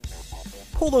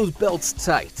Pull those belts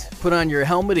tight, put on your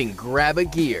helmet, and grab a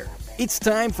gear. It's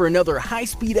time for another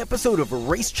high-speed episode of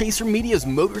Race Chaser Media's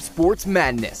Motorsports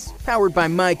Madness, powered by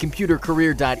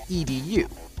mycomputercareer.edu.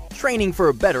 Training for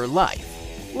a better life.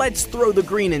 Let's throw the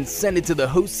green and send it to the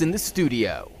hosts in the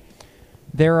studio.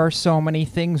 There are so many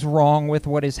things wrong with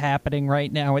what is happening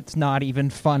right now, it's not even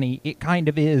funny. It kind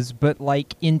of is, but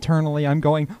like internally I'm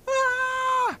going,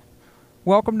 ah!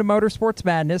 Welcome to Motorsports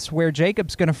Madness, where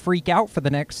Jacob's going to freak out for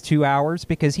the next 2 hours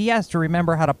because he has to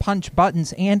remember how to punch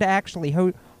buttons and actually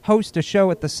host a show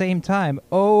at the same time.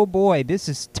 Oh boy, this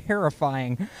is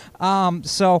terrifying.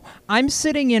 So I'm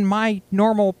sitting in my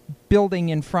normal building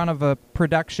in front of a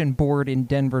production board in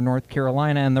Denver, North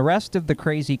Carolina, and the rest of the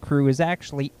crazy crew is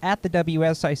actually at the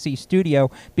WSIC studio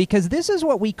because this is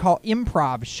what we call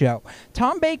improv show.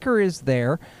 Tom Baker is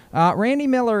there. Randy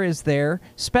Miller is there.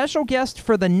 Special guest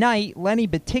for the night, Lenny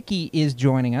Batycki, is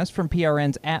joining us from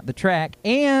PRN's At the Track.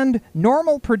 And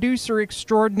normal producer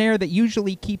extraordinaire that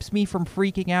usually keeps me from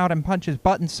freaking out and punches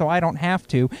buttons so I don't have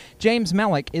to, James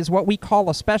Mellick, is what we call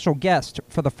a special guest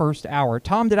for the first hour.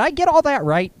 Tom, did I get all that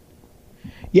right?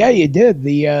 Yeah, you did.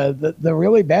 The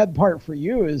really bad part for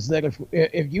you is that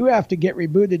if you have to get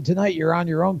rebooted tonight, you're on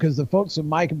your own because the folks of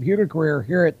My Computer Career are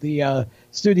here at the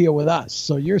studio with us,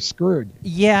 so you're screwed.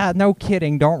 Yeah, no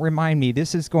kidding. Don't remind me.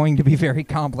 This is going to be very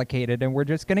complicated, and we're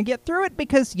just going to get through it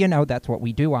because, you know, that's what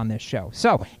we do on this show.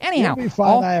 So, anyhow. It'll be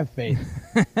fine. I have faith.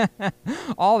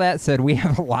 All that said, we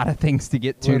have a lot of things to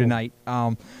get to tonight.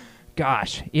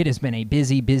 Gosh, it has been a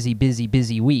busy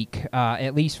week,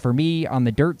 at least for me on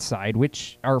the dirt side,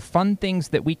 which are fun things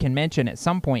that we can mention at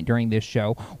some point during this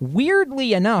show.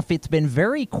 Weirdly enough, it's been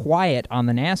very quiet on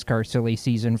the NASCAR silly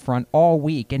season front all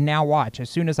week, and now watch, as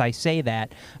soon as I say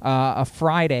that, a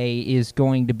Friday is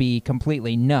going to be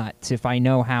completely nuts if I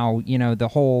know how, you know, the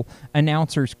whole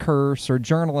announcer's curse or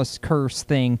journalist's curse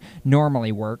thing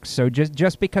normally works. So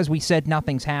just because we said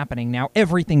nothing's happening, now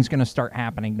everything's going to start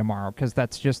happening tomorrow, because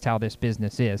that's just how this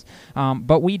business is.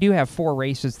 But we do have 4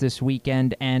 races this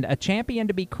weekend and a champion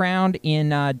to be crowned in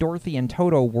Dorothy and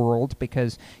Toto world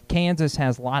because Kansas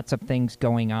has lots of things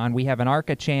going on. We have an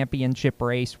ARCA championship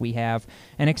race. We have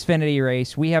an Xfinity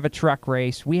race. We have a truck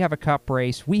race. We have a cup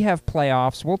race. We have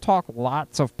playoffs. We'll talk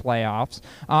lots of playoffs.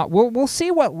 We'll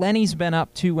see what Lenny's been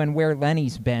up to and where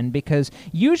Lenny's been because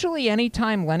usually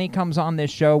anytime Lenny comes on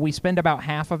this show, we spend about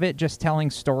half of it just telling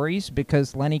stories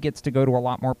because Lenny gets to go to a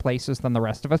lot more places than the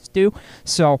rest of us do.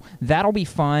 So that'll be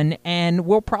fun, and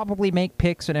we'll probably make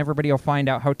picks, and everybody will find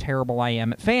out how terrible I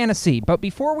am at fantasy. But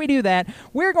before we do that,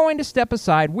 we're going to step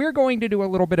aside. We're going to do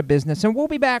a little bit of business, and we'll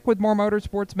be back with more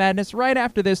Motorsports Madness right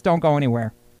after this. Don't go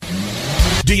anywhere.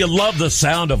 Do you love the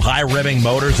sound of high-revving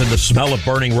motors and the smell of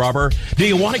burning rubber? Do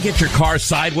you want to get your car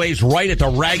sideways right at the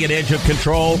ragged edge of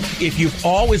control? If you've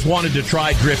always wanted to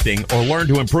try drifting or learn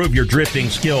to improve your drifting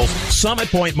skills, Summit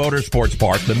Point Motorsports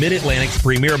Park, the Mid-Atlantic's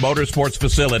premier motorsports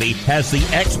facility, has the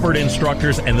expert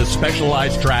instructors and the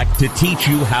specialized track to teach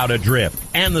you how to drift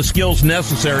and the skills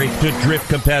necessary to drift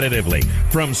competitively.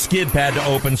 From skid pad to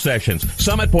open sessions,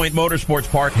 Summit Point Motorsports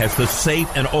Park has the safe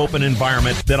and open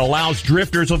environment that allows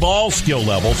drifters of all skill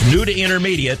levels, new to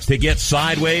intermediate, to get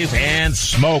sideways and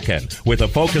smoking. With a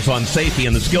focus on safety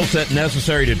and the skill set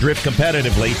necessary to drift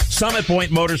competitively, Summit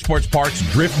Point Motorsports Park's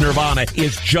Drift Nirvana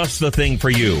is just the thing for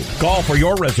you. Call for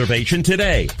your reservation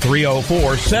today,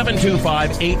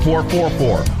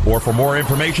 304-725-8444. Or for more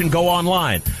information, go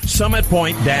online,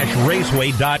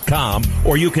 summitpoint-raceway.com,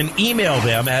 or you can email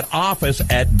them at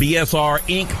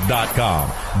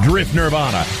office@bsrinc.com. Drift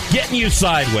Nirvana, getting you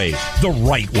sideways the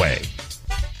right way.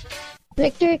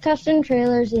 Victory Custom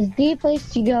Trailers is the place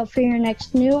to go for your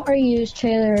next new or used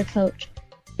trailer or coach.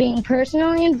 Being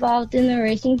personally involved in the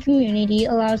racing community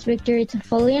allows Victory to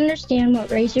fully understand what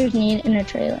racers need in a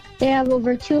trailer. They have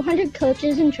over 200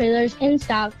 coaches and trailers in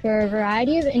stock for a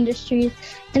variety of industries,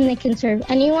 and they can serve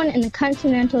anyone in the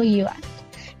continental U.S.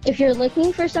 If you're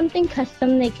looking for something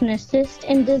custom, they can assist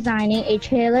in designing a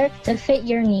trailer to fit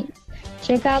your needs.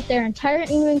 Check out their entire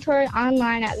inventory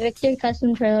online at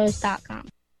victorycustomtrailers.com.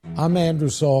 I'm Andrew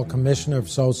Saul, Commissioner of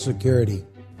Social Security.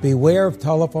 Beware of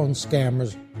telephone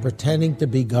scammers pretending to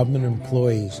be government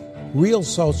employees. Real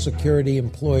Social Security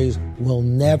employees will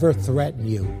never threaten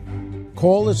you.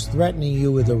 Callers threatening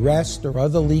you with arrest or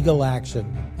other legal action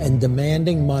and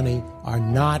demanding money are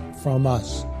not from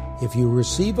us. If you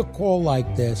receive a call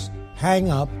like this,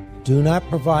 hang up, do not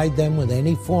provide them with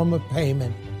any form of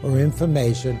payment or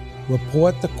information.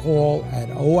 Report the call at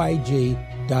oig.ssa.gov.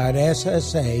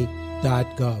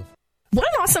 What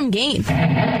an awesome game.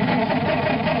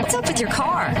 What's up with your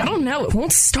car? I don't know. It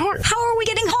won't start. How are we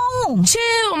getting home?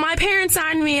 Chill. My parents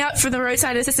signed me up for the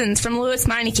roadside assistance from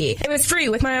Batycki. It was free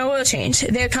with my oil change.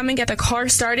 They'd come and get the car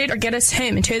started or get us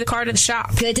home and tow the car to the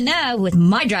shop. Good to know. With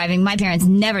my driving, my parents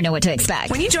never know what to expect.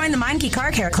 When you join the Batycki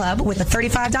Car Care Club with a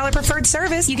 $35 preferred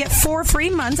service, you get 4 free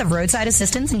months of roadside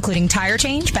assistance, including tire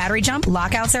change, battery jump,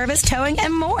 lockout service, towing,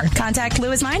 and more. Contact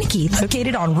Lewis Batycki,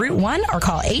 located on Route 1, or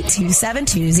call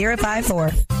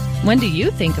 827-2054. When do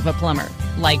you think of a plumber?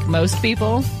 Like most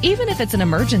people, even if it's an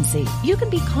emergency, you can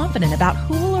be confident about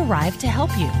who will arrive to help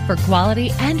you. For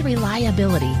quality and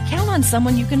reliability, count on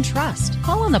someone you can trust.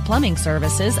 Call on the plumbing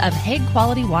services of Hague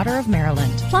Quality Water of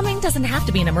Maryland. Plumbing doesn't have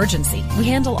to be an emergency. We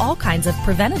handle all kinds of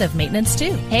preventative maintenance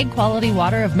too. Hague Quality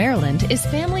Water of Maryland is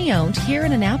family owned here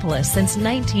in Annapolis since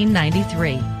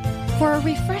 1993. For a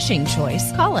refreshing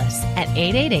choice, call us at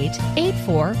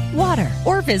 888-84-WATER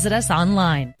or visit us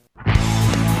online.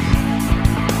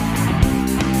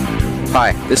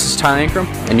 Hi, this is Ty Ankrum,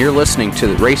 and you're listening to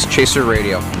the Race Chaser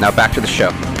Radio. Now back to the show.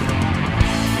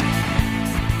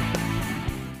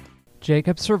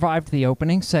 Jacob survived the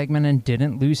opening segment and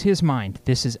didn't lose his mind.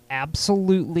 This is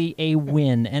absolutely a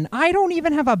win, and I don't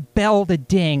even have a bell to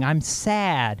ding. I'm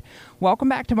sad. Welcome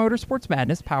back to Motorsports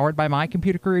Madness, powered by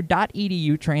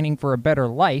mycomputercareer.edu, training for a better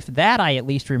life. That I at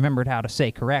least remembered how to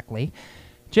say correctly.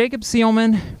 Jacob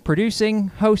Seelman, producing,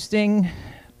 hosting.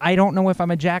 I don't know if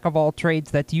I'm a jack of all trades.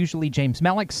 That's usually James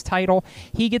Mellick's title.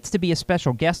 He gets to be a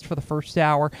special guest for the first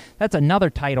hour. That's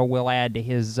another title we'll add to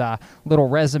his little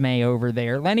resume over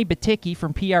there. Lenny Batycki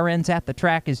from PRN's At the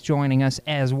Track is joining us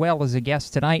as well as a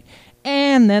guest tonight.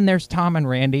 And then there's Tom and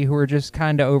Randy, who are just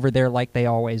kind of over there like they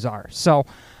always are. So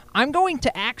I'm going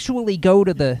to actually go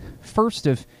to the first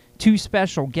of 2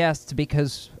 special guests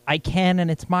because I can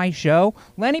and it's my show.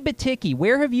 Lenny Batycki,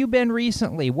 where have you been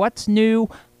recently? What's new?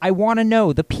 I want to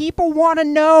know. The people want to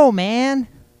know, man.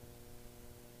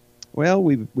 Well,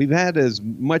 we've had as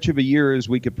much of a year as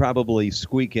we could probably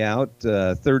squeak out.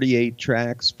 38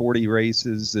 tracks, 40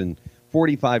 races, and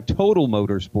 45 total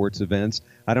motorsports events.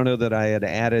 I don't know that I had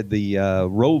added the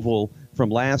Roval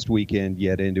from last weekend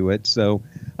yet into it. So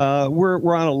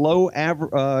we're on a low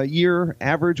year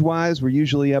average-wise. We're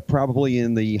usually up probably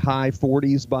in the high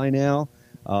 40s by now.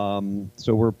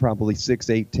 So we're probably 6,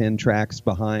 8, 10 tracks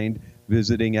behind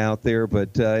visiting out there,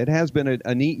 but it has been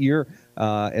a neat year,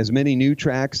 as many new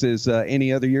tracks as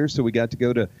any other year. So we got to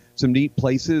go to some neat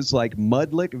places like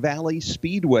Mudlick Valley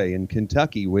Speedway in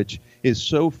Kentucky, which is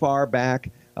so far back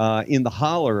in the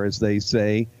holler, as they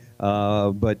say.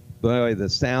 But boy, the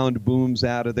sound booms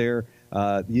out of there.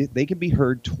 They can be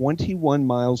heard 21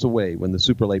 miles away when the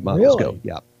super late models go.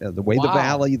 Yeah, the way the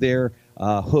valley there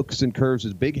hooks and curves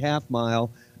is big half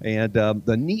mile. And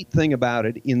the neat thing about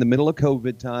it, in the middle of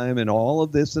COVID time and all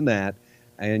of this and that,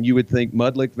 and you would think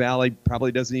Mudlick Valley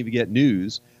probably doesn't even get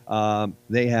news.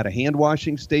 They had a hand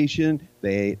washing station.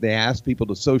 They asked people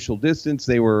to social distance.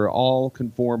 They were all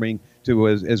conforming to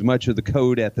as much of the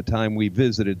code at the time we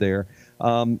visited there.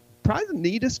 Probably the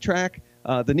neatest track,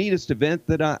 the neatest event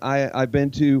that I've been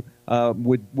to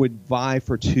would vie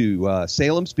for 2.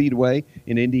 Salem Speedway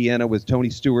in Indiana with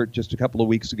Tony Stewart just a couple of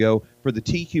weeks ago for the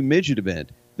TQ Midget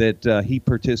event that he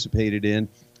participated in.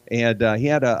 And he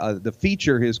had the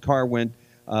feature, his car went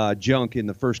junk in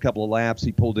the first couple of laps.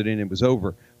 He pulled it in and it was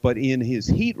over. But in his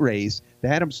heat race, they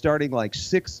had him starting like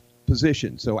 6th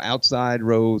position, so outside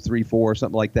row 3, 4,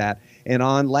 something like that. And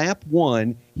on lap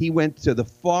 1, he went to the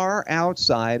far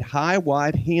outside, high,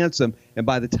 wide, handsome. And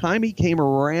by the time he came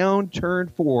around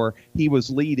turn 4, he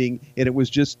was leading, and it was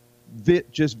just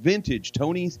vintage.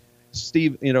 Tony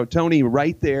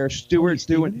right there. Stewart's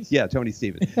doing, Tony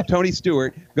Stevens. Tony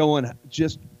Stewart going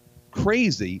just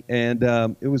crazy, and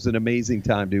it was an amazing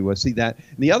time to see that.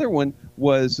 And the other one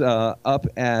was up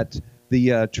at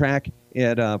the track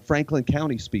at Franklin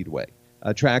County Speedway,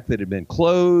 a track that had been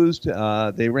closed.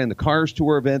 They ran the Cars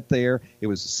Tour event there. It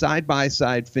was a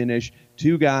side-by-side finish.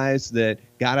 2 guys that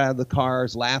got out of the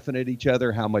cars laughing at each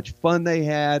other, how much fun they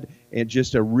had, and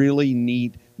just a really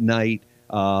neat night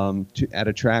at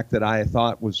a track that I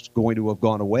thought was going to have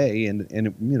gone away and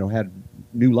had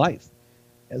new life.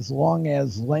 As long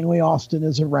as Langley Austin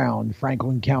is around,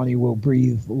 Franklin County will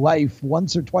breathe life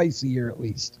once or twice a year at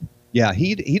least. Yeah,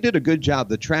 he did a good job.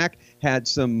 The track had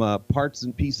some parts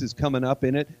and pieces coming up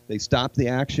in it. They stopped the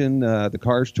action. The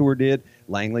Cars Tour did.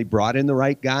 Langley brought in the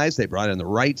right guys. They brought in the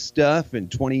right stuff.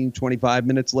 And 20, 25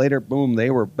 minutes later, boom,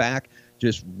 they were back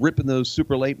just ripping those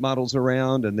super late models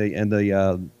around and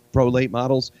the pro late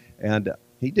models. And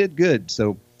he did good.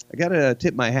 So I got to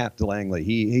tip my hat to Langley.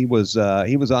 He was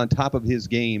on top of his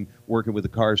game working with the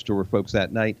Cars Tour folks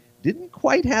that night. Didn't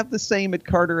quite have the same at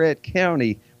Carteret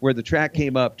County where the track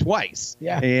came up twice.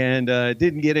 Yeah. And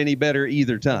didn't get any better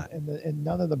either time. And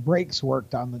none of the brakes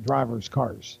worked on the drivers'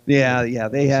 cars. Yeah.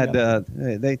 They had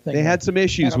they had some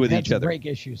issues with each other. Brake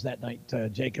issues that night,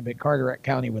 Jacob, at Carteret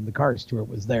County when the Cars Tour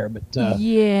was there. But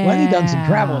yeah, Lenny done some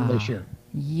traveling this year.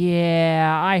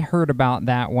 Yeah, I heard about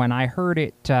that one. I heard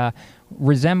it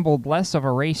resembled less of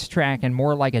a racetrack and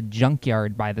more like a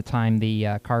junkyard by the time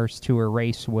the Cars Tour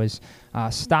race was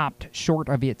stopped short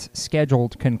of its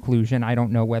scheduled conclusion. I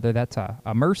don't know whether that's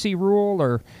a mercy rule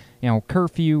or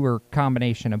curfew or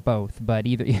combination of both, but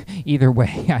either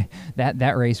way,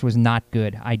 that race was not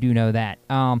good. I do know that.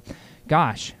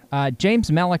 Gosh, James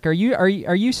Mellick,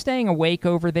 are you staying awake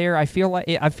over there? I feel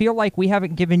like we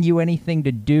haven't given you anything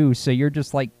to do, so you're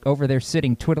just like over there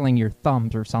sitting twiddling your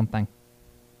thumbs or something.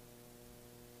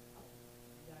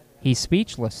 He's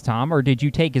speechless, Tom, or did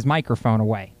you take his microphone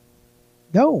away?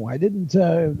 No, I didn't.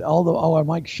 All our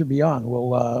mics should be on.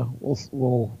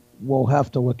 We'll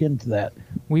have to look into that.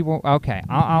 We will. Okay,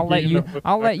 I'll let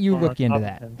you look into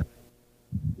that.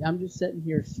 I'm just sitting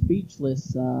here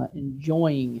speechless,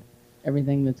 enjoying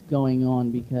everything that's going on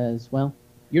because, well,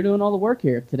 you're doing all the work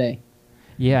here today.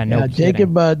 Yeah, no kidding.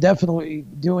 Jacob definitely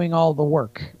doing all the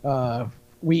work.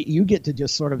 You get to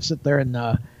just sort of sit there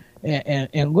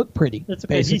and look pretty. That's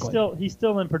okay. Basically. He's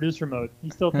still in producer mode.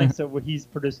 He still thinks that he's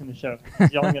producing the show.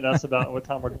 He's yelling at us about what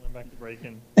time we're going back to break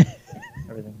and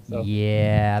everything. So.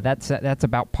 Yeah, that's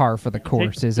about par for the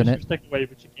course, isn't it? Stick away,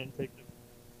 but you can't take the.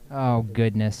 Oh,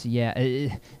 goodness, yeah.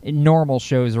 Normal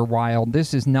shows are wild.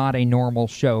 This is not a normal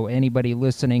show. Anybody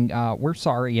listening, we're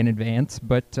sorry in advance,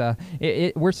 but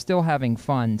we're still having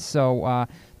fun. So,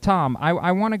 Tom,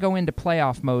 I want to go into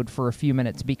playoff mode for a few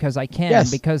minutes because I can, yes.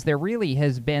 Because there really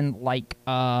has been,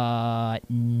 no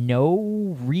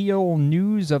real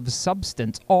news of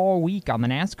substance all week on the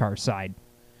NASCAR side.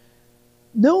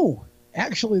 No,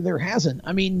 actually there hasn't.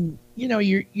 I mean,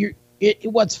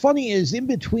 what's funny is in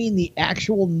between the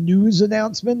actual news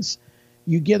announcements,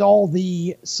 you get all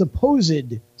the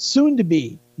supposed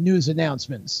soon-to-be news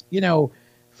announcements.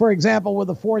 For example, with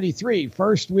the 43,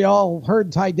 first we all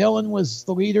heard Ty Dillon was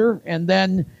the leader, and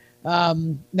then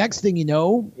next thing you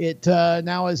know, it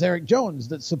now is Eric Jones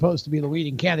that's supposed to be the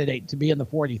leading candidate to be in the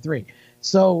 43.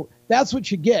 So that's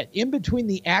what you get. In between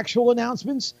the actual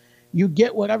announcements, you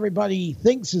get what everybody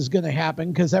thinks is going to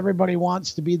happen because everybody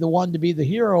wants to be the one to be the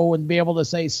hero and be able to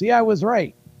say, see, I was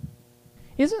right.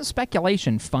 Isn't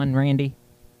speculation fun, Randy?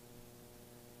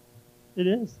 It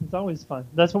is. It's always fun.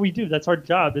 That's what we do. That's our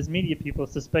job as media people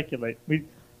is to speculate.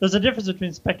 There's a difference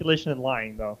between speculation and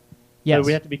lying, though. Yes. So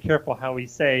we have to be careful how we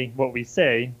say what we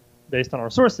say based on our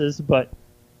sources, but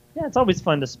yeah, it's always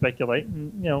fun to speculate.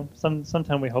 And,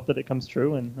 sometimes we hope that it comes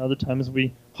true, and other times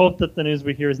we hope that the news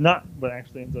we hear is not what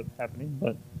actually ends up happening.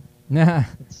 But yeah,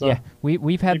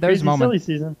 we've had those moments. Silly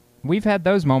season. We've had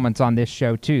those moments on this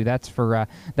show too. That's for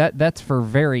that's for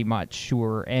very much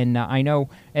sure. And I know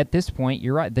at this point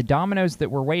you're right. The dominoes that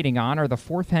we're waiting on are the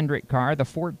 4th Hendrick car, the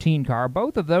 14 car.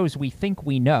 Both of those we think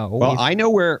we know. Well, I know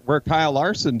where Kyle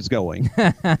Larson's going.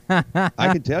 I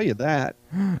can tell you that.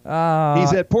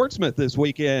 He's at Portsmouth this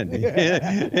weekend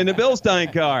in the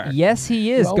Bilstein car. Yes,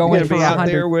 he is going for out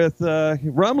there with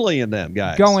Rumley and them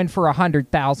guys. Going for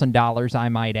 $100,000, I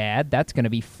might add. That's going to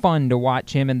be fun to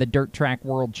watch him in the Dirt Track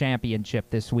World Championship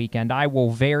this weekend. I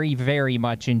will very, very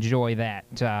much enjoy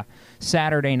that.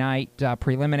 Saturday night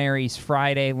preliminaries,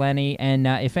 Friday, Lenny, and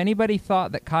if anybody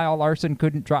thought that Kyle Larson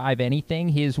couldn't drive anything,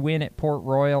 his win at Port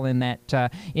Royal in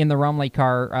that in the Rumley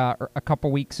car a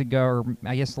couple weeks ago, or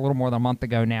I guess a little more than a month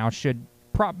ago now, should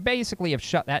basically have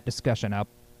shut that discussion up.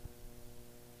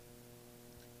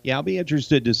 Yeah, I'll be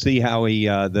interested to see how he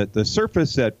the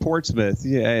surface at Portsmouth,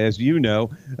 as you know,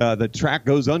 the track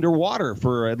goes underwater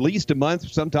for at least a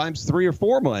month, sometimes 3 or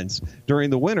 4 months during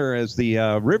the winter as the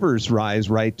rivers rise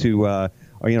right to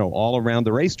all around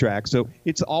the racetrack. So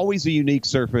it's always a unique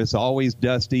surface, always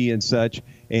dusty and such.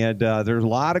 And there's a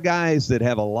lot of guys that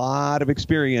have a lot of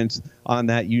experience on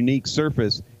that unique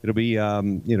surface. It'll be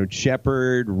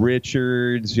Shepard,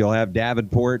 Richards. You'll have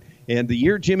Davenport. And the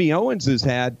year Jimmy Owens has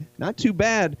had, not too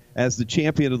bad as the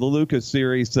champion of the Lucas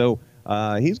Series. So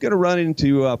he's going to run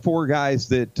into 4 guys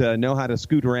that know how to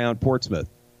scoot around Portsmouth.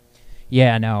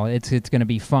 Yeah, no, it's going to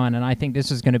be fun, and I think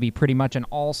this is going to be pretty much an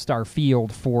all-star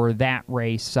field for that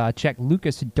race. Check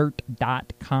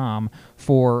lucasdirt.com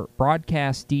for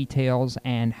broadcast details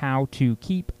and how to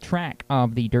keep track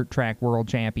of the Dirt Track World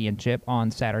Championship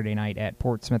on Saturday night at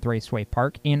Portsmouth Raceway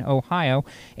Park in Ohio,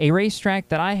 a racetrack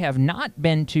that I have not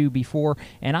been to before,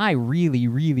 and I really,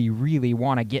 really, really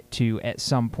want to get to at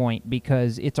some point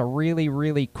because it's a really,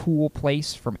 really cool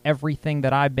place from everything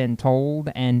that I've been told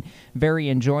and very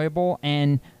enjoyable.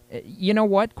 And you know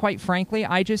what? Quite frankly,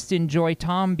 I just enjoy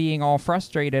Tom being all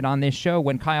frustrated on this show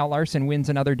when Kyle Larson wins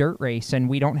another dirt race and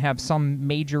we don't have some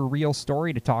major real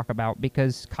story to talk about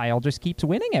because Kyle just keeps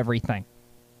winning everything.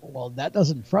 Well, that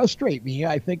doesn't frustrate me.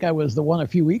 I think I was the one a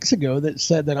few weeks ago that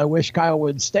said that I wish Kyle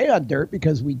would stay on dirt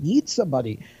because we need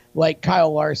somebody like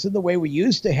Kyle Larson, the way we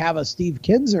used to have a Steve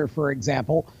Kinzer, for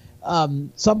example,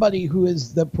 somebody who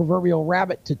is the proverbial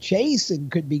rabbit to chase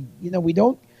and could be,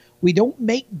 we don't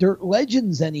make dirt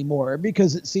legends anymore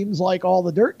because it seems like all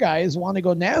the dirt guys want to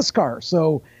go NASCAR.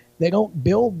 So they don't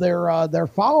build their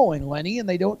following, Lenny, and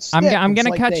they don't stick. I'm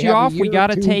going to cut you off. We got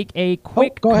to take a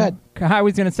quick... go ahead. I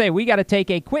was going to say, we got to take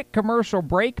a quick commercial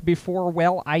break before,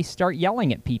 I start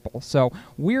yelling at people. So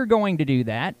we're going to do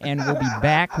that, and we'll be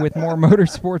back with more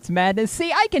Motorsports Madness.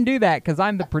 See, I can do that because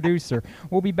I'm the producer.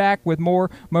 We'll be back with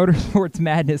more Motorsports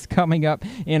Madness coming up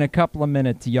in a couple of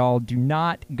minutes. Y'all do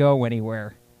not go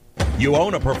anywhere. You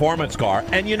own a performance car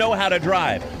and you know how to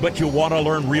drive, but you want to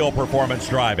learn real performance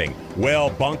driving. Well,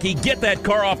 Bunky, get that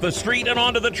car off the street and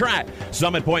onto the track.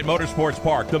 Summit Point Motorsports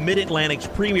Park, the Mid-Atlantic's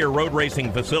premier road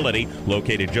racing facility,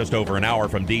 located just over an hour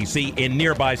from D.C. in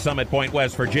nearby Summit Point,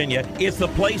 West Virginia, is the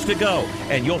place to go.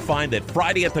 And you'll find that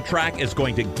Friday at the Track is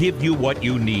going to give you what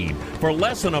you need. For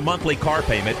less than a monthly car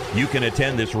payment, you can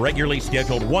attend this regularly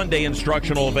scheduled one-day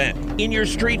instructional event in your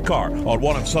street car on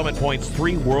one of Summit Point's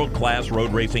 3 world-class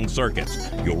road racing circuits.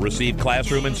 You'll receive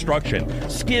classroom instruction,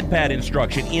 skid pad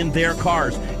instruction in their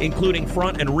cars, including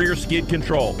front and rear skid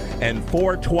control, and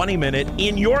 4 20-minute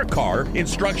in-your-car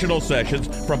instructional sessions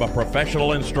from a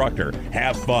professional instructor.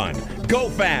 Have fun, go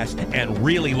fast, and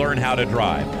really learn how to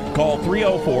drive. Call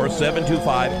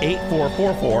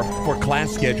 304-725-8444 for class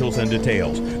schedules and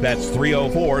details. That's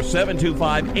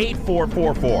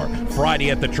 304-725-8444.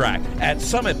 Friday at the Track at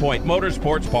Summit Point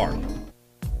Motorsports Park.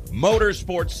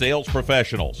 Motorsports Sales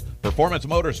Professionals. Performance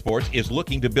Motorsports is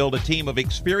looking to build a team of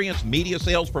experienced media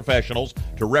sales professionals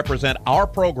to represent our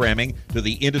programming to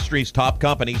the industry's top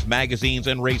companies, magazines,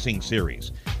 and racing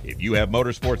series. If you have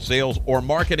motorsports sales or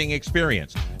marketing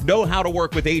experience, know how to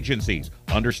work with agencies,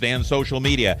 understand social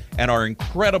media, and are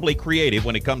incredibly creative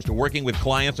when it comes to working with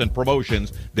clients and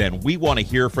promotions, then we want to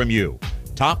hear from you.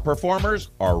 Top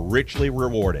performers are richly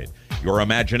rewarded. Your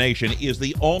imagination is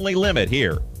the only limit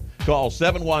here. Call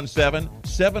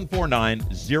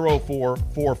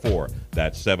 717-749-0444.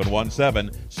 That's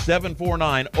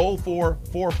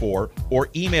 717-749-0444, or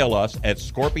email us at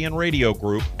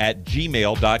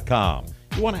scorpionradiogroup@gmail.com.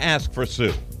 You want to ask for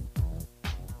Sue.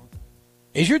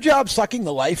 Is your job sucking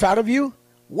the life out of you?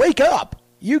 Wake up!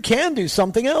 You can do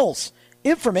something else.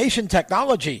 Information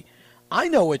technology. I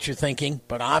know what you're thinking,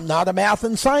 but I'm not a math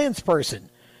and science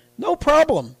person. No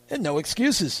problem, and no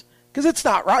excuses. Because it's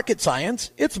not rocket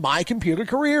science, it's My Computer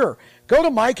Career. Go to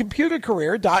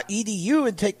mycomputercareer.edu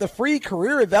and take the free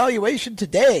career evaluation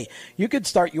today. You can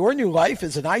start your new life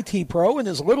as an IT pro in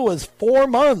as little as 4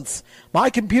 months.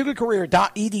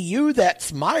 mycomputercareer.edu,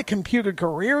 that's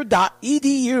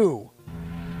mycomputercareer.edu.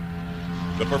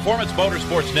 The Performance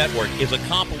Motorsports Network is a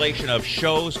compilation of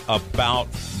shows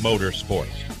about motorsports.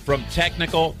 From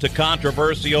technical to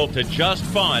controversial to just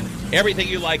fun, everything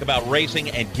you like about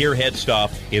racing and gearhead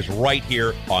stuff is right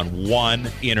here on one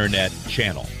internet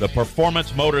channel. The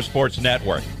Performance Motorsports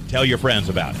Network. Tell your friends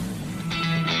about it.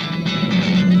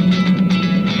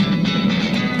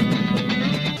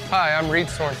 Hi, I'm Reed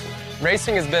Sorensen.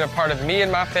 Racing has been a part of me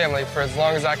and my family for as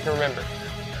long as I can remember.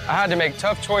 I had to make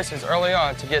tough choices early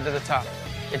on to get to the top.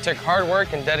 It took hard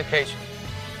work and dedication.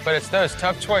 But it's those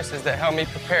tough choices that help me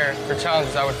prepare for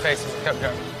challenges I would face as a cup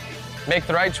driver. Make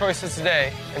the right choices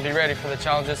today and be ready for the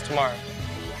challenges tomorrow.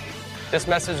 This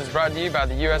message is brought to you by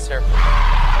the U.S. Air Force.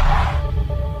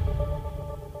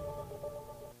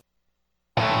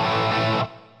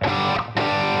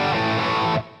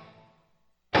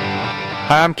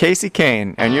 Hi, I'm Casey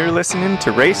Kane, and you're listening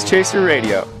to Race Chaser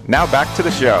Radio. Now back to the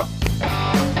show.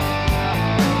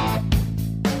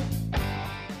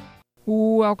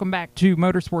 Welcome back to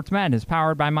Motorsports Madness,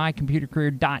 powered by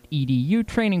mycomputercareer.edu,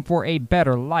 training for a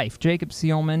better life. Jacob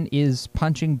Seelman is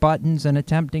punching buttons and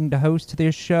attempting to host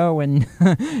this show, and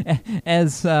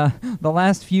as the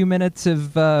last few minutes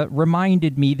have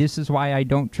reminded me, this is why I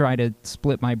don't try to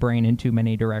split my brain in too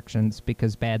many directions,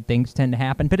 because bad things tend to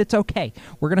happen, but it's okay.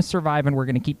 We're going to survive, and we're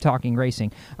going to keep talking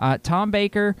racing. Tom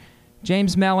Baker,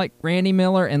 James Mellick, Randy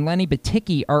Miller, and Lenny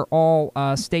Batycki are all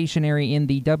stationary in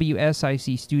the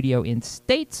WSIC studio in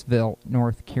Statesville,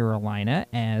 North Carolina,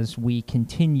 as we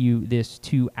continue this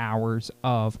 2 hours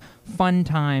of fun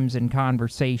times and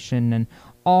conversation and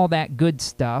all that good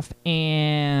stuff.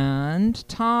 And,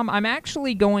 Tom, I'm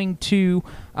actually going to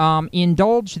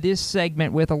indulge this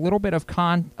segment with a little bit of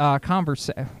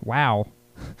conversation. Wow.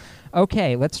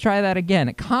 Okay, let's try that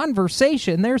again.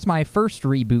 Conversation, there's my first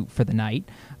reboot for the night.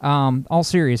 All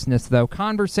seriousness, though.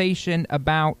 Conversation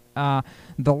about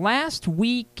the last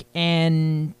week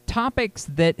and topics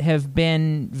that have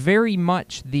been very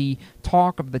much the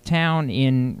talk of the town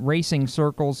in racing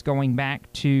circles, going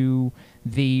back to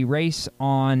the race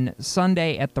on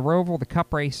Sunday at the Roval, the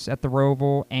Cup race at the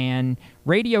Roval, and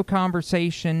radio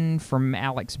conversation from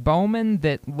Alex Bowman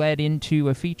that led into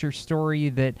a feature story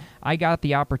that I got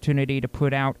the opportunity to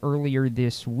put out earlier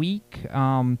this week.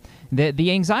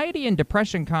 The anxiety and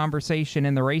depression conversation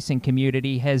in the racing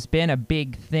community has been a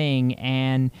big thing,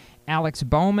 and Alex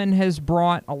Bowman has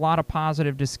brought a lot of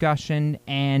positive discussion,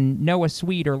 and Noah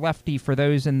Sweet, or Lefty for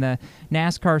those in the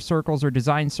NASCAR circles or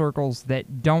design circles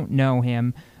that don't know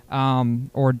him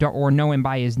or know him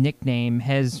by his nickname,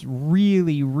 has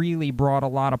really, really brought a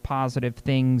lot of positive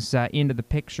things into the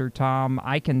picture, Tom.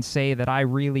 I can say that I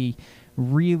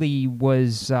really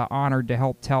was honored to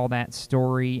help tell that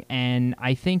story, and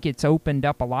I think it's opened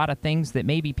up a lot of things that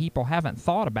maybe people haven't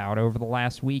thought about over the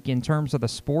last week in terms of the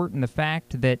sport, and the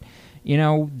fact that, you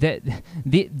know, that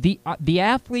the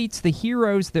athletes, the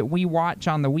heroes that we watch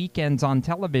on the weekends on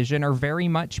television are very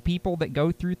much people that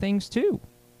go through things too.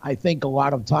 I think a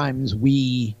lot of times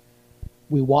we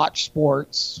watch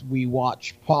sports, we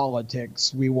watch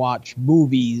politics, we watch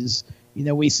movies. You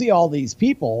know, we see all these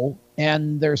people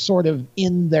and they're sort of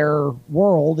in their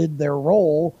world, in their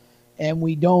role, and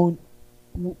we don't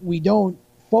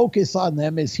focus on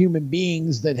them as human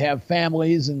beings that have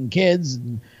families and kids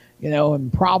and, you know,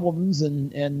 and problems,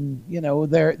 and you know,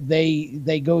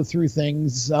 they go through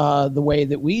things the way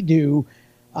that we do.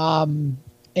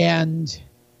 And,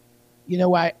 you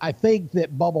know, I think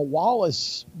that Bubba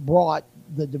Wallace brought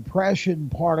the depression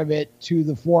part of it to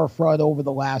the forefront over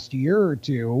the last year or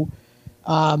two.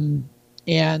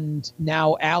 And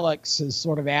now Alex has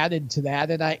sort of added to that.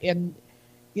 And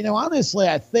you know, honestly,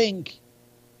 I think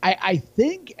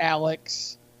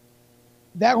Alex,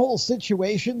 that whole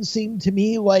situation seemed to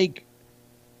me like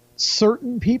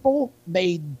certain people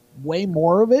made way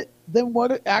more of it than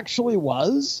what it actually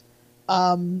was.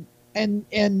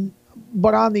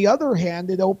 But on the other hand,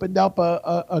 it opened up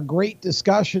a great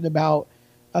discussion about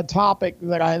a topic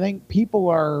that I think people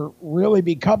are really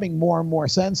becoming more and more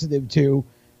sensitive to.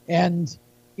 And,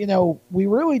 you know, we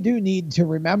really do need to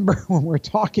remember when we're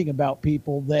talking about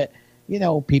people that, you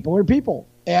know, people are people,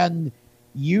 and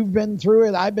you've been through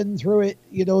it. I've been through it.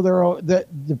 You know, the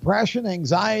depression,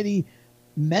 anxiety,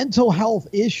 mental health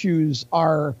issues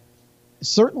are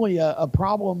certainly a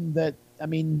problem that, I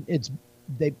mean,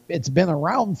 it's been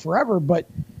around forever. But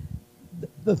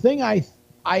the thing I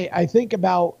think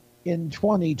about in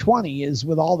 2020 is,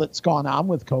 with all that's gone on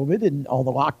with COVID and all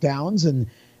the lockdowns and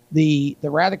the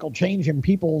radical change in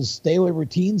people's daily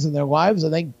routines and their lives, I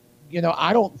think, you know,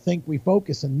 I don't think we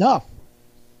focus enough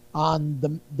on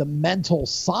the mental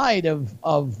side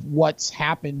of what's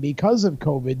happened because of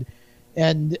COVID.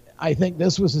 And I think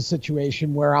this was a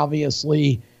situation where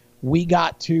obviously we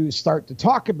got to start to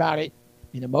talk about it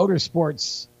in a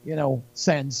motorsports, you know,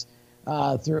 sense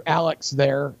through Alex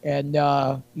there. And,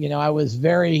 you know, I was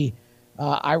very,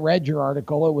 I read your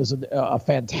article. It was a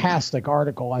fantastic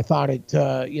article. I thought it,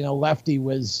 you know, Lefty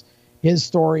his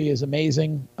story is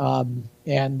amazing.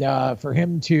 And for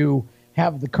him to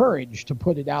have the courage to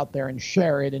put it out there and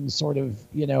share it and sort of,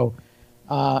 you know,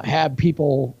 have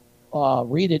people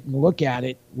read it and look at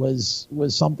it was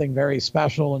something very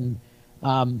special. And,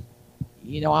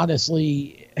 you know,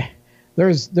 honestly,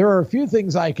 there are a few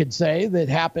things I could say that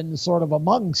happened sort of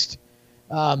amongst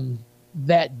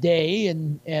that day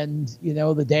and you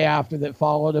know, the day after that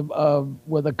followed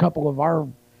with a couple of our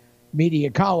media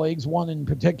colleagues, one in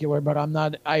particular, but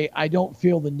I don't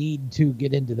feel the need to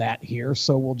get into that here.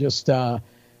 So we'll just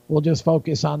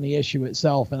focus on the issue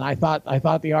itself. And I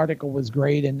thought the article was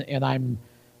great, and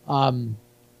I'm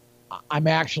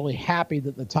actually happy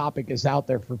that the topic is out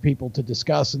there for people to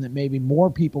discuss, and that maybe more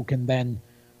people can then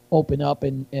open up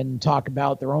and talk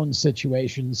about their own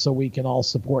situations, so we can all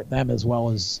support them as well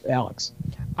as Alex.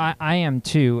 I am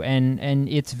too, and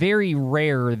it's very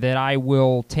rare that I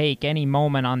will take any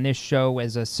moment on this show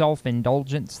as a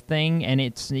self-indulgence thing, and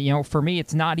it's, you know, for me,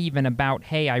 it's not even about,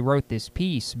 hey, I wrote this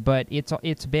piece, but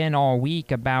it's been all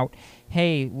week about,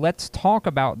 hey, let's talk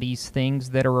about these things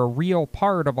that are a real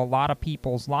part of a lot of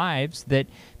people's lives that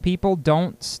people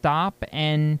don't stop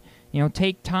and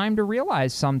take time to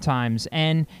realize sometimes.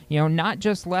 And, not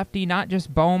just Lefty, not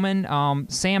just Bowman.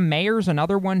 Sam Mayer's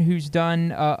another one who's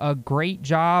done a great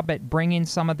job at bringing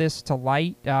some of this to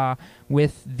light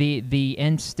with the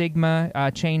End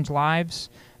Stigma Change Lives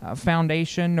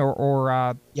Foundation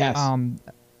or yes.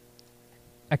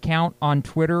 Account on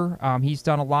Twitter. He's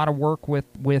done a lot of work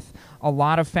with a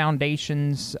lot of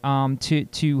foundations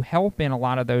to help in a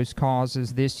lot of those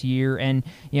causes this year, and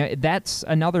that's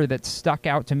another that stuck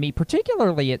out to me,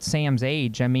 particularly at Sam's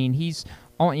age. I mean, he's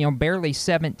barely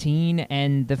 17,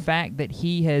 and the fact that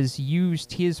he has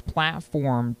used his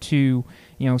platform to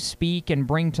speak and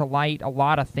bring to light a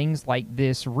lot of things like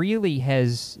this really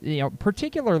has,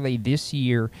 particularly this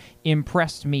year,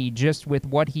 impressed me just with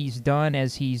what he's done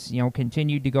as he's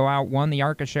continued to go out. Won the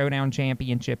ARCA Showdown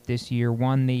Championship this year,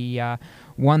 won the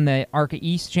ARCA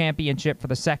East Championship for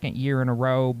the second year in a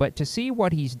row. But to see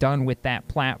what he's done with that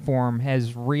platform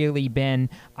has really been,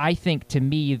 I think, to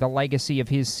me, the legacy of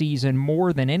his season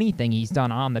more than anything he's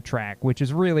done on the track, which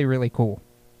is really, really cool.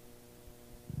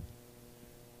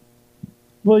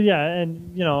 Well, yeah,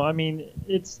 and I mean,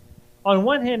 it's on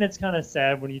one hand, it's kind of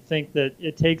sad when you think that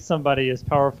it takes somebody as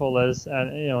powerful as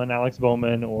an Alex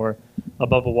Bowman or a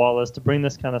Bubba Wallace to bring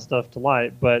this kind of stuff to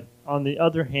light. But on the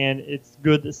other hand, it's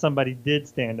good that somebody did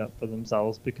stand up for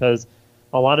themselves, because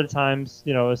a lot of times,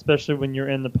 especially when you're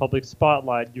in the public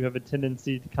spotlight, you have a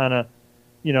tendency to kind of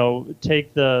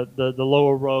take the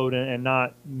lower road and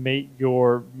not make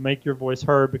your voice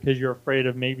heard because you're afraid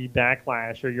of maybe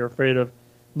backlash, or you're afraid of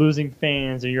losing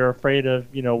fans, or you're afraid of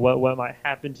what might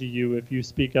happen to you if you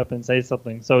speak up and say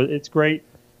something. So it's great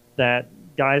that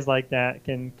guys like that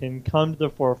can come to the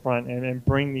forefront and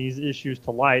bring these issues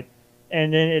to light,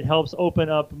 and then it helps open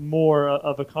up more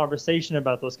of a conversation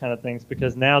about those kind of things,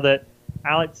 because now that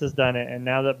Alex has done it and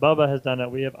now that Bubba has done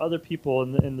it, we have other people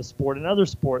in the sport and other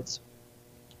sports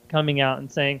coming out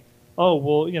and saying, oh,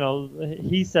 well,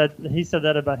 he said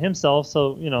that about himself,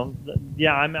 so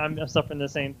yeah, I'm suffering the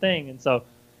same thing. And so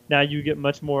now you get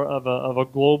much more of a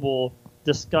global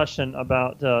discussion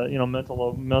about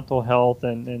mental health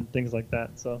and things like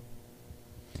that. So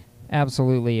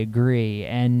absolutely agree.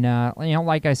 And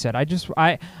like I said,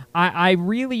 I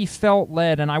really felt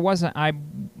led, and I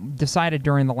decided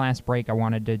during the last break I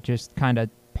wanted to just kind of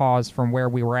pause from where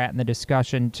we were at in the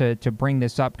discussion to bring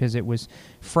this up, because it was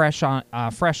fresh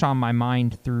on my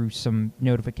mind through some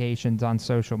notifications on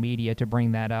social media to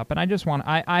bring that up. And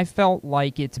I felt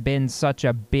like it's been such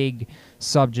a big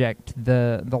subject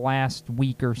the last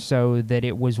week or so that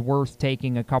it was worth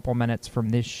taking a couple minutes from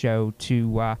this show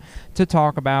to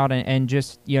talk about and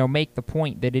just make the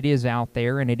point that it is out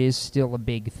there and it is still a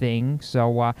big thing.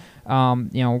 So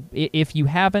if you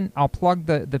haven't, I'll plug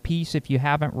the piece. If you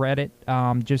haven't read it,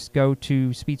 just go to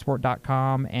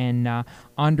speedsport.com and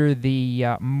under the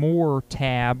More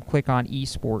tab, click on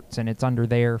esports, and it's under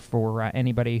there for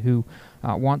anybody who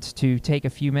wants to take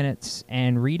a few minutes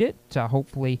and read it.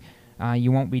 Hopefully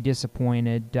you won't be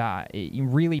disappointed.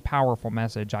 Really powerful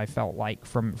message, I felt like,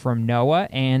 from Noah.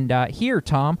 And here,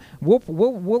 Tom,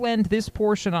 we'll end this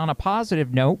portion on a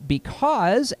positive note,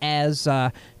 because as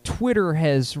Twitter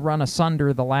has run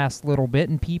asunder the last little bit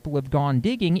and people have gone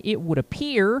digging, it would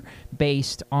appear,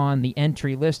 based on the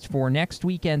entry list for next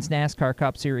weekend's NASCAR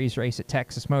Cup Series race at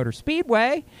Texas Motor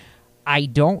Speedway, I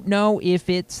don't know if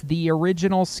it's the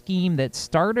original scheme that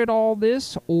started all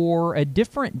this or a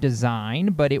different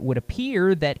design, but it would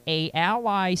appear that a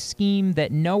ally scheme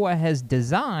that Noah has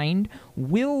designed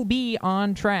will be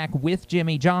on track with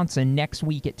Jimmy Johnson next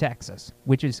week at Texas,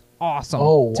 which is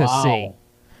awesome to see.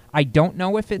 I don't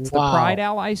know if it's the Pride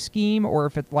Ally scheme or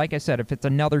if it's, like I said, if it's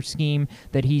another scheme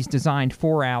that he's designed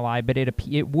for Ally, but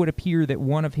it would appear that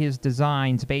one of his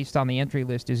designs based on the entry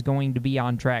list is going to be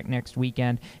on track next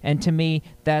weekend. And to me,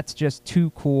 that's just too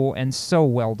cool and so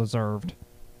well-deserved.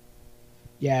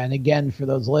 Yeah, and again, for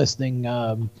those listening,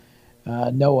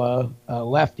 Noah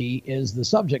Lefty is the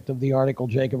subject of the article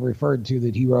Jacob referred to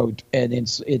that he wrote, and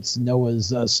it's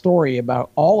Noah's story about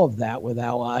all of that with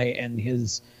Ally and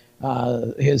his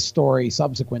story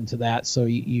subsequent to that. So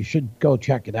you should go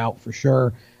check it out for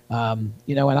sure. And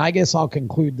I guess I'll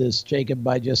conclude this, Jacob,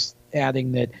 by just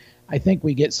adding that I think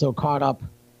we get so caught up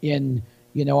in,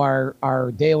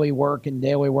 our daily work and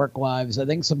daily work lives. I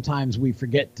think sometimes we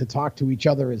forget to talk to each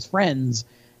other as friends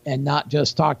and not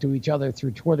just talk to each other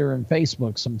through Twitter and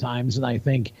Facebook sometimes. And I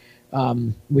think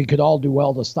we could all do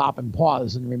well to stop and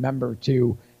pause and remember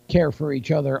to care for each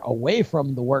other away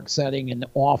from the work setting and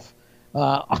offline,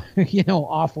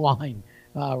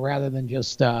 rather than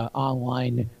just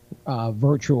online,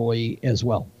 virtually as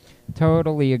well.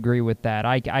 Totally agree with that.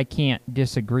 I can't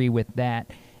disagree with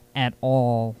that at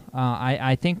all.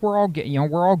 I think we're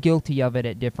all guilty of it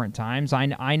at different times.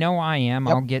 I know I am.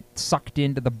 Yep. I'll get sucked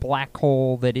into the black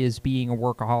hole that is being a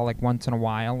workaholic once in a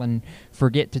while and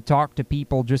forget to talk to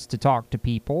people just to talk to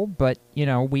people. But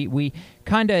we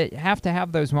kind of have to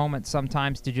have those moments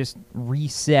sometimes to just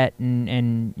reset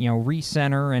and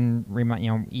recenter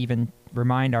and even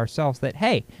remind ourselves that,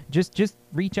 hey, just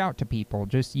reach out to people.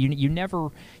 Just you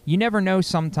never know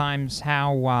sometimes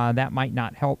how that might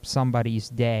not help somebody's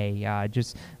day.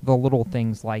 Just the little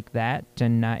things like that,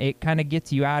 and it kind of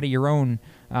gets you out of your own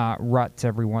ruts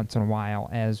every once in a while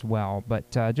as well.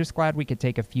 But just glad we could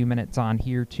take a few minutes on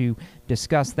here to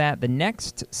discuss that. The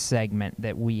next segment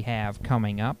that we have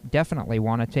coming up, definitely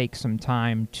want to take some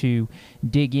time to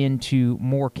dig into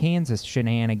more Kansas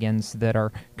shenanigans that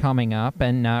are coming up.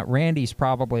 And Randy's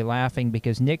probably laughing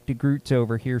because Nick DeGroot's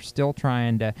over here still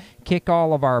trying to kick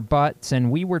all of our butts, and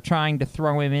we were trying to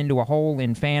throw him into a hole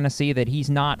in fantasy that he's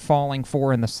not falling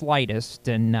for in the slightest.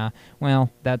 And,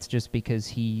 well, that's just because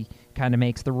he kind of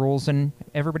makes the rules and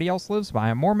everybody else lives by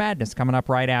them. More madness coming up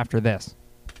right after this.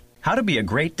 How to be a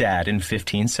great dad in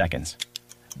 15 seconds.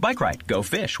 Bike ride, go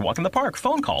fish, walk in the park,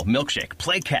 phone call, milkshake,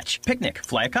 play catch, picnic,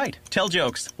 fly a kite, tell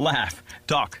jokes, laugh,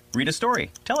 talk, read a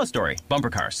story, tell a story, bumper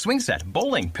cars, swing set,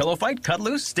 bowling, pillow fight, cut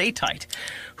loose, stay tight.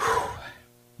 Whew.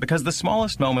 Because the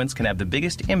smallest moments can have the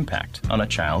biggest impact on a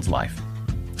child's life.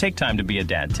 Take time to be a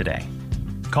dad today.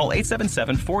 Call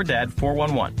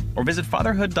 877-4DAD-411 or visit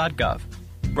fatherhood.gov.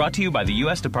 Brought to you by the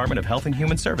U.S. Department of Health and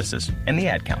Human Services and the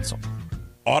Ad Council.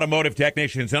 Automotive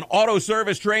technicians and auto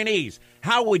service trainees,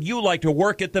 how would you like to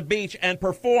work at the beach and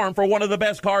perform for one of the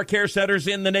best car care centers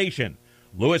in the nation?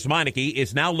 Louis Meineke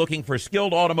is now looking for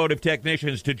skilled automotive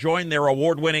technicians to join their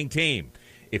award-winning team.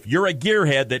 If you're a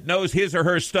gearhead that knows his or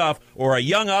her stuff, or a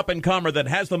young up-and-comer that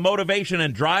has the motivation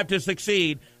and drive to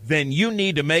succeed, then you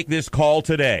need to make this call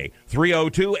today.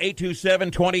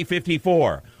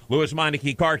 302-827-2054. Louis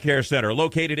Meineke Car Care Center,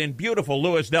 located in beautiful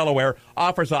Lewis, Delaware,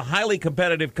 offers a highly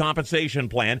competitive compensation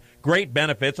plan, great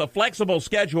benefits, a flexible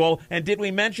schedule, and did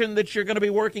we mention that you're going to be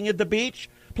working at the beach?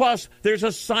 Plus, there's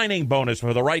a signing bonus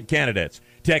for the right candidates.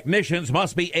 Technicians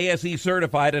must be ASE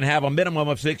certified and have a minimum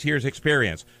of 6 years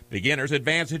experience. Beginners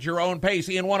advance at your own pace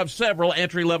in one of several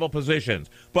entry-level positions.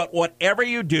 But whatever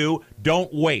you do,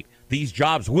 don't wait. These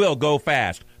jobs will go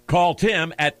fast. Call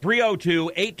Tim at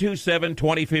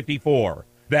 302-827-2054.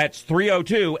 That's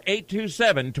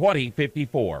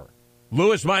 302-827-2054.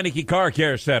 Louis Meineke Car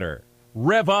Care Center.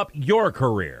 Rev up your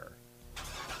career.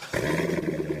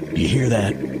 You hear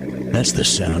that? That's the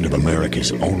sound of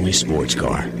America's only sports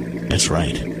car. That's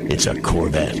right. It's a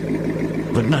Corvette.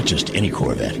 But not just any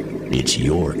Corvette. It's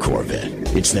your Corvette.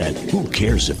 It's that who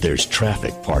cares if there's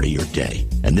traffic part of your day.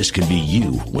 And this can be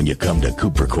you when you come to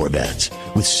Cooper Corvettes.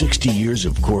 With 60 years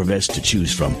of Corvettes to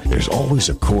choose from, there's always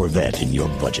a Corvette in your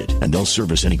budget. And they'll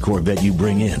service any Corvette you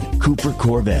bring in. Cooper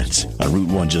Corvettes on Route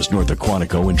 1 just north of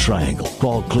Quantico and Triangle.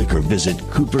 Call, click, or visit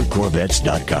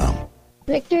CooperCorvettes.com.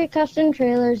 Victory Custom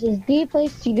Trailers is the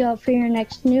place to go for your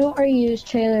next new or used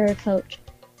trailer or coach.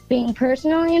 Being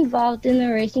personally involved in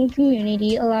the racing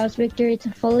community allows Victory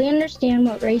to fully understand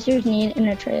what racers need in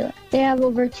a trailer. They have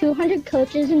over 200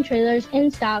 coaches and trailers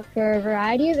in stock for a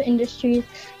variety of industries,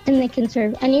 and they can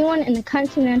serve anyone in the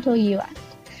continental U.S.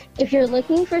 If you're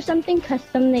looking for something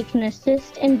custom, they can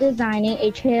assist in designing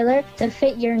a trailer to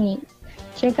fit your needs.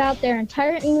 Check out their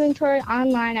entire inventory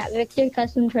online at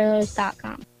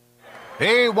victorycustomtrailers.com.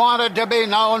 He wanted to be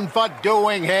known for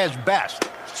doing his best.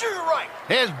 Sure, right.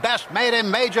 His best made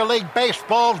him Major League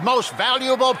Baseball's most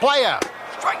valuable player.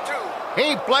 Strike two.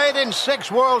 He played in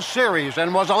 6 World Series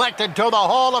and was elected to the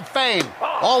Hall of Fame.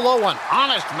 Although an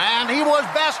honest man, he was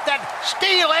best at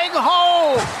stealing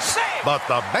home. But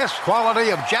the best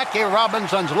quality of Jackie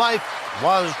Robinson's life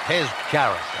was his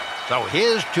character. So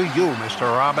here's to you,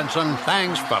 Mr. Robinson.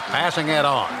 Thanks for passing it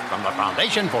on. From the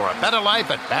Foundation for a Better Life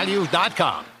at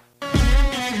Values.com.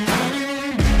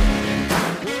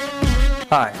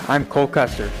 Hi, I'm Cole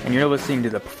Custer, and you're listening to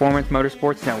the Performance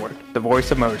Motorsports Network, the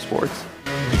voice of motorsports.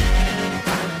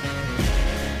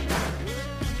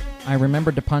 I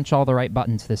remembered to punch all the right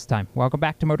buttons this time. Welcome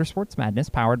back to Motorsports Madness,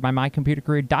 powered by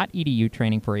mycomputercareer.edu,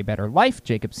 training for a better life.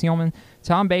 Jacob Seelman,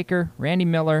 Tom Baker, Randy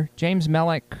Miller, James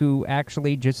Mellick, who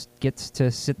actually just gets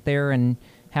to sit there and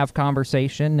have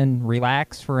conversation and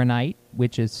relax for a night,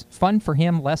 which is fun for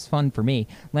him, less fun for me.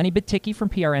 Lenny Batycki from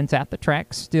PRN's At the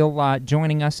Track still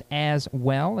joining us as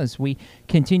well as we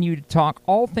continue to talk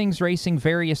all things racing,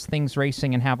 various things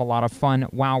racing, and have a lot of fun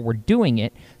while we're doing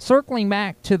it. Circling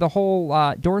back to the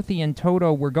whole Dorothy and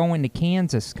Toto, we're going to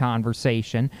Kansas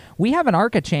conversation. We have an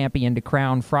ARCA champion to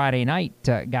crown Friday night,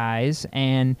 guys,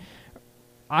 and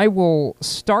I will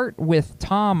start with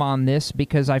Tom on this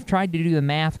because I've tried to do the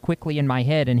math quickly in my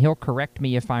head, and he'll correct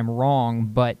me if I'm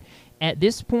wrong. But at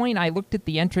this point, I looked at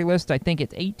the entry list. I think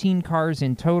it's 18 cars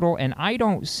in total, and I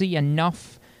don't see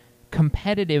enough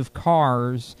competitive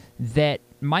cars that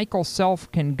Michael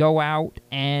Self can go out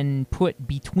and put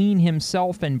between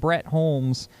himself and Brett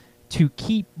Holmes to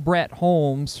keep Brett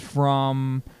Holmes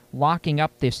from locking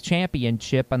up this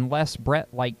championship unless Brett,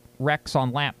 wrecks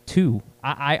on lap 2.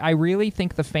 I really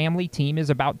think the family team is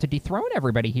about to dethrone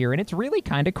everybody here, and it's really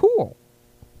kind of cool.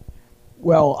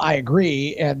 Well, I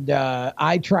agree, and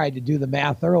I tried to do the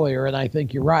math earlier, and I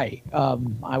think you're right.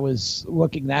 I was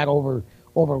looking that over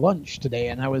lunch today,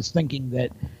 and I was thinking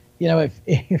that,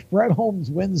 if Brett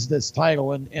Holmes wins this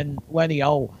title, and Lenny,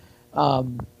 I'll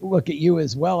look at you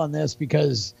as well on this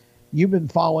because you've been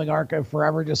following ARCA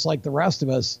forever, just like the rest of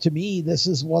us. To me, this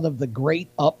is one of the great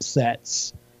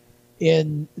upsets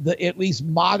in the at least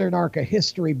modern ARCA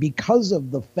history because of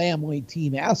the family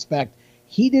team aspect.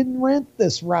 He didn't rent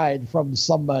this ride from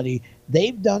somebody.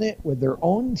 They've done it with their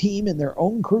own team and their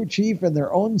own crew chief and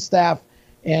their own staff.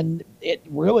 And it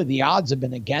really, the odds have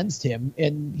been against him.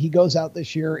 And he goes out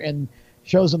this year and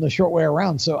shows them the short way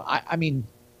around. So, I mean,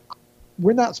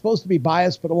 we're not supposed to be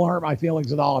biased, but it won't hurt my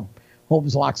feelings at all if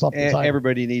Holmes locks up the title.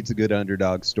 Everybody needs a good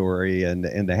underdog story, and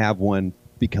to have one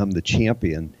become the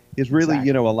champion is really,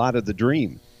 a lot of the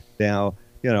dream. Now,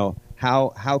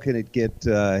 how can it get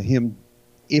him,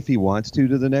 if he wants to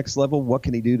the next level? What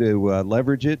can he do to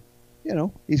leverage it?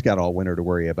 He's got all winter to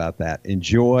worry about that.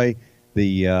 Enjoy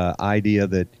the idea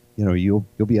that, you'll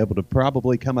be able to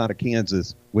probably come out of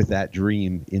Kansas with that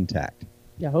dream intact.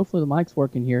 Yeah, hopefully the mic's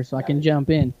working here so I can jump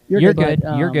in. You're good.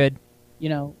 You're good.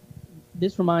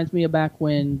 This reminds me of back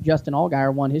when Justin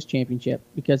Allgaier won his championship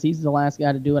because he's the last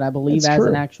guy to do it, I believe, as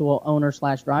an actual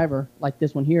owner/driver like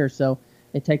this one here. So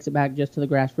it takes it back just to the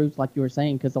grassroots, like you were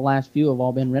saying, because the last few have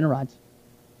all been rent rides.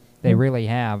 They really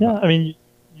have. Yeah, I mean,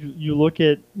 you look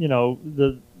at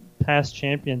the past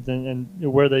champions and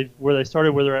where they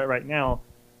started, where they're at right now,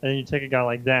 and then you take a guy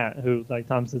like that who, like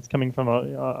Tom said, is coming from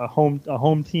a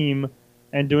home team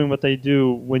and doing what they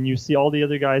do. When you see all the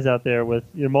other guys out there with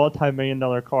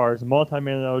multi-million-dollar cars,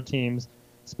 multi-million-dollar teams,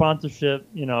 sponsorship,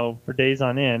 for days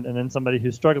on end, and then somebody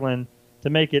who's struggling to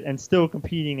make it and still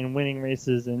competing and winning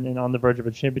races and on the verge of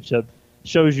a championship,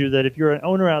 shows you that if you're an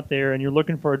owner out there and you're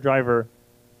looking for a driver,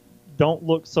 don't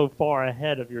look so far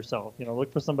ahead of yourself.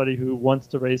 Look for somebody who wants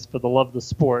to race for the love of the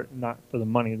sport, not for the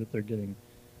money that they're getting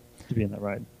to be in that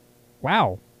ride.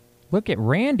 Wow. Look at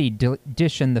Randy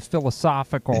dishing the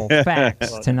philosophical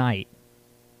facts tonight.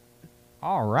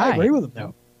 All right. I agree with him,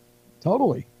 though.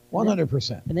 Totally.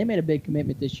 100%. And they made a big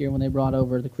commitment this year when they brought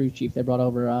over the crew chief. They brought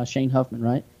over Shane Huffman,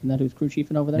 right? Isn't that who's crew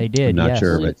chiefing over there? They did, I'm not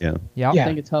sure, but yeah. Yeah. I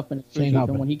think it's Huffman as crew chief.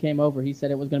 And when he came over, he said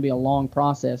it was going to be a long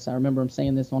process. I remember him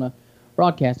saying this on a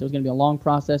broadcast. It was going to be a long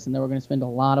process, and they were going to spend a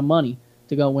lot of money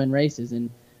to go win races. And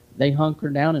they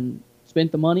hunkered down and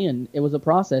spent the money, and it was a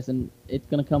process, and it's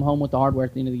going to come home with the hardware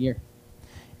at the end of the year.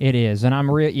 It is, and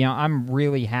I'm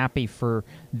really happy for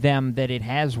them that it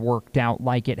has worked out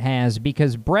like it has,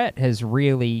 because Brett has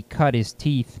really cut his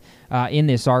teeth in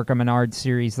this ARCA Menard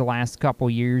series the last couple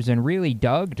years and really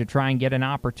dug to try and get an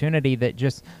opportunity that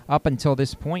just up until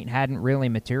this point hadn't really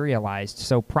materialized.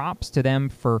 So props to them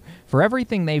for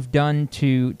everything they've done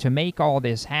to make all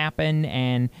this happen,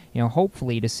 and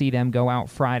hopefully to see them go out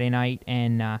Friday night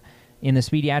and in the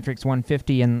Speediatrics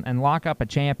 150 and lock up a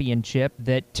championship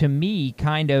that, to me,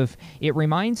 it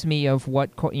reminds me of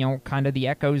what, kind of the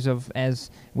echoes of,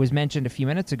 as was mentioned a few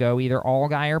minutes ago, either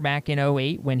Allgaier back in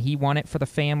 2008 when he won it for the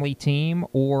family team,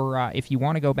 or if you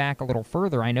want to go back a little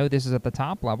further, I know this is at the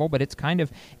top level, but it's kind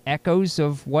of echoes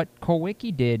of what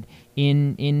Kulwicki did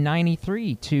in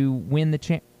 93 to win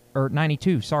the or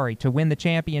 92, sorry, to win the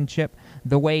championship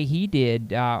the way he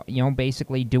did,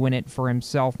 basically doing it for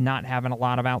himself, not having a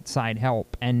lot of outside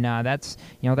help. And that's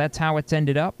how it's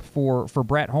ended up for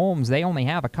Brett Holmes. They only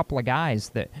have a couple of guys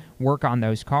that work on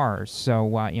those cars. So,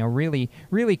 really,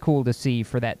 really cool to see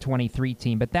for that 23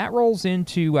 team. But that rolls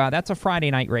into, that's a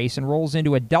Friday night race and rolls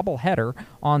into a doubleheader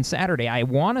on Saturday. I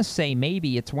want to say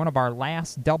maybe it's one of our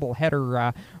last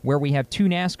doubleheader where we have two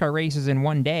NASCAR races in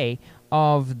one day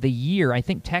of the year. I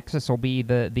think Texas will be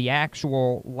the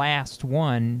actual last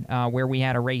one where we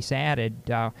had a race added.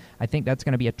 I think that's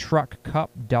going to be a Truck Cup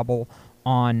double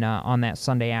on that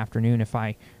Sunday afternoon, if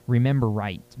I remember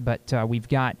right. But we've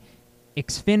got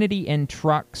Xfinity and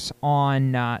trucks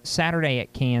on Saturday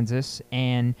at Kansas,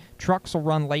 and trucks will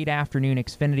run late afternoon.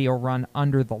 Xfinity will run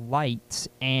under the lights.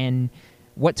 And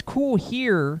what's cool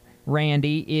here,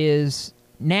 Randy, is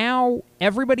now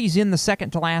everybody's in the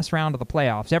second to last round of the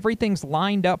playoffs. Everything's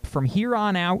lined up from here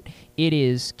on out. It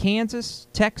is Kansas,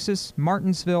 Texas,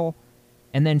 Martinsville,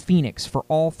 and then Phoenix for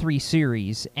all 3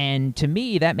 series. And to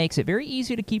me, that makes it very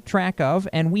easy to keep track of,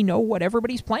 and we know what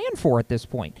everybody's playing for at this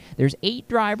point. There's 8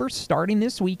 drivers starting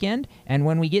this weekend, and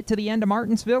when we get to the end of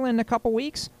Martinsville in a couple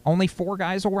weeks, only 4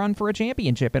 guys will run for a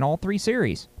championship in all 3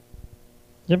 series.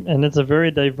 Yep, and it's a very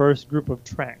diverse group of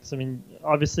tracks. I mean,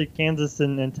 obviously Kansas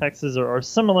and Texas are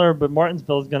similar, but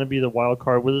Martinsville is going to be the wild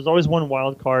card, where there's always one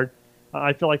wild card.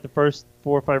 I feel like the first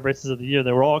 4 or 5 races of the year,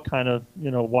 they were all kind of,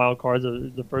 wild cards,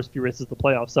 the first few races of the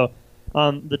playoffs. So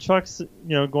the trucks,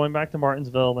 going back to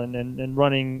Martinsville and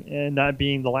running and that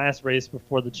being the last race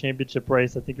before the championship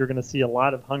race, I think you're going to see a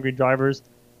lot of hungry drivers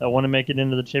that want to make it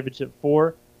into the championship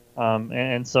 4.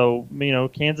 And so,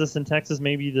 Kansas and Texas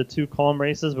may be the 2 calm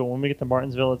races, but when we get to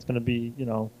Martinsville, it's going to be,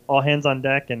 all hands on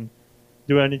deck and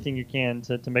do anything you can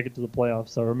to make it to the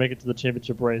playoffs or make it to the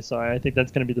championship race. So I think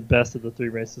that's going to be the best of the 3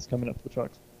 races coming up for the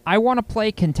trucks. I want to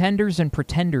play contenders and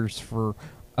pretenders for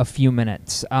a few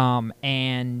minutes,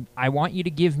 and I want you to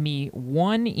give me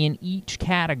one in each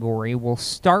category. We'll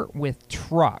start with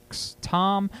trucks.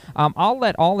 Tom, I'll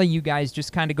let all of you guys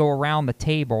just kind of go around the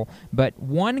table, but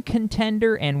one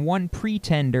contender and one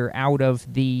pretender out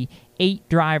of the 8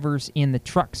 drivers in the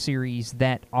truck series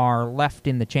that are left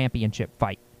in the championship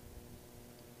fight.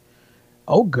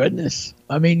 Oh, goodness.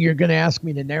 I mean, you're going to ask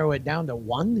me to narrow it down to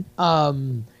one?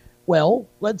 Well,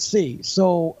 let's see.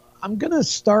 So I'm going to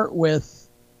start with,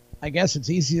 I guess it's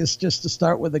easiest just to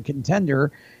start with a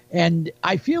contender. And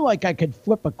I feel like I could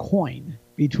flip a coin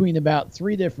between about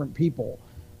 3 different people.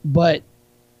 But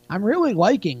I'm really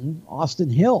liking Austin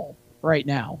Hill right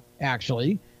now,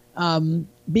 actually.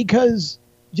 Because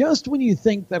just when you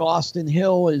think that Austin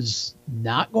Hill is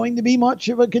not going to be much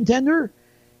of a contender,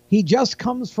 he just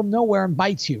comes from nowhere and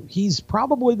bites you. He's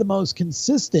probably the most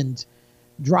consistent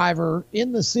driver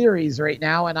in the series right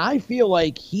now, and I feel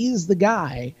like he's the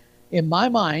guy, in my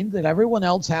mind, that everyone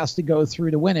else has to go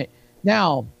through to win it.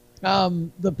 Now,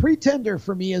 the pretender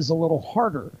for me is a little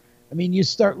harder. I mean, you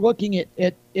start looking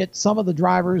at some of the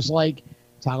drivers like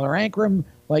Tyler Ankrum,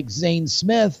 like Zane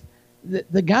Smith,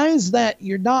 the guys that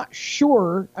you're not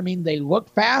sure. I mean, they look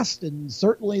fast, and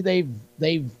certainly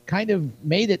they've kind of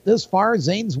made it this far.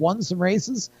 Zane's won some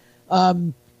races.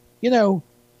 I'm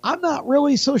not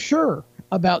really so sure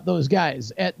about those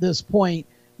guys at this point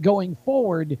going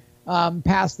forward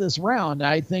past this round.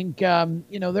 I think there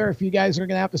are a few guys who are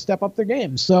going to have to step up their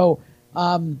game. So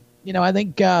I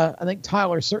think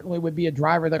Tyler certainly would be a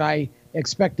driver that I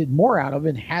expected more out of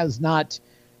and has not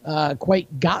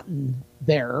quite gotten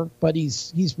there, but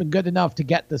he's been good enough to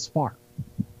get this far.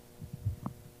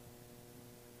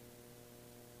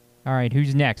 All right,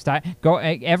 who's next?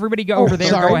 Everybody go over there.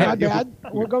 Sorry, go ahead. my bad.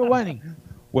 We'll go to Lenny.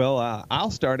 Well,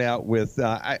 I'll start out with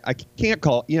I can't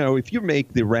call, if you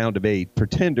make the round of 8,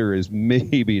 pretender is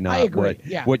maybe not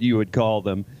what you would call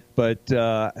them. But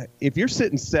if you're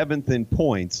sitting 7th in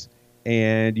points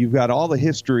and you've got all the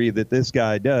history that this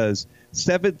guy does,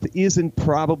 7th isn't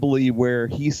probably where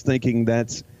he's thinking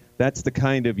that's the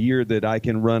kind of year that I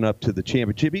can run up to the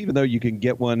championship, even though you can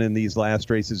get one in these last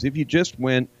races. If you just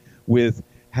went with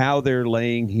how they're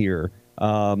laying here,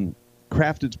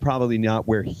 Crafted's probably not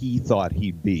where he thought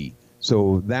he'd be.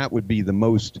 So that would be the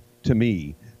most, to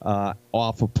me,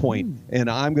 off a point. And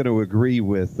I'm going to agree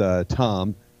with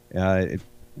Tom.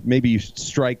 Maybe you should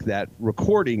strike that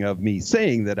recording of me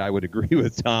saying that I would agree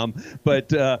with Tom.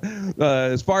 But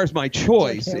as far as my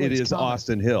choice, it is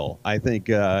Austin Hill. I think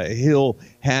Hill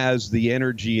has the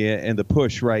energy and the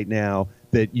push right now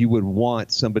that you would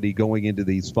want somebody going into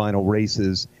these final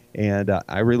races. And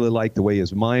I really like the way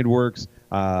his mind works.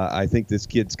 I think this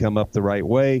kid's come up the right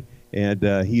way,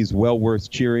 and he's well worth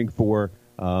cheering for,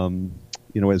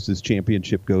 as this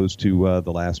championship goes to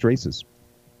the last races.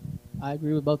 I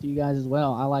agree with both of you guys as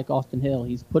well. I like Austin Hill.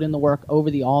 He's put in the work over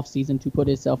the offseason to put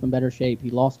himself in better shape. He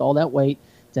lost all that weight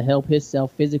to help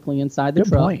himself physically inside the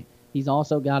truck. Point. He's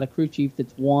also got a crew chief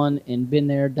that's won and been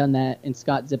there, done that, in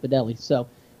Scott Zippadelli. So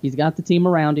he's got the team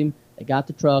around him. They got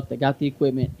the truck. They got the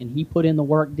equipment. And he put in the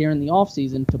work during the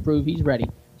offseason to prove he's ready.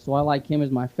 So I like him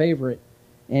as my favorite.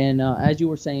 And as you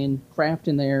were saying, Kraft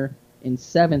in there in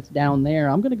 7th down there,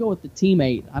 I'm going to go with the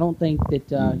teammate. I don't think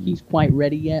that he's quite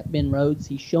ready yet, Ben Rhodes.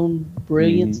 He's shown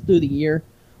brilliance through the year.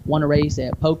 Won a race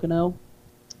at Pocono.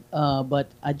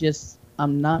 But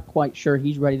I'm not quite sure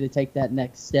he's ready to take that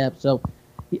next step. So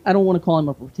I don't want to call him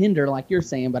a pretender like you're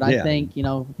saying, but I think,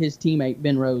 his teammate,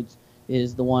 Ben Rhodes,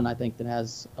 is the one I think that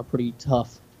has a pretty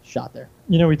tough shot there.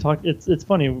 You know, it's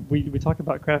funny. We talk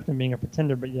about Crafton being a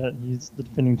pretender, but yet he's the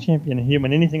defending champion. He didn't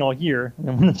win anything all year and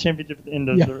won the championship at the end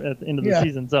of the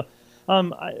season. So,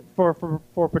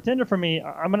 for pretender for me,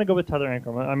 I'm going to go with Tyler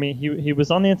Ankrum. I mean, he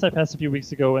was on the Inside Pass a few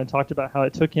weeks ago and talked about how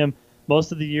it took him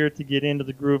most of the year to get into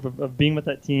the groove of being with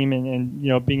that team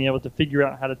and being able to figure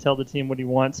out how to tell the team what he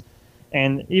wants.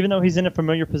 And even though he's in a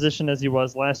familiar position as he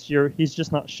was last year, he's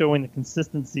just not showing the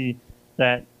consistency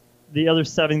that the other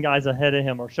 7 guys ahead of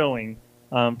him are showing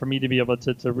for me to be able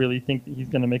to really think that he's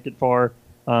going to make it far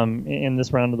in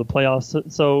this round of the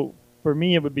playoffs. So for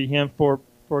me, it would be him.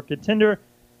 For contender,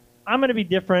 I'm going to be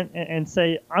different and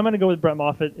say I'm going to go with Brett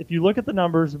Moffitt. If you look at the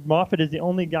numbers, Moffitt is the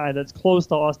only guy that's close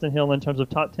to Austin Hill in terms of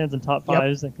top 10s and top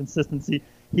 5s and consistency.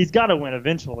 He's got to win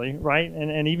eventually, right?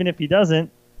 And even if he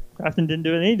doesn't, Crafton didn't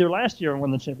do it either last year and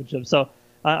won the championship. So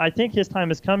I think his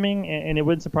time is coming, and it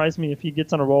wouldn't surprise me if he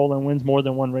gets on a roll and wins more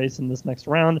than one race in this next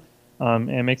round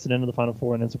and makes it into the Final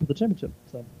Four and ends up with the championship.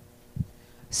 So.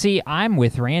 See, I'm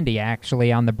with Randy,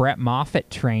 actually, on the Brett Moffitt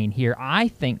train here. I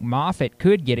think Moffitt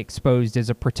could get exposed as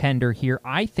a pretender here.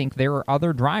 I think there are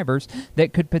other drivers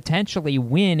that could potentially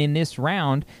win in this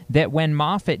round that when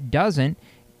Moffitt doesn't,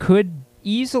 could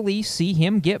easily see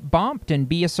him get bumped and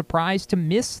be a surprise to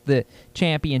miss the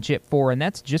championship for. And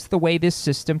that's just the way this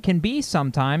system can be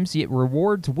sometimes. It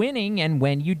rewards winning, and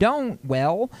when you don't,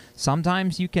 well,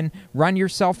 sometimes you can run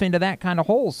yourself into that kind of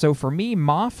hole. So for me,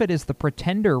 Moffitt is the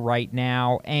pretender right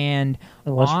now, and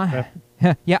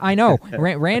yeah, I know.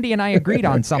 Randy and I agreed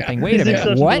on something. Wait a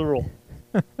minute.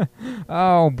 What?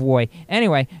 Oh, boy.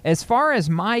 Anyway, as far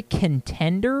as my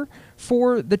contender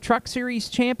for the Truck Series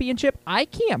Championship, I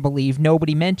can't believe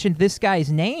nobody mentioned this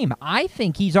guy's name. I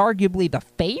think he's arguably the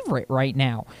favorite right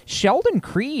now. Sheldon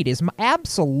Creed is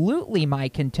absolutely my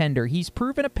contender. He's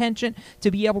proven a penchant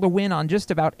to be able to win on just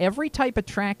about every type of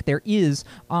track there is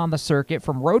on the circuit,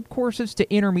 from road courses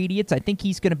to intermediates. I think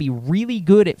he's going to be really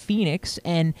good at Phoenix,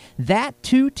 and that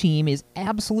 2 team is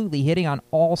absolutely hitting on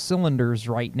all cylinders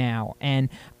right now. And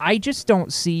I just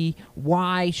don't see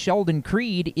why Sheldon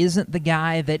Creed isn't the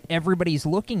guy that everybody's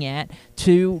looking at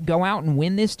to go out and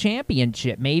win this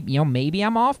championship. Maybe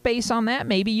I'm off base on that.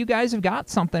 Maybe you guys have got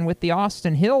something with the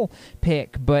Austin Hill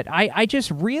pick, but I just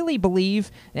really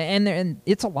believe, and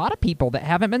it's a lot of people that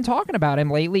haven't been talking about him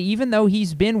lately, even though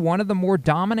he's been one of the more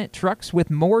dominant trucks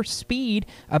with more speed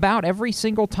about every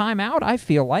single time out. I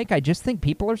feel like I just think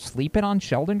people are sleeping on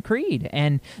Sheldon Creed,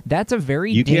 and that's a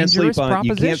very dangerous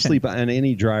proposition. You can't sleep on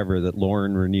any driver that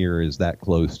Lauren Ranier is that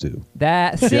close to.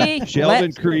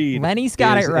 Sheldon Creed. Lenny's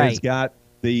got it right. Has got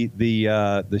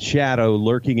the shadow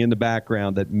lurking in the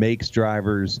background that makes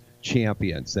drivers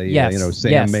champions.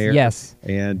 Sam Mayer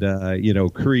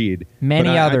and Creed.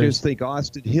 Many others. I just think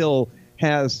Austin Hill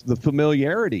has the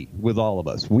familiarity with all of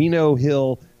us. We know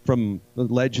Hill from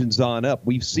Legends on up.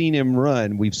 We've seen him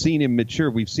run. We've seen him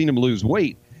mature. We've seen him lose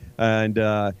weight. And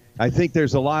I think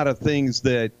there's a lot of things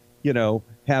that,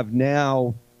 have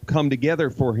now come together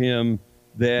for him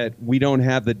that we don't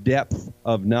have the depth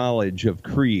of knowledge of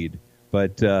Creed.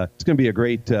 But it's going to be a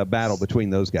great battle between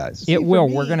those guys. It will.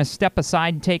 We're going to step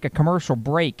aside and take a commercial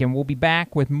break, and we'll be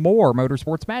back with more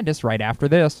Motorsports Madness right after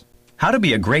this. How to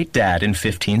be a great dad in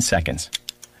 15 seconds.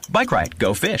 Bike ride,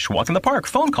 go fish, walk in the park,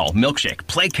 phone call, milkshake,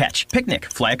 play catch, picnic,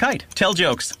 fly a kite, tell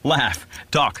jokes, laugh,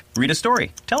 talk, read a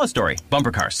story, tell a story,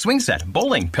 bumper car, swing set,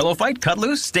 bowling, pillow fight, cut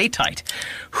loose, stay tight.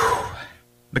 Whew.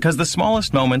 Because the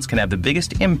smallest moments can have the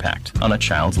biggest impact on a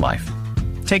child's life.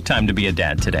 Take time to be a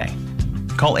dad today.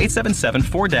 Call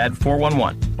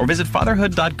 877-4DAD-411 or visit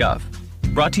fatherhood.gov.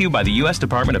 Brought to you by the U.S.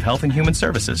 Department of Health and Human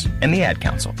Services and the Ad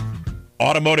Council.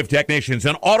 Automotive technicians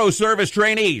and auto service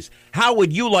trainees, how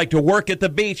would you like to work at the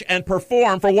beach and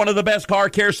perform for one of the best car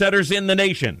care centers in the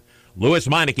nation? Louis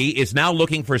Meineke is now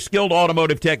looking for skilled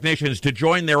automotive technicians to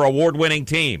join their award-winning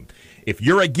team. If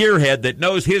you're a gearhead that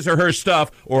knows his or her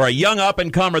stuff, or a young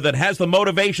up-and-comer that has the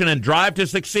motivation and drive to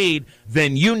succeed,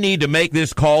 then you need to make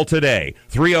this call today.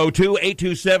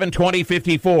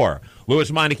 302-827-2054.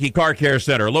 Louis Meineke Car Care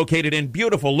Center, located in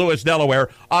beautiful Lewis, Delaware,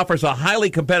 offers a highly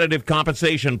competitive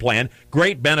compensation plan,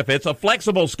 great benefits, a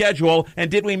flexible schedule, and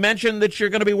did we mention that you're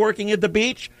going to be working at the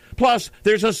beach? Plus,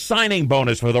 there's a signing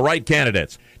bonus for the right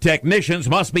candidates. Technicians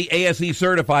must be ASE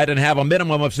certified and have a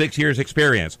minimum of 6 years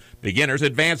experience. Beginners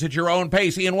advance at your own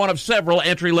pace in one of several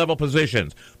entry-level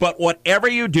positions. But whatever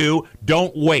you do,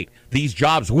 don't wait. These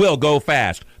jobs will go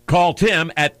fast. Call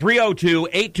Tim at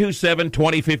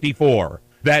 302-827-2054.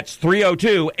 That's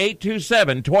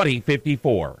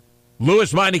 302-827-2054.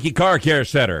 Louis Meineke Car Care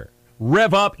Center.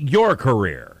 Rev up your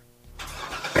career.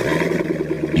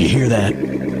 You hear that?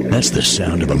 That's the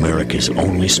sound of America's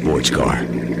only sports car.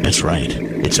 That's right.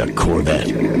 It's a Corvette.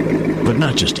 But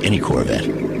not just any Corvette.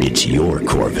 It's your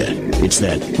Corvette. It's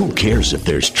that who cares if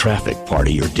there's traffic part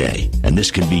of your day. And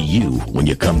this can be you when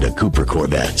you come to Cooper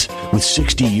Corvettes. With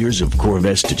 60 years of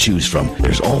Corvettes to choose from,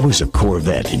 there's always a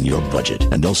Corvette in your budget.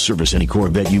 And they'll service any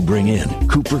Corvette you bring in.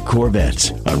 Cooper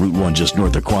Corvettes on Route 1 just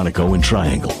north of Quantico and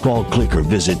Triangle. Call, click, or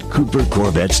visit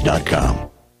CooperCorvettes.com.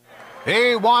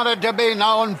 He wanted to be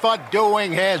known for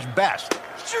doing his best.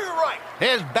 Sure, you're right.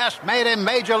 His best made him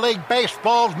Major League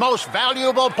Baseball's most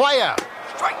valuable player.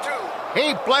 Strike 2.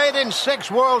 He played in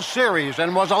 6 World Series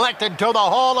and was elected to the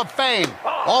Hall of Fame.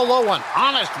 Although an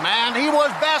honest man, he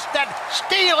was best at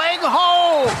stealing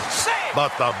home.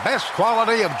 But the best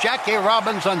quality of Jackie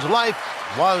Robinson's life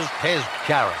was his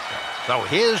character. So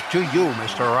here's to you,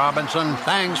 Mr. Robinson.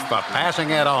 Thanks for passing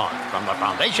it on. From the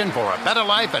Foundation for a Better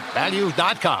Life at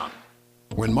Values.com.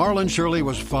 When Marlon Shirley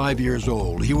was 5 years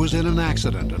old, he was in an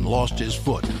accident and lost his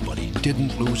foot, but he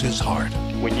didn't lose his heart.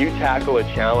 When you tackle a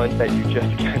challenge that you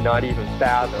just cannot even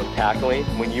fathom tackling,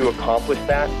 when you accomplish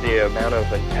that, the amount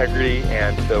of integrity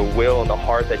and the will and the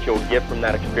heart that you'll get from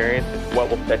that experience is what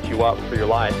will set you up for your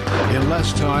life. In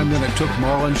less time than it took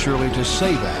Marlon Shirley to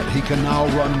say that, he can now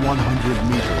run 100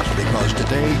 meters because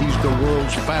today he's the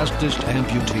world's fastest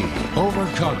amputee.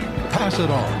 Overcoming. Pass it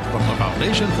on from the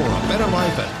Foundation for a Better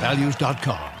Life at Values.com.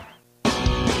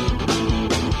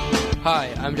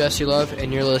 Hi, I'm Jesse Love,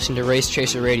 and you're listening to Race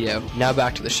Chaser Radio. Now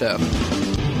back to the show.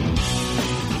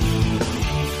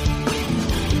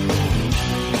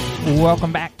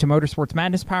 Welcome back to Motorsports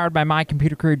Madness, powered by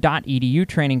mycomputercareer.edu,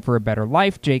 training for a better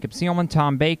life. Jacob Seelman,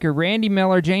 Tom Baker, Randy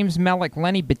Miller, James Mellick,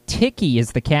 Lenny Batycki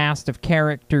is the cast of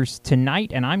characters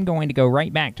tonight, and I'm going to go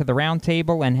right back to the round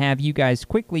table and have you guys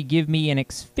quickly give me an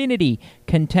Xfinity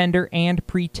contender and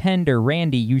pretender.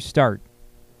 Randy, you start.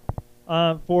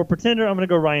 For pretender, I'm going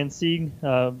to go Ryan Sieg.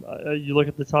 You look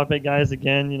at the top 8 guys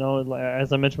again,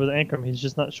 as I mentioned with Ankrum, he's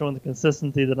just not showing the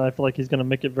consistency that I feel like he's going to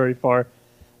make it very far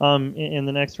in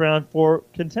the next round. For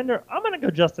contender, I'm going to go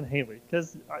Justin Haley,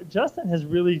 because Justin has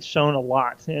really shown a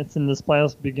lot since this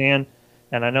playoffs began,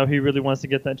 and I know he really wants to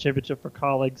get that championship for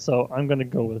colleagues, so I'm going to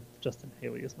go with Justin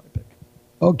Haley as my pick.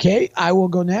 Okay, I will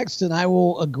go next, and I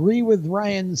will agree with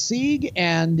Ryan Sieg,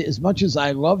 and as much as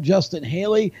I love Justin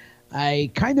Haley,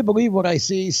 I kind of believe what I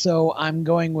see, so I'm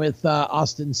going with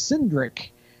Austin Cindric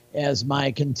as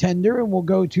my contender, and we'll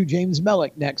go to James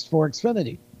Mellick next for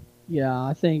Xfinity. Yeah,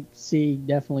 I think Sieg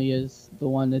definitely is the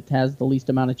one that has the least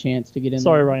amount of chance to get in.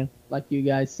 Sorry, there, Ryan. Like you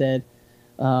guys said.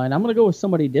 And I'm going to go with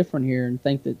somebody different here and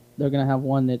think that they're going to have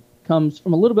one that comes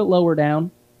from a little bit lower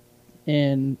down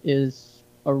and is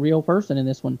a real person in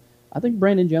this one. I think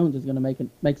Brandon Jones is going to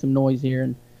make some noise here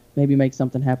and maybe make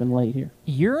something happen late here.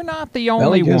 You're not the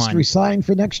only one. He just one. resigned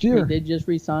for next year. He did just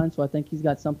resign, so I think he's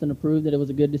got something to prove that it was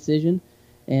a good decision,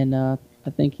 and I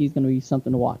think he's going to be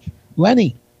something to watch.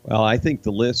 Lenny. Well, I think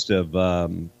the list of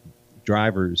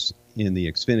drivers in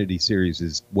the Xfinity Series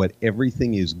is what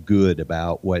everything is good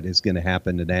about what is going to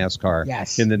happen to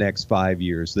NASCAR in the next 5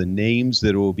 years. The names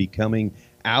that will be coming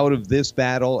out of this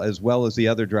battle, as well as the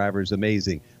other drivers,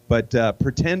 amazing. But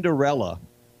Pretenderella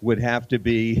would have to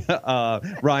be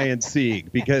Ryan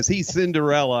Sieg, because he's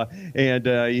Cinderella,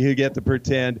 and you get the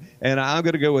pretend. And I'm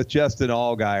going to go with Justin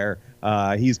Allgaier.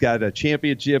 He's got a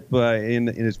championship in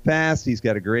his past. He's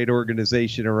got a great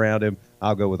organization around him.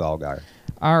 I'll go with Allgaier.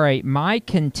 All right, my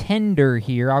contender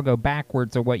here, I'll go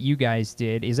backwards of what you guys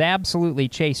did, is absolutely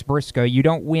Chase Briscoe. You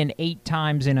don't win 8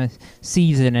 times in a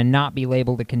season and not be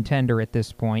labeled a contender at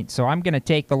this point. So I'm going to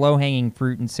take the low-hanging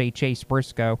fruit and say Chase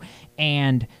Briscoe.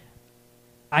 And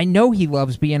I know he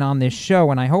loves being on this show,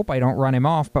 and I hope I don't run him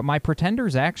off, but my pretender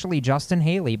is actually Justin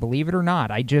Haley, believe it or not.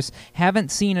 I just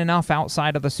haven't seen enough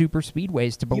outside of the super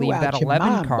speedways to believe that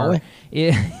 11 car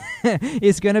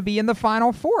is going to be in the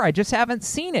Final Four. I just haven't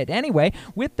seen it. Anyway,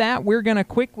 with that, we're going to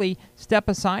quickly step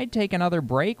aside, take another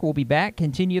break. We'll be back,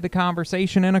 continue the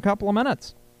conversation in a couple of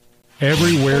minutes.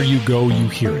 Everywhere you go, you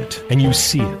hear it, and you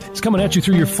see it. It's coming at you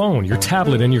through your phone, your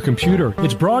tablet, and your computer.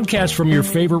 It's broadcast from your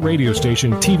favorite radio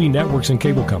station, TV networks, and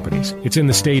cable companies. It's in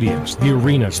the stadiums, the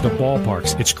arenas, the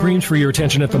ballparks. It screams for your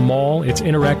attention at the mall. It's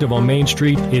interactive on Main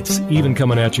Street. It's even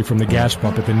coming at you from the gas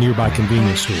pump at the nearby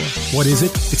convenience store. What is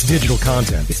it? It's digital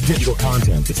content. It's digital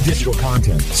content. It's digital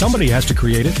content. Somebody has to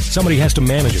create it. Somebody has to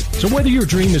manage it. So whether your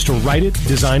dream is to write it,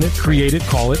 design it, create it,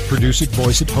 call it, produce it,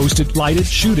 voice it, host it, light it,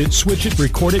 shoot it, switch it,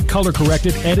 record it, color color correct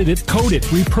it, edit it, code it,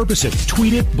 repurpose it,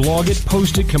 tweet it, blog it,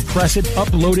 post it, compress it,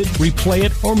 upload it, replay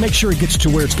it, or make sure it gets to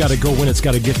where it's got to go when it's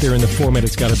got to get there in the format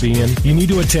it's got to be in. You need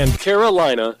to attend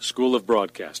Carolina School of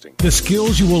Broadcasting. The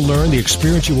skills you will learn, the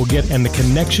experience you will get, and the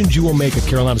connections you will make at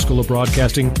Carolina School of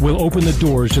Broadcasting will open the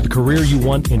doors to the career you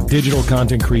want in digital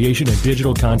content creation and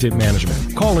digital content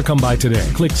management. Call or come by today.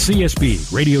 Click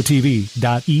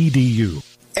csbradiotv.edu.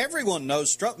 Everyone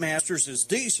knows Strutmasters is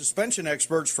the suspension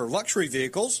experts for luxury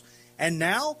vehicles, and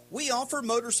now we offer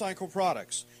motorcycle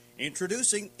products.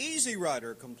 Introducing Easy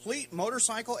Rider Complete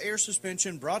Motorcycle Air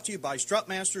Suspension, brought to you by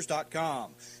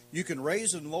Strutmasters.com. You can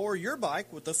raise and lower your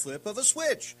bike with the flip of a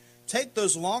switch. Take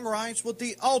those long rides with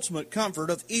the ultimate comfort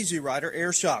of Easy Rider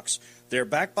Air Shocks. They're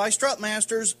backed by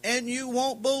Strutmasters, and you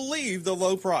won't believe the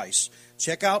low price.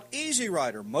 Check out Easy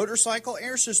Rider Motorcycle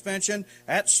Air Suspension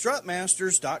at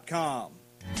Strutmasters.com.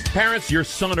 Parents, your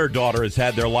son or daughter has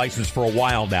had their license for a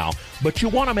while now, but you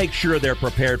want to make sure they're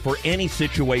prepared for any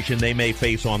situation they may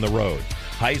face on the road.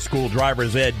 High school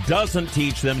driver's ed doesn't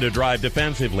teach them to drive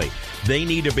defensively. They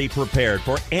need to be prepared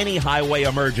for any highway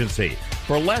emergency.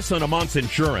 For less than a month's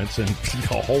insurance, and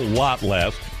a whole lot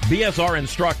less, BSR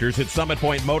instructors at Summit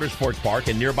Point Motorsports Park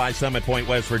in nearby Summit Point,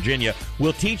 West Virginia,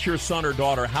 will teach your son or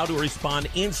daughter how to respond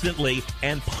instantly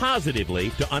and positively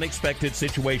to unexpected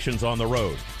situations on the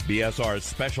road. BSR's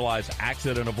specialized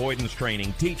accident avoidance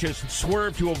training teaches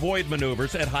swerve to avoid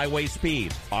maneuvers at highway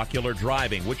speed, ocular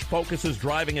driving, which focuses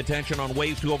driving attention on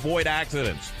ways to avoid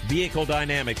accidents, vehicle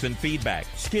dynamics and feedback,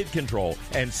 skid control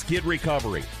and skid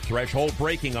recovery, threshold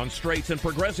braking on straights and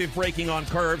progressive braking on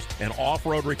curves, and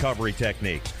off-road recovery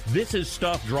techniques. This is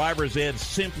stuff driver's ed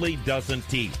simply doesn't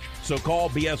teach. So call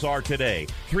BSR today,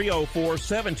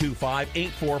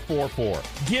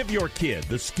 304-725-8444. Give your kid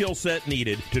the skill set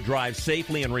needed to drive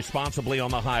safely and responsibly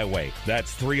on the highway.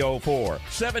 That's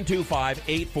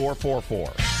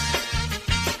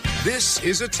 304-725-8444. This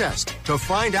is a test to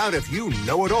find out if you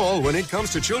know it all when it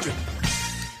comes to children.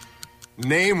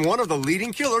 Name one of the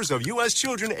leading killers of U.S.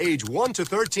 children age 1 to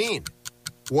 13.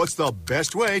 What's the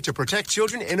best way to protect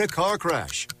children in a car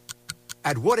crash?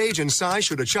 At what age and size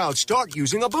should a child start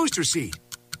using a booster seat?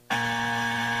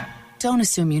 Don't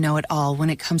assume you know it all when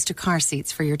it comes to car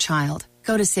seats for your child.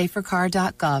 Go to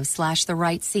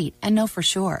safercar.gov/the-right-seat and know for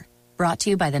sure. Brought to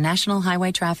you by the National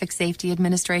Highway Traffic Safety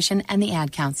Administration and the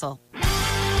Ad Council.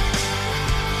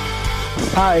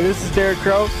 Hi, this is Derek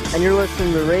Krause, and you're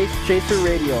listening to Race Chaser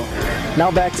Radio. Now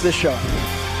back to the show.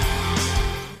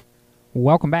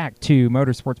 Welcome back to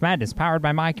Motorsports Madness, powered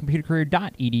by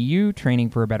mycomputercareer.edu, training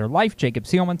for a better life. Jacob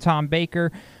Seelman, Tom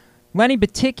Baker, Lenny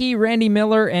Batycki, Randy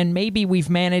Miller, and maybe we've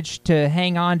managed to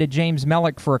hang on to James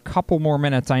Mellick for a couple more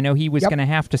minutes. I know he was going to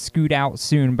have to scoot out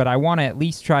soon, but I want to at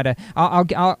least try to.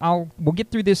 We'll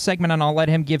get through this segment, and I'll let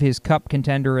him give his Cup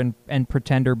contender and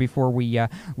pretender before we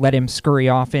let him scurry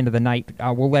off into the night.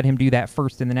 We'll let him do that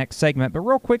first in the next segment. But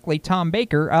real quickly, Tom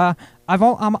Baker, I'm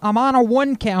on a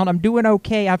 1 count. I'm doing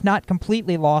okay. I've not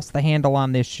completely lost the handle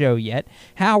on this show yet.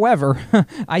 However,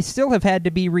 I still have had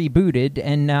to be rebooted,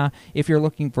 and if you're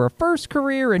looking for a first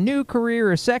career, a new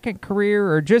career, a second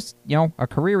career, or just, a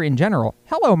career in general,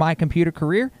 hello, My Computer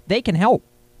Career. They can help.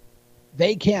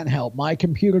 They can help. My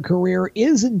Computer Career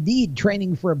is indeed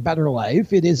training for a better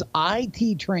life. It is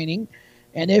IT training,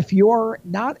 and if you're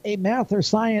not a math or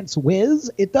science whiz,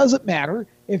 it doesn't matter.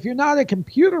 If you're not a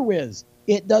computer whiz,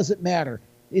 it doesn't matter.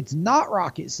 It's not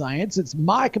rocket science. It's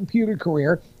My Computer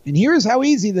Career. And here's how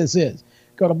easy this is.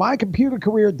 Go to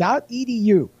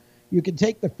mycomputercareer.edu. You can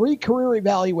take the free career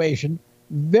evaluation.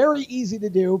 Very easy to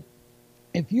do.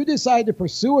 If you decide to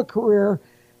pursue a career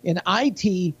in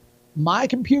IT, My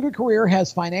Computer Career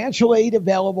has financial aid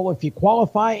available if you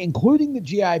qualify, including the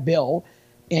GI Bill.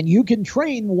 And you can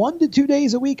train 1 to 2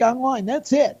 days a week online.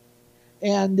 That's it.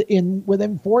 And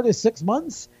within 4 to 6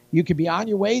 months, you could be on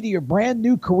your way to your brand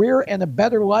new career and a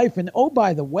better life. And oh,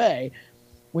 by the way,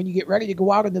 when you get ready to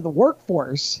go out into the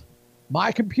workforce,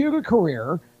 My Computer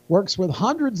Career works with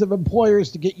hundreds of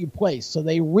employers to get you placed. So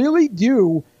they really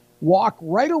do walk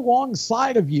right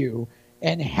alongside of you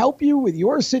and help you with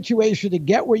your situation to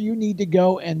get where you need to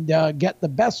go and get the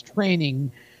best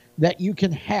training that you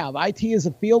can have. IT is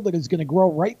a field that is going to grow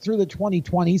right through the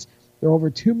 2020s. There are over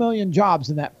 2 million jobs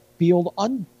in that field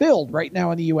unfilled right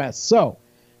now in the U.S. So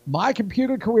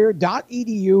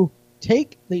mycomputercareer.edu.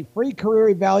 Take the free career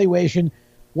evaluation.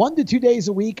 1 to 2 days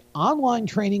a week. Online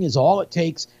training is all it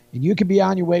takes, and you can be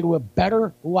on your way to a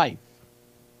better life.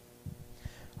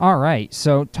 All right,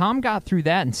 so Tom got through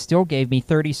that and still gave me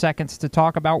 30 seconds to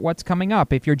talk about what's coming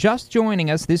up. If you're just joining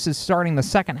us, this is starting the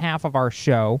second half of our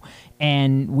show,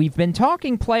 And we've been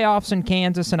talking playoffs in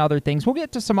Kansas and other things. We'll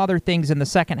get to some other things in the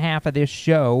second half of this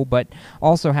show, but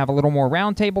also have a little more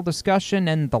roundtable discussion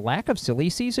and the lack of silly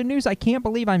season news. I can't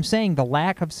believe I'm saying the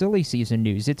lack of silly season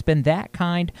news. It's been that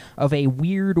kind of a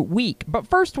weird week. But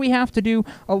first we have to do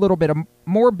a little bit of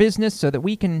more business so that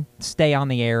we can stay on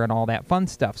the air and all that fun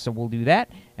stuff. So we'll do that,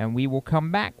 and we will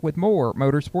come back with more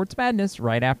Motorsports Madness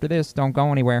right after this. Don't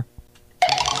go anywhere.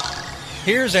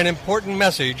 Here's an important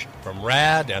message from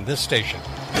RAD and this station.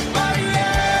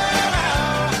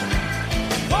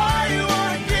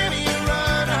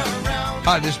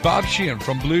 Hi, this is Bob Sheehan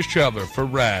from Blues Traveler for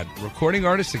RAD, recording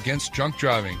artists against drunk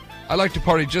driving. I like to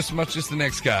party just as much as the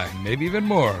next guy, maybe even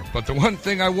more. But the one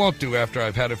thing I won't do after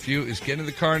I've had a few is get in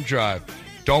the car and drive.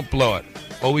 Don't blow it.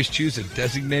 Always choose a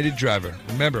designated driver.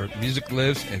 Remember, music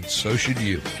lives, and so should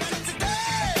you.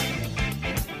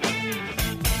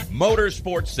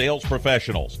 Motorsports sales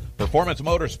professionals. Performance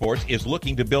Motorsports is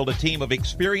looking to build a team of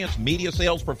experienced media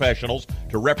sales professionals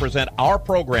to represent our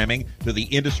programming to the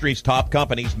industry's top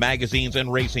companies, magazines,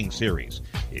 and racing series.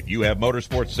 If you have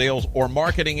motorsports sales or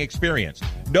marketing experience,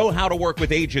 know how to work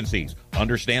with agencies,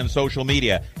 understand social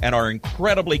media, and are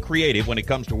incredibly creative when it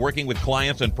comes to working with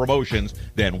clients and promotions,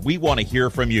 then we want to hear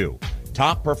from you.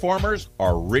 Top performers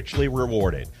are richly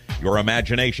rewarded. Your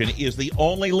imagination is the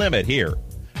only limit here.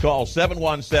 Call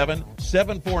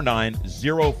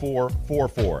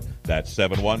 717-749-0444. That's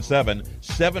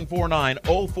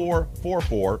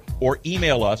 717-749-0444, or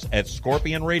email us at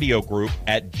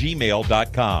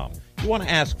scorpionradiogroup@gmail.com. You want to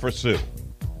ask for Sue.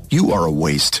 You are a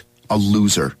waste. A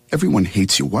loser. Everyone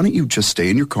hates you. Why don't you just stay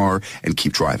in your car and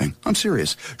keep driving? I'm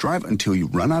serious. Drive until you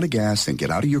run out of gas, then get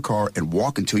out of your car and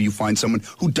walk until you find someone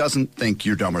who doesn't think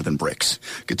you're dumber than bricks.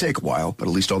 Could take a while, but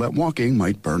at least all that walking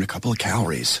might burn a couple of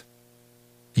calories.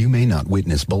 You may not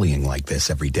witness bullying like this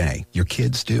every day. Your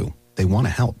kids do. They want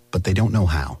to help, but they don't know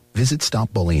how. Visit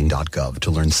stopbullying.gov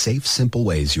to learn safe, simple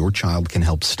ways your child can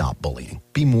help stop bullying.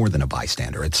 Be more than a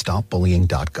bystander at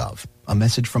stopbullying.gov. A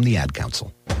message from the Ad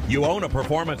Council. You own a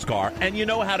performance car and you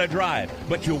know how to drive,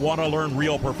 but you want to learn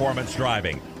real performance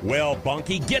driving. Well,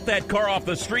 Bunky, get that car off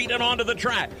the street and onto the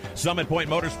track. Summit Point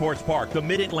Motorsports Park, the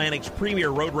Mid-Atlantic's premier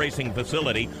road racing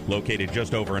facility, located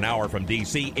just over an hour from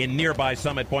D.C. in nearby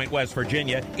Summit Point, West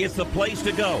Virginia, is the place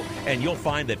to go. And you'll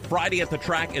find that Friday at the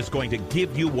track is going to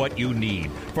give you what you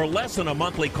need. For less than a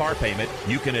monthly car payment,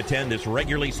 you can attend this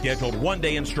regularly scheduled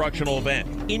one-day instructional event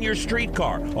in your street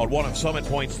car on one of Summit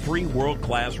Point's 3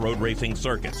 world-class road racing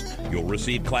circuits. You'll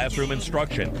receive classroom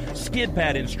instruction, skid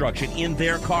pad instruction in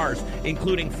their cars,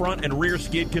 including front and rear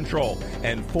skid control,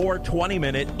 and 4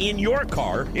 20-minute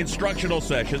in-your-car instructional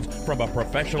sessions from a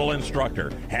professional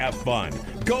instructor. Have fun,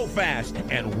 go fast,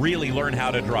 and really learn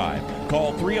how to drive.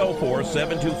 Call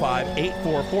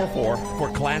 304-725-8444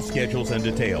 for class schedules and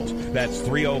details. That's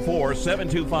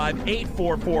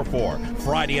 304-725-8444.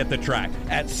 Friday at the track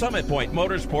at Summit Point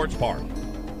Motorsports Park.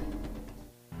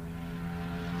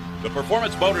 The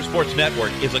Performance Motorsports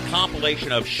Network is a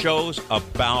compilation of shows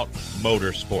about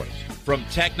motorsports. From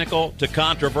technical to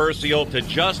controversial to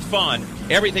just fun,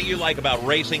 everything you like about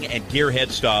racing and gearhead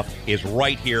stuff is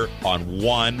right here on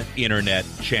one internet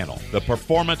channel. The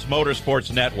Performance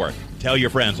Motorsports Network. Tell your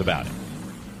friends about it.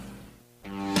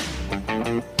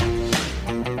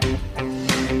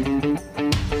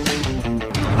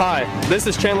 Hi, this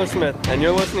is Chandler Smith, and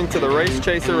you're listening to the Race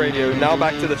Chaser Radio. Now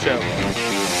back to the show.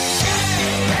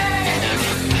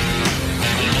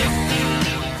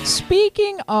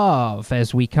 Speaking of,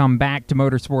 as we come back to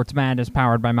Motorsports Madness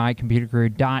powered by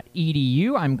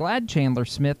mycomputercareer.edu, I'm glad Chandler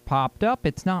Smith popped up.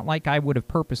 It's not like I would have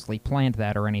purposely planned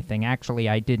that or anything. Actually,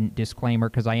 I didn't, disclaimer,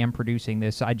 because I am producing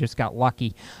this. I just got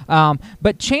lucky.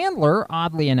 But Chandler,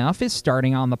 oddly enough, is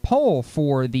starting on the pole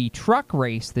for the truck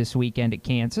race this weekend at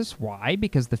Kansas. Why?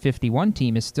 Because the 51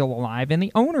 team is still alive in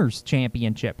the Owners'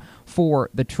 Championship for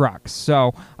the trucks.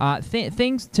 So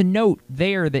things to note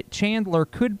there that Chandler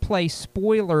could play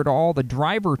spoiler to all the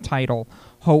driver title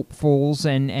hopefuls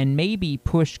and maybe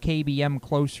push KBM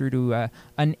closer to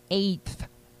an 8th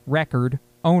record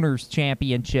Owners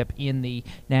Championship in the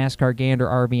NASCAR Gander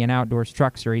RV and Outdoors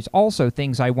Truck Series. Also,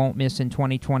 things I won't miss in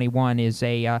 2021 is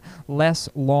a less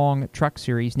long Truck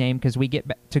Series name, because we get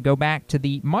to go back to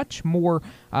the much more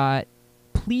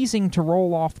pleasing to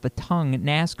roll off the tongue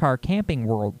NASCAR Camping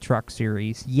World Truck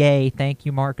Series. Yay, thank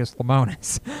you, Marcus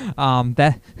Lemonis.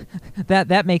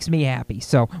 That makes me happy.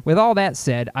 So with all that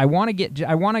said, I want to get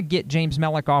James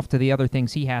Mellick off to the other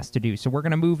things he has to do. So we're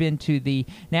going to move into the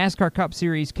NASCAR Cup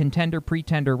Series Contender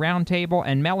Pretender Roundtable,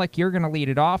 and Mellick, you're going to lead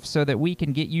it off so that we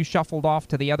can get you shuffled off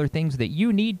to the other things that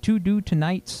you need to do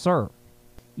tonight, sir.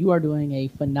 You are doing a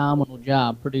phenomenal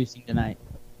job producing tonight.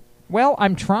 Well,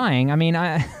 I'm trying. I mean,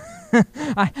 I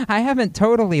haven't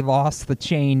totally lost the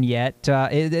chain yet.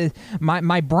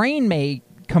 My brain may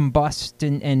combust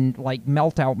and like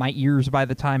melt out my ears by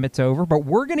the time it's over, but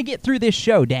we're going to get through this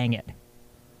show, dang it.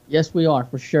 Yes, we are,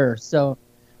 for sure. So,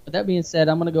 with that being said,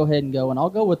 I'm going to go ahead and go, and I'll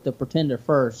go with the Pretender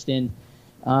first. And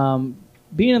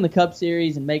being in the Cup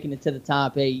Series and making it to the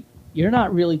top 8, you're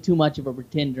not really too much of a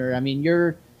pretender. I mean,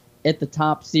 you're at the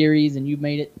top series, and you've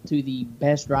made it to the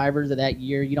best drivers of that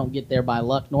year. You don't get there by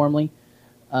luck normally.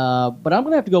 But I'm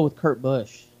going to have to go with Kurt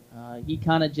Busch. He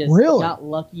kind of just got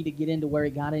lucky to get into where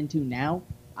he got into now,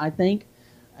 I think.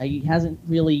 He hasn't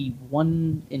really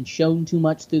won and shown too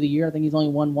much through the year. I think he's only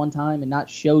won one time and not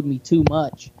showed me too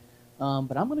much.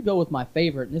 But I'm going to go with my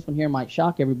favorite, and this one here might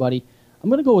shock everybody. I'm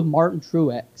going to go with Martin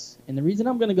Truex. And the reason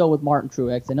I'm going to go with Martin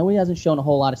Truex, I know he hasn't shown a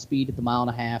whole lot of speed at the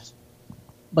 1.5 miles,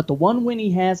 but the one win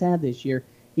he has had this year,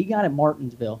 he got at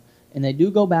Martinsville. And they do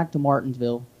go back to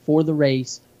Martinsville for the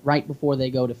race right before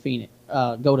they go to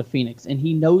Phoenix. And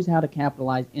he knows how to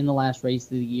capitalize in the last race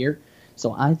of the year.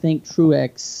 So I think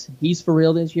Truex, he's for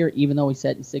real this year, even though he's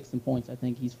setting 6th in points. I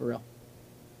think he's for real.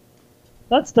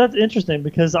 That's interesting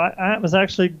because I was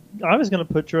going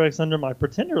to put Truex under my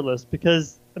pretender list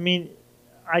because, I mean,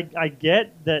 I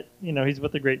get that, he's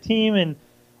with a great team and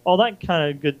all that kind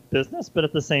of good business, but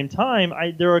at the same time,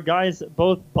 there are guys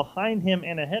both behind him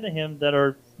and ahead of him that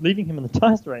are leaving him in the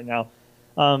dust right now.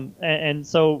 And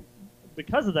so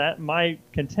because of that, my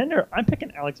contender, I'm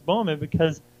picking Alex Bowman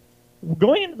because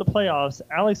going into the playoffs,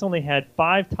 Alex only had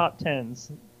 5 top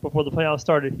 10s before the playoffs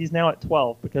started. He's now at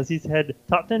 12 because he's had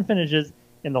top 10 finishes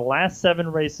in the last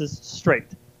 7 races straight.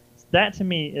 That to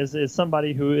me is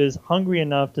somebody who is hungry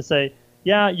enough to say,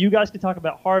 yeah, you guys can talk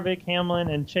about Harvick, Hamlin,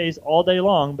 and Chase all day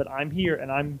long, but I'm here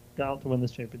and I'm out to win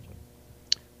this championship.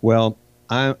 Well,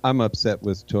 I'm upset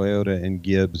with Toyota and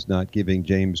Gibbs not giving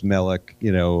James Mellick,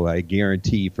 a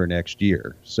guarantee for next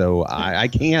year. So I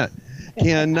cannot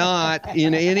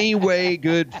in any way,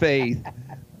 good faith,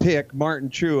 pick Martin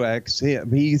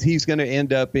Truex. He's going to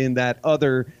end up in that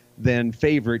other than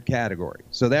favorite category.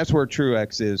 So that's where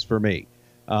Truex is for me,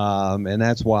 and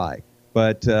that's why.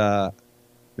 But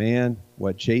man,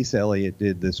 what Chase Elliott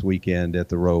did this weekend at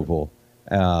the Roval,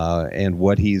 and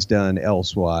what he's done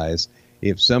elsewise.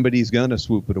 If somebody's going to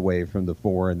swoop it away from the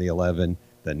 4 and the 11,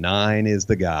 the 9 is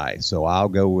the guy. So I'll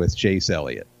go with Chase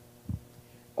Elliott.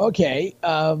 Okay,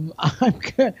 I'm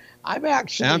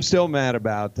still mad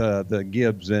about the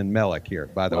Gibbs and Mellick here.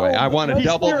 By the way, I want to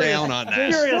double down on that.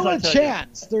 There's still a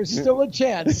chance. There's still a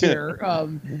chance here.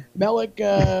 Mellick,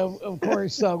 of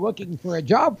course, looking for a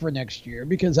job for next year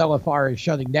because LFR is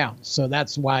shutting down. So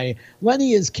that's why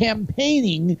Lenny is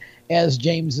campaigning as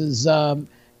James's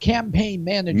campaign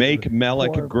manager. Make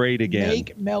Mellick great again.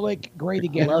 Make Mellick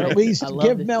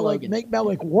give Mellick, make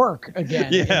Mellick work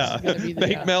again. Yeah,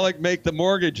 make Mellick make the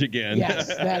mortgage again. Yes,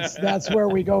 that's where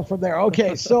we go from there.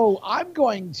 Okay, so I'm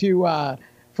going to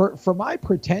for my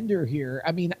pretender here.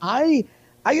 I mean, I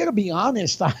got to be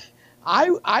honest.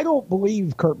 I don't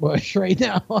believe Kurt Busch right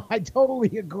now. I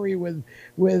totally agree with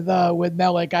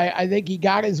Mellick. I think he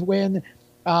got his win.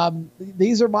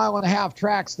 These are 1.5 mile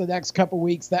tracks the next couple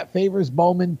weeks. That favors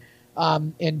Bowman.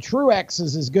 And Truex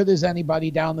is as good as anybody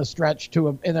down the stretch in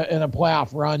a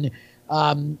playoff run.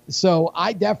 So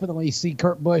I definitely see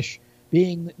Kurt Busch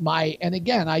being and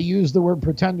again, I use the word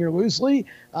pretender loosely.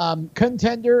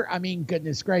 Contender, I mean,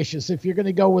 goodness gracious, if you're going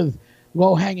to go with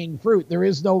low-hanging fruit, there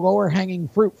is no lower-hanging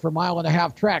fruit for 1.5 mile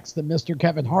tracks than Mr.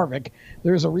 Kevin Harvick.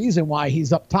 There's a reason why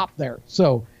he's up top there.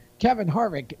 So Kevin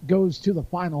Harvick goes to the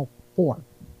Final 4.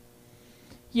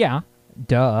 Yeah,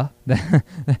 duh.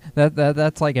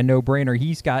 That's like a no-brainer.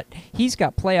 He's got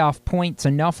playoff points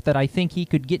enough that I think he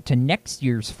could get to next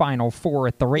year's Final 4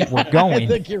 at the rate we're going. I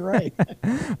think you're right.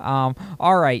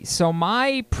 All right, so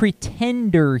my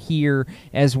pretender here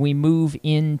as we move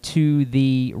into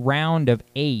the round of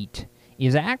 8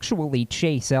 is actually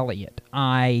Chase Elliott.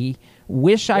 I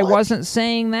wish I wasn't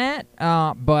saying that,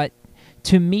 but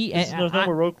to me, there's no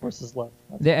more road courses left.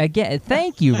 Again,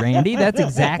 thank you, Randy. That's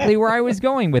exactly where I was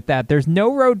going with that. There's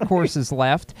no road courses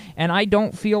left, and I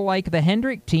don't feel like the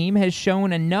Hendrick team has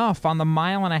shown enough on the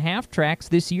 1.5 mile tracks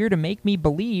this year to make me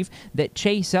believe that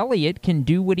Chase Elliott can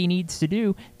do what he needs to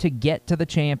do to get to the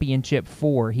championship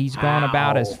 4. He's gone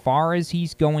about as far as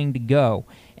he's going to go.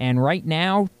 And right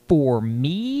now, for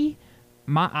me,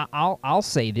 I'll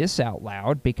say this out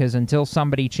loud because until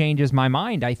somebody changes my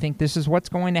mind, I think this is what's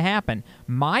going to happen.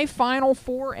 My Final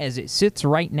 4 as it sits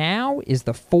right now is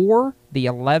the 4, the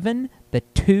 11, the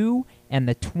 2, and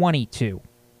the 22.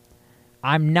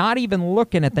 I'm not even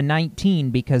looking at the 19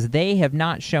 because they have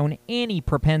not shown any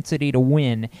propensity to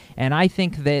win, and I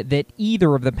think that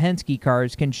either of the Penske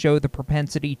cars can show the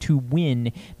propensity to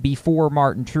win before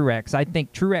Martin Truex. I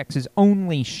think Truex's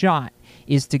only shot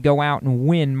is to go out and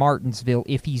win Martinsville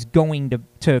if he's going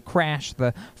to crash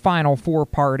the Final Four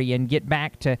party and get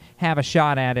back to have a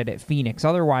shot at it at Phoenix.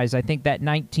 Otherwise, I think that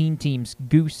 19 team's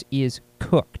goose is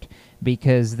cooked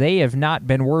because they have not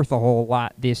been worth a whole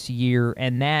lot this year,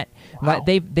 and that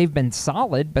they've been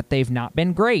solid, but they've not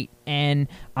been great. And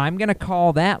I'm going to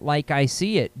call that like I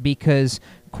see it because,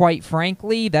 quite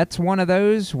frankly, that's one of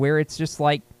those where it's just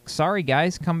like, sorry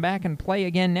guys, come back and play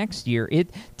again next year.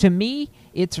 To me,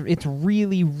 it's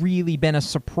really, really been a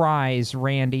surprise,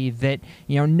 Randy, that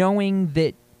knowing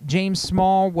that James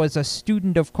Small was a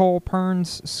student of Cole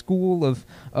Pern's School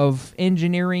of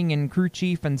Engineering and crew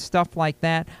chief and stuff like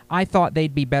that, I thought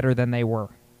they'd be better than they were.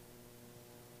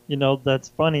 That's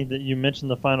funny that you mentioned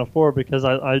the Final Four because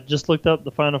I just looked up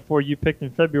the Final Four you picked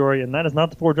in February, and that is not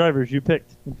the 4 drivers you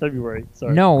picked in February.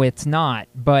 Sorry. No, it's not.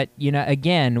 But,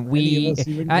 again,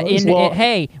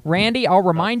 hey, Randy, I'll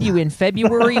remind you, in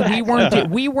February,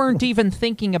 we weren't even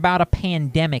thinking about a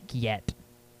pandemic yet.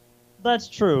 That's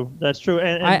true.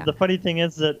 And the funny thing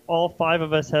is that all 5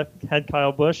 of us have had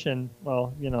Kyle Busch, and, we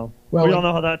all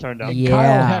know how that turned out. Yeah.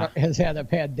 Kyle has had a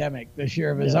pandemic this year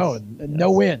of his own, and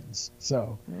no wins.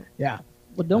 So, yeah.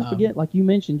 But don't forget, like you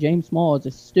mentioned, James Small is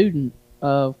a student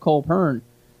of Cole Pern,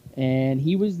 and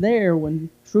he was there when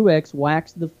Truex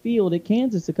waxed the field at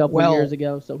Kansas a couple of years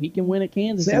ago, so he can win at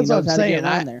Kansas. That's what I'm saying.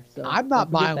 There. So I'm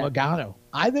not buying Logano.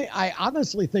 I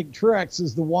honestly think Truex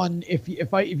is the one. If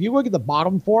you look at the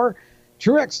bottom 4.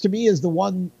 Truex, to me, is the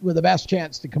one with the best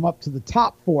chance to come up to the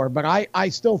top 4, but I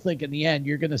still think in the end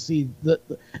you're going to see the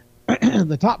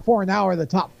top 4 now are the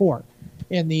top 4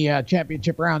 in the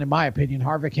championship round, in my opinion.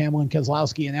 Harvick, Hamlin,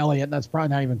 Keselowski, and Elliott, and that's probably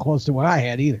not even close to what I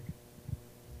had either.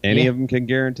 Any of them can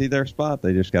guarantee their spot.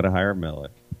 They just got to hire Mellick.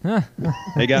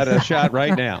 They got a shot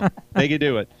right now. They can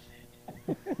do it.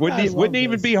 Wouldn't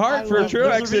even be hard for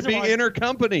Truex to be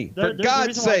intercompany. For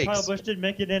God's sakes. Kyle Busch didn't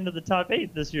make it into the top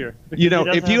 8 this year.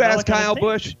 If you ask Kyle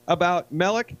Busch about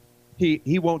Mellick,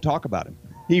 he won't talk about him.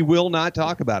 He will not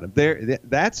talk about him.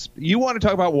 You want to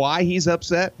talk about why he's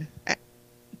upset? That's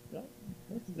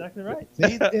exactly right.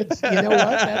 See, you know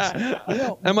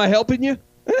what? Am I helping you?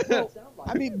 I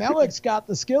mean, Mellick's got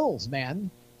the skills,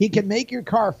 man. He can make your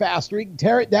car faster. He can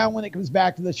tear it down when it comes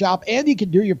back to the shop, and he can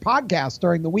do your podcast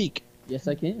during the week. Yes,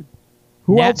 I can.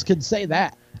 Who else can say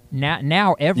that?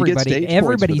 Now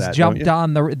everybody's jumped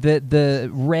on the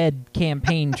red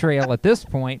campaign trail at this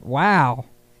point. Wow.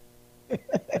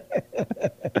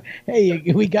 Hey,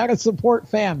 we got to support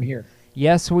fam here.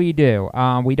 Yes, we do.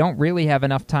 We don't really have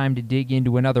enough time to dig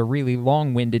into another really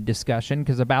long-winded discussion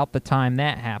because about the time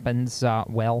that happens,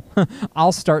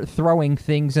 I'll start throwing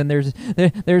things, and there's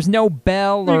no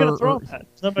bell You're gonna throw that.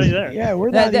 There's nobody there. Yeah, we're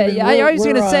not. I was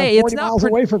going to say it's not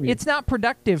away from you. It's not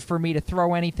productive for me to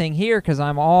throw anything here because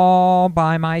I'm all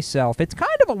by myself. It's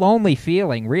kind of a lonely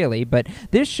feeling, really. But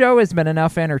this show has been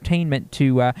enough entertainment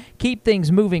to keep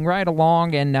things moving right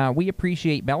along, and we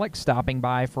appreciate Mellick stopping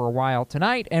by for a while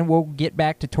tonight, and we'll get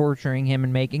back to torturing him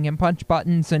and making him punch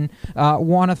buttons and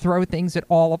want to throw things at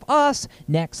all of us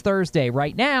next Thursday.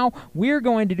 Right now, we're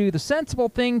going to do the sensible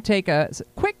thing, take a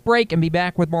quick break, and be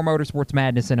back with more Motorsports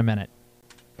Madness in a minute.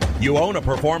 You own a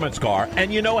performance car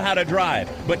and you know how to drive,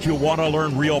 but you want to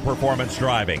learn real performance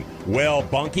driving. Well,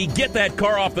 Bunky, get that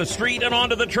car off the street and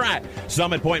onto the track.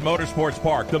 Summit Point Motorsports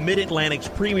Park, the Mid-Atlantic's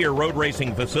premier road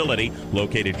racing facility,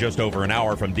 located just over an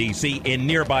hour from D.C. in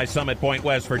nearby Summit Point,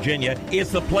 West Virginia,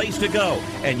 is the place to go.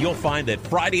 And you'll find that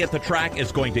Friday at the track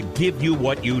is going to give you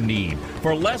what you need.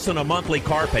 For less than a monthly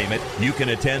car payment, you can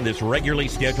attend this regularly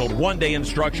scheduled one-day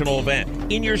instructional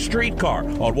event in your street car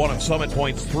on one of Summit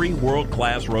Point's 3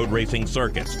 world-class road racing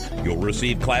circuits. You'll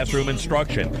receive classroom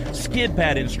instruction, skid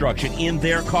pad instruction in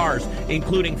their cars,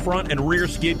 including front and rear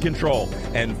skid control,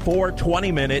 and 4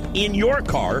 20-minute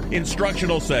in-your-car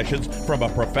instructional sessions from a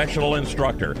professional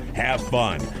instructor. Have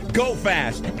fun, go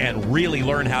fast, and really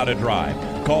learn how to drive.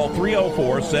 Call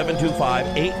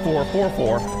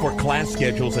 304-725-8444 for class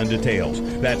schedules and details.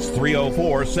 That's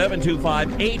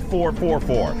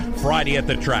 304-725-8444. Friday at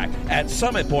the track at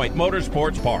Summit Point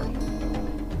Motorsports Park.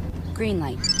 Green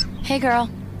light. Hey girl,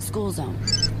 school zone.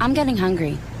 I'm getting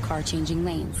hungry. Car changing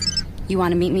lanes. You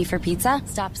want to meet me for pizza?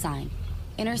 Stop sign.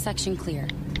 Intersection clear.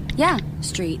 Yeah,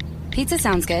 street. Pizza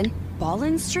sounds good. Ball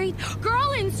in street?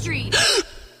 Girl in street!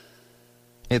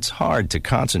 It's hard to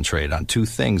concentrate on 2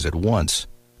 things at once,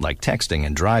 like texting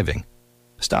and driving.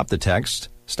 Stop the text,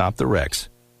 stop the wrecks.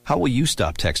 How will you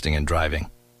stop texting and driving?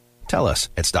 Tell us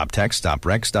at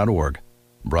stoptextsstopwrecks.org.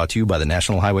 Brought to you by the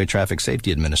National Highway Traffic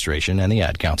Safety Administration and the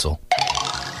Ad Council.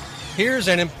 Here's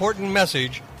an important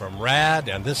message from RAD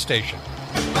and this station.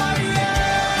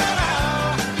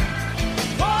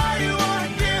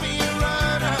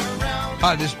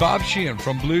 Hi, this is Bob Sheehan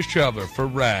from Blues Traveler for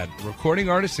RAD, recording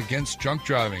artists against drunk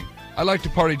driving. I like to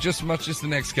party just as much as the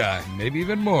next guy, maybe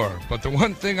even more. But the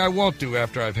one thing I won't do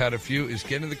after I've had a few is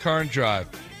get in the car and drive.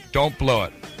 Don't blow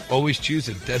it. Always choose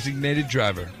a designated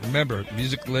driver. Remember,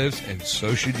 music lives, and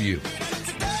so should you.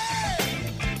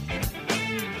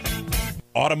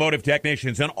 Automotive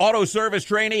technicians and auto service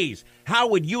trainees, how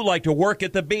would you like to work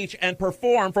at the beach and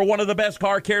perform for one of the best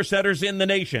car care centers in the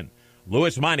nation?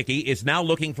 Louis Meineke is now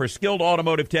looking for skilled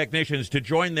automotive technicians to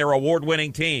join their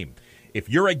award-winning team. If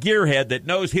you're a gearhead that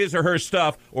knows his or her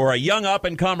stuff, or a young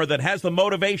up-and-comer that has the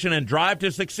motivation and drive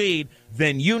to succeed,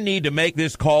 then you need to make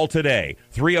this call today.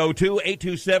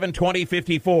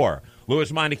 302-827-2054.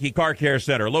 Louis Meineke Car Care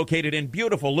Center, located in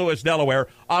beautiful Lewis, Delaware,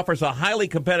 offers a highly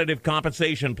competitive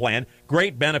compensation plan,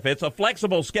 great benefits, a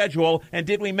flexible schedule, and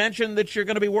did we mention that you're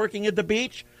going to be working at the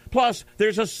beach? Plus,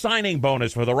 there's a signing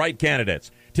bonus for the right candidates.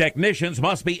 Technicians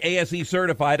must be ASE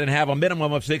certified and have a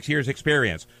minimum of 6 years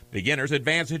experience. Beginners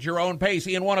advance at your own pace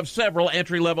in one of several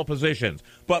entry-level positions.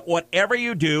 But whatever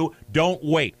you do, don't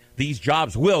wait. These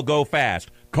jobs will go fast.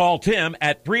 Call Tim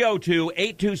at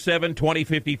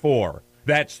 302-827-2054.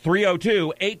 That's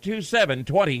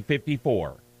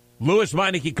 302-827-2054. Louis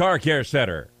Meineke Car Care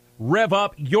Center. Rev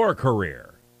up your career.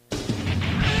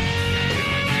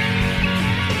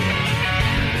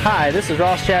 Hi, this is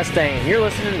Ross Chastain. You're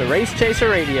listening to Race Chaser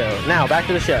Radio. Now, back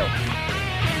to the show.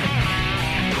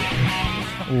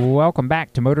 Welcome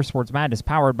back to Motorsports Madness,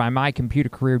 powered by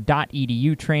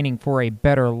mycomputercareer.edu, training for a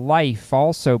better life.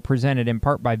 Also presented in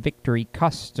part by Victory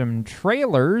Custom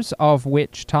Trailers, of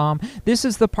which, Tom, this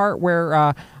is the part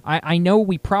where I know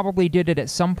we probably did it at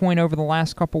some point over the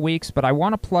last couple weeks, but I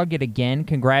want to plug it again.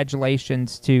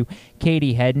 Congratulations to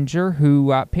Katie Hedinger,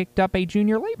 who picked up a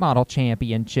junior late model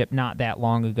championship not that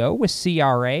long ago with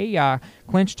CRA.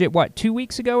 Clinched it, 2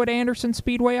 weeks ago at Anderson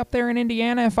Speedway up there in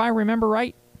Indiana, if I remember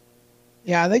right?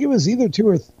 Yeah, I think it was either 2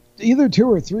 or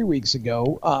 3 weeks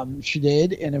ago. She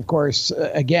did, and of course,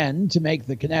 again, to make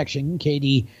the connection,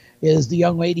 Katie is the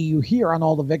young lady you hear on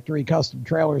all the Victory Custom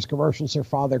Trailers commercials. Her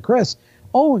father, Chris,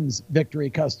 owns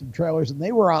Victory Custom Trailers, and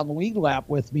they were on Lead Lap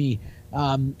with me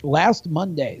last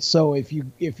Monday. So if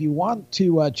you want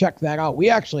to check that out, we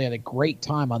actually had a great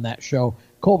time on that show.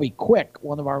 Colby Quick,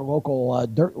 one of our local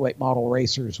dirt late model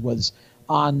racers, was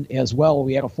on as well.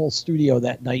 We had a full studio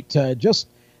that night.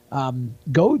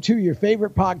 Go to your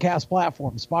favorite podcast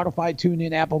platform, Spotify,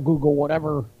 TuneIn, Apple, Google,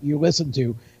 whatever you listen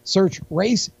to. Search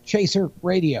Race Chaser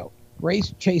Radio.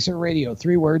 Race Chaser Radio,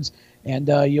 3 words, and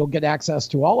you'll get access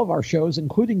to all of our shows,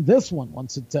 including this one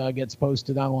once it gets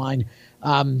posted online.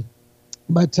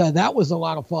 But that was a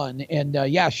lot of fun. And,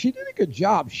 yeah, she did a good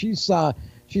job. She's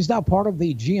now part of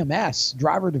the GMS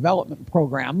Driver Development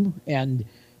Program, and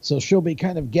so she'll be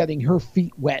kind of getting her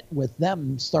feet wet with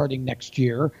them starting next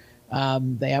year.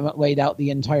 They haven't laid out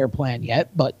the entire plan yet,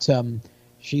 but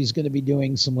she's going to be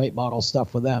doing some late model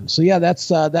stuff with them. So yeah,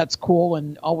 that's cool,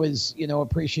 and always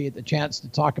appreciate the chance to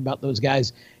talk about those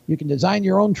guys. You can design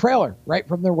your own trailer right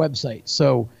from their website.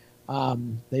 So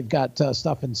they've got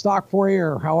stuff in stock for you,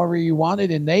 or however you want it.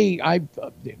 And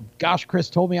Chris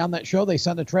told me on that show they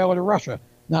sent a trailer to Russia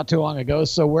not too long ago.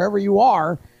 So wherever you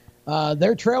are,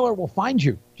 their trailer will find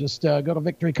you. Just go to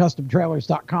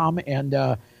victorycustomtrailers.com and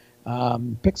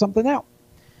pick something out.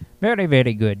 Very,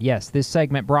 very good. Yes, this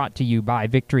segment brought to you by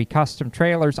Victory Custom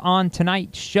Trailers on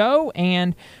tonight's show,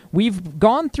 and we've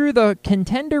gone through the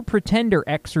contender-pretender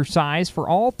exercise for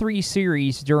all 3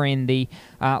 series during the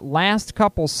last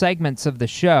couple segments of the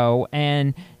show,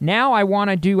 and now I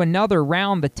want to do another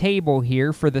round the table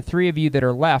here for the 3 of you that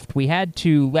are left. We had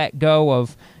to let go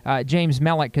of James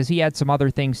Mellick because he had some other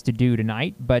things to do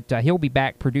tonight, but he'll be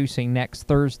back producing next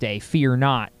Thursday, fear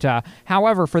not.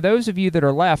 However, for those of you that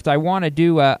are left, I want to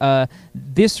do a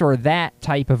this or that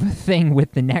type of a thing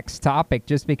with the next topic,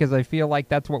 just because I feel like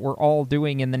that's what we're all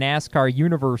doing in the NASCAR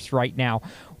universe right now.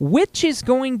 Which is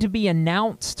going to be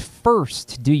announced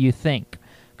first, do you think?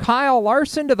 Kyle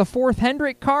Larson to the 4th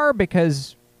Hendrick car,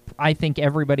 because I think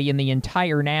everybody in the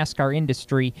entire NASCAR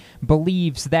industry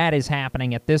believes that is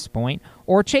happening at this point,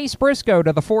 or Chase Briscoe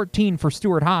to the 14 for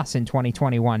Stuart Haas in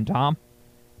 2021, Tom?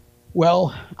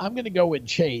 Well, I'm going to go with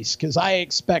Chase because I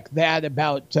expect that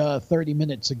about 30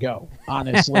 minutes ago,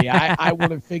 honestly. I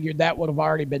would have figured that would have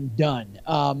already been done.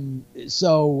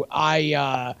 So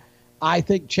I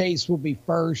think Chase will be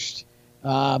first,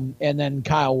 and then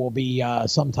Kyle will be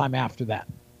sometime after that.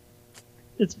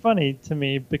 it's funny to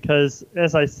me because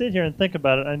as I sit here and think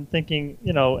about it, I'm thinking,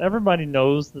 everybody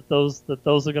knows that those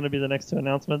are going to be the next two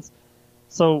announcements.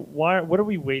 So what are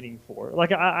we waiting for?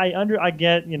 Like I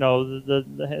get,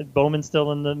 the Bowman's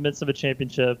still in the midst of a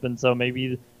championship, and so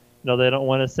maybe they don't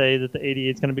want to say that the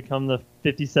 88 is going to become the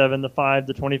 57, the 5,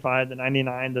 the 25, the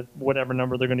 99, the whatever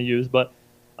number they're going to use. But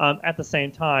at the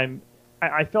same time,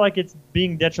 I feel like it's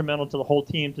being detrimental to the whole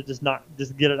team to just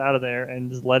get it out of there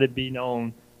and just let it be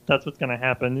known that's what's going to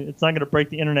happen. It's not going to break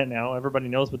the internet now. Everybody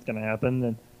knows what's going to happen.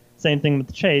 And same thing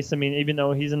with Chase. I mean, even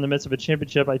though he's in the midst of a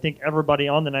championship, I think everybody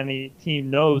on the 98 team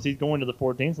knows he's going to the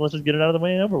 14. So let's just get it out of the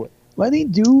way and over with. Lenny,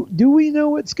 do we know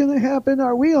what's going to happen?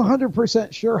 Are we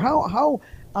 100% sure? How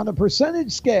on a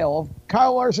percentage scale,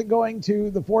 Kyle Larson going to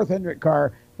the fourth Hendrick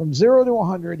car from 0 to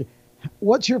 100,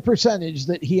 what's your percentage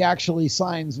that he actually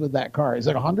signs with that car? Is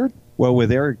it 100? Well,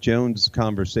 with Eric Jones'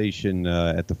 conversation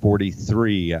at the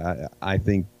 43, I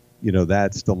think,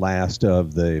 that's the last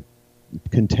of the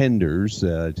contenders,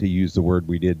 to use the word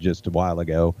we did just a while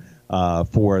ago,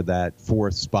 for that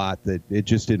fourth spot that it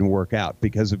just didn't work out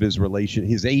because of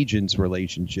his agent's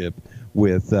relationship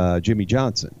with Jimmy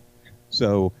Johnson.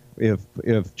 So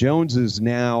if Jones is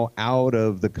now out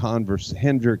of the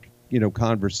Hendrick,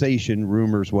 conversation,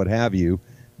 rumors, what have you,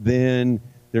 then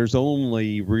there's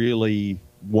only really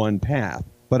one path.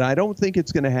 But I don't think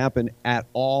it's going to happen at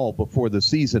all before the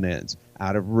season ends.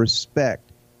 Out of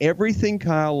respect, everything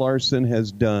Kyle Larson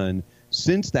has done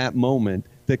since that moment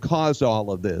that caused all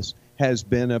of this has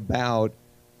been about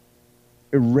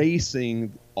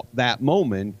erasing that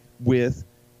moment with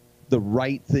the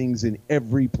right things in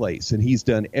every place. And he's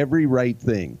done every right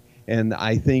thing. And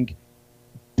I think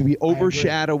to be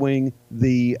overshadowing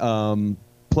the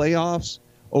playoffs,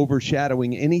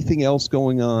 overshadowing anything else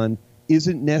going on,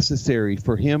 isn't necessary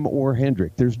for him or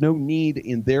Hendrick. There's no need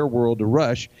in their world to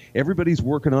rush. Everybody's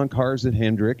working on cars at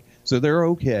Hendrick, so they're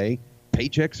okay.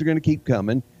 Paychecks are going to keep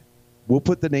coming. We'll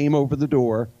put the name over the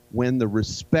door when the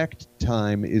respect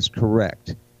time is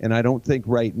correct. And I don't think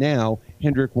right now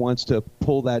Hendrick wants to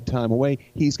pull that time away.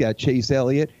 He's got Chase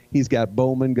Elliott. He's got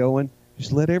Bowman going.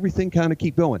 Just let everything kind of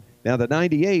keep going. Now, the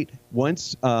 98,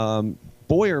 once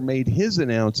Boyer made his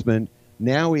announcement,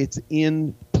 now it's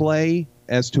in play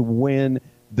as to when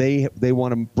they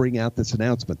want to bring out this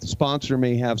announcement. The sponsor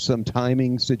may have some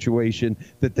timing situation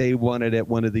that they wanted at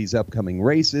one of these upcoming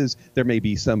races. There may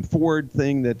be some Ford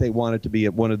thing that they wanted to be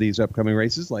at one of these upcoming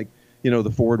races, like,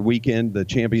 the Ford weekend, the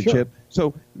championship. Sure.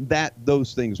 So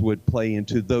those things would play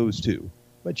into those two.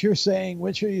 But you're saying,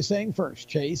 which are you saying first,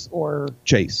 Chase or?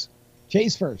 Chase.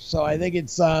 Chase first. So I think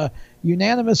it's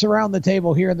unanimous around the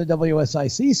table here in the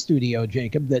WSIC studio,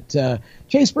 Jacob, that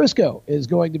Chase Briscoe is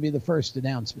going to be the first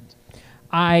announcement.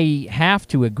 I have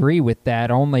to agree with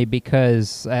that only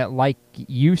because, like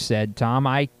you said, Tom,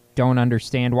 I don't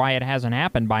understand why it hasn't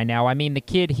happened by now. I mean, the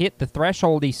kid hit the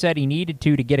threshold he said he needed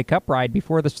to get a cup ride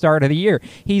before the start of the year.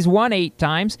 He's won 8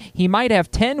 times. He might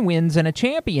have 10 wins and a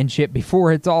championship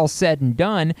before it's all said and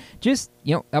done. Just,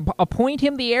 appoint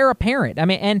him the heir apparent. I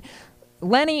mean, and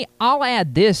Lenny, I'll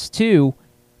add this, too.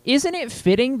 Isn't it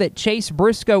fitting that Chase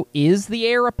Briscoe is the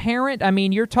heir apparent? I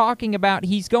mean, you're talking about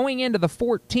he's going into the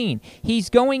 14.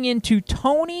 He's going into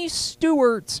Tony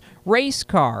Stewart's race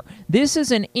car. This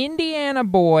is an Indiana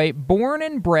boy, born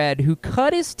and bred, who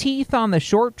cut his teeth on the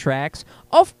short tracks.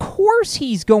 Of course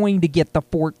he's going to get the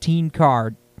 14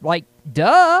 car. Like,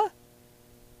 duh.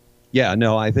 Yeah,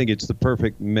 no, I think it's the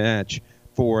perfect match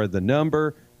for the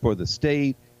number, for the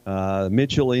state.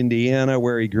 Mitchell, Indiana,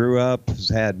 where he grew up, has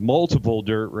had multiple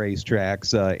dirt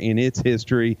racetracks in its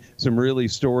history, some really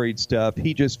storied stuff.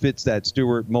 He just fits that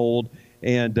Stewart mold,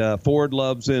 and Ford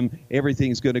loves him.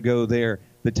 Everything's going to go there.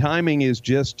 The timing is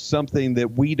just something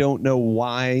that we don't know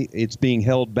why it's being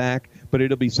held back, but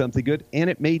it'll be something good, and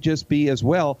it may just be as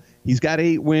well. He's got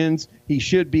 8 wins. He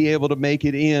should be able to make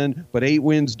it in, but 8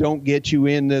 wins don't get you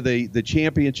into the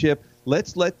championship.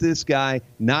 Let's let this guy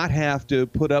not have to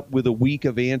put up with a week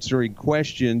of answering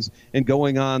questions and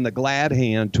going on the glad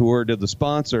hand tour to the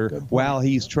sponsor while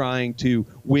he's trying to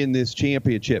win this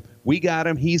championship. We got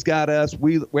him. He's got us.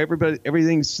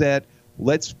 Everything's set.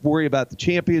 Let's worry about the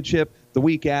championship the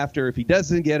week after. If he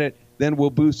doesn't get it, then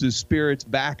we'll boost his spirits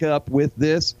back up with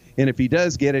this. And if he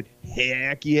does get it,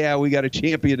 heck yeah, we got a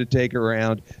champion to take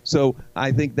around. So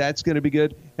I think that's going to be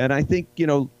good. And I think,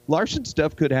 Larson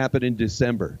stuff could happen in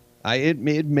December. It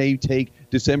may take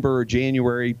December or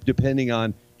January, depending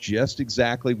on just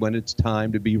exactly when it's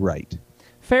time to be right.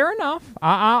 Fair enough.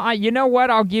 You know what?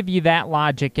 I'll give you that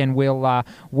logic, and we'll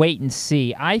wait and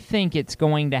see. I think it's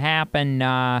going to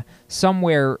happen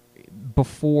somewhere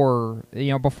before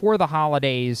the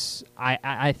holidays,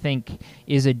 I think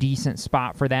is a decent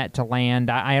spot for that to land.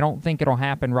 I don't think it'll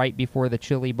happen right before the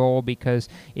Chili Bowl, because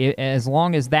as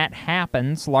long as that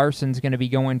happens, Larson's going to be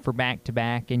going for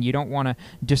back-to-back, and you don't want to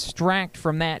distract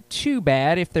from that too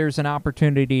bad if there's an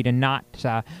opportunity to not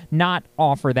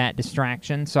offer that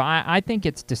distraction. So I think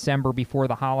it's December before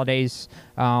the holidays,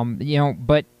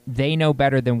 but they know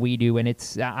better than we do, and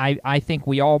I think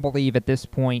we all believe at this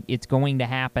point it's going to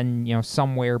happen,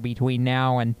 somewhere between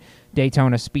now and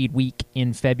Daytona Speed Week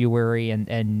in February, and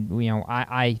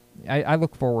I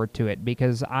look forward to it,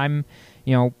 because I'm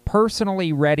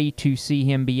personally ready to see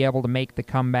him be able to make the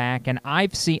comeback. And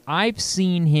I've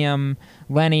seen him,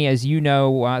 Lenny, as you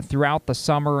know, throughout the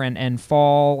summer and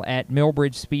fall at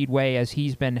Millbridge Speedway, as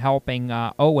he's been helping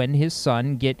Owen, his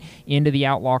son, get into the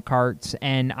Outlaw karts,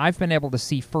 and I've been able to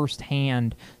see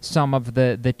firsthand some of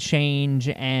the change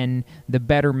and the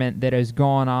betterment that has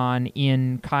gone on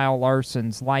in Kyle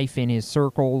Larson's life in his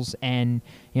circles. And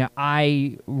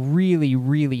I really,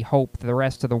 really hope the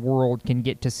rest of the world can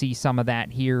get to see some of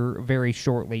that here very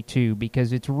shortly, too,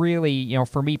 because it's really,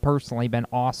 for me personally, been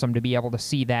awesome to be able to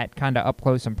see that kind of up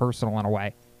close and personal in a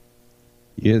way.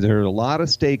 Yeah, there are a lot of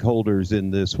stakeholders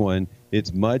in this one.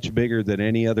 It's much bigger than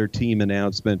any other team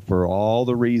announcement for all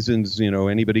the reasons,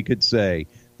 anybody could say.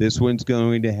 This one's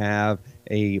going to have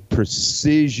a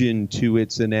precision to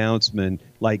its announcement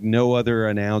like no other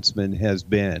announcement has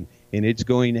been. And it's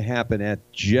going to happen at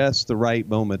just the right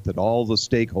moment that all the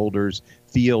stakeholders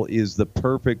feel is the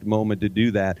perfect moment to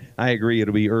do that. I agree,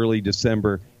 it'll be early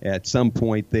December at some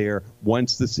point there,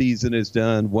 once the season is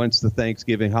done, once the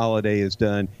Thanksgiving holiday is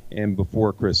done, and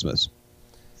before Christmas.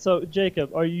 So,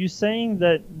 Jacob, are you saying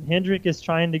that Hendrick is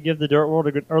trying to give the dirt world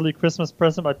an early Christmas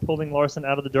present by pulling Larson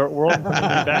out of the dirt world and putting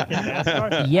him back in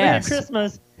NASCAR? Yes. Merry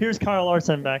Christmas. Here's Kyle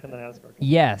Larson back in the NASCAR.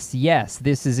 Yes.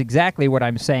 This is exactly what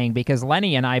I'm saying, because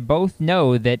Lenny and I both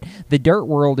know that the dirt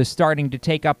world is starting to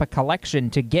take up a collection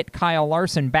to get Kyle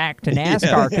Larson back to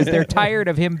NASCAR, because they're tired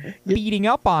of him beating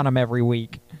up on him every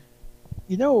week.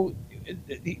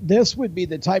 This would be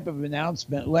the type of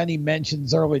announcement Lenny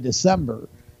mentions early December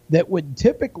that would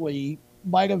typically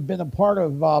might have been a part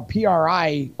of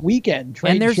PRI weekend.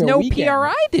 And there's no weekend,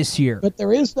 PRI this year. But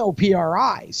there is no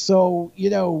PRI. So,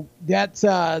 that's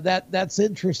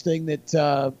interesting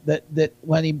that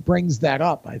Lenny brings that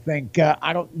up. I think,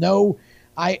 I don't know.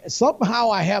 I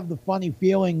have the funny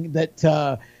feeling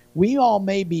that we all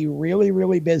may be really,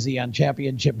 really busy on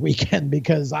championship weekend,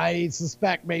 because I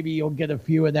suspect maybe you'll get a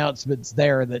few announcements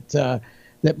there that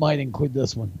might include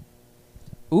this one.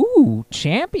 Ooh,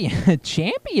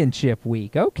 championship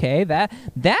week. Okay,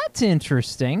 that's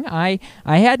interesting. I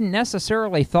hadn't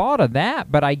necessarily thought of that,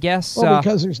 but I guess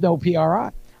because there's no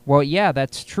PRI. Well, yeah,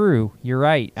 that's true. You're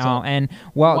right. So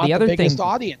the other biggest thing,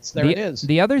 audience. There it is.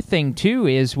 The other thing too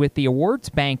is with the awards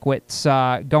banquets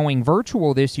going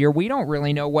virtual this year, we don't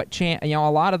really know what a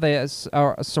lot of the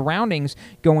surroundings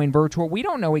going virtual. We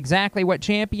don't know exactly what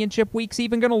championship week's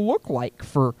even going to look like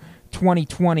for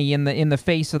 2020 in the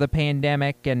face of the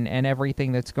pandemic and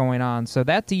everything that's going on. So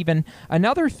that's even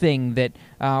another thing that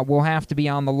we'll have to be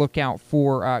on the lookout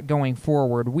for going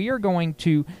forward. We are going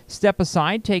to step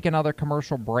aside, take another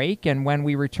commercial break, and when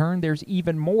we return, there's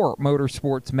even more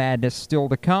Motorsports Madness still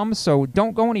to come, so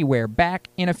don't go anywhere. Back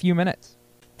in a few minutes.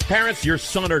 Parents, your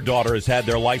son or daughter has had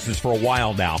their license for a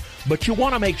while now, but you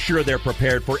want to make sure they're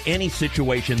prepared for any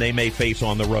situation they may face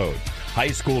on the road.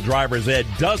 High school driver's ed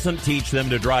doesn't teach them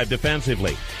to drive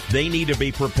defensively. They need to be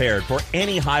prepared for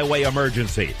any highway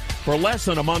emergency. For less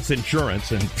than a month's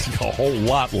insurance, and a whole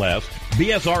lot less,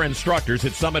 BSR instructors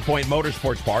at Summit Point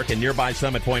Motorsports Park in nearby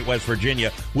Summit Point, West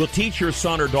Virginia, will teach your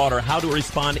son or daughter how to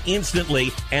respond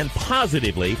instantly and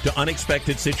positively to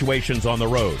unexpected situations on the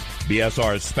road.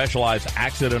 BSR's specialized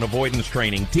accident avoidance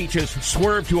training teaches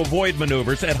swerve to avoid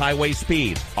maneuvers at highway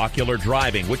speed, ocular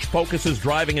driving, which focuses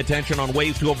driving attention on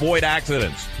ways to avoid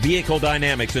accidents, vehicle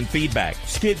dynamics and feedback,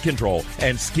 skid control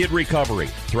and skid recovery,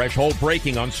 threshold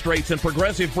braking on straights and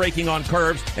progressive braking on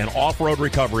curves, and off-road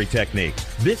recovery techniques.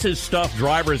 This is stuff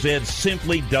driver's ed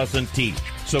simply doesn't teach.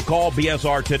 So call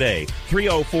BSR today,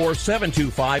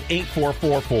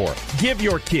 304-725-8444. Give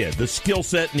your kid the skill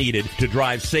set needed to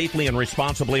drive safely and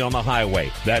responsibly on the highway.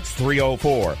 That's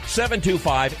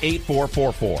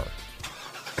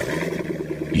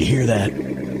 304-725-8444. You hear that?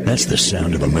 That's the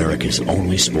sound of America's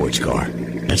only sports car.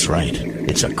 That's right,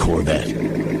 it's a Corvette.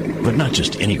 But not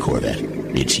just any Corvette,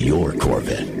 it's your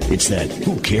Corvette. It's that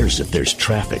who cares if there's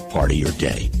traffic part of your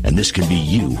day. And this can be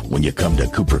you when you come to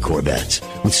Cooper Corvettes.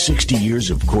 With 60 years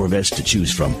of Corvettes to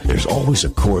choose from, there's always a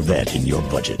Corvette in your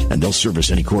budget. And they'll service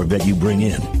any Corvette you bring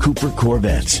in. Cooper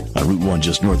Corvettes on Route 1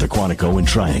 just north of Quantico and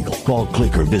Triangle. Call,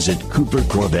 click, or visit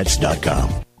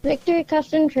CooperCorvettes.com. Victory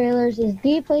Custom Trailers is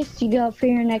the place to go for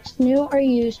your next new or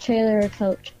used trailer or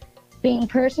coach. Being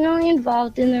personally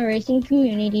involved in the racing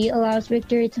community allows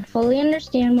Victory to fully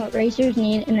understand what racers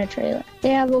need in a trailer. They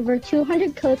have over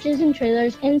 200 coaches and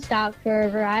trailers in stock for a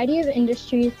variety of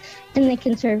industries, and they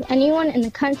can serve anyone in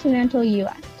the continental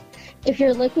U.S. If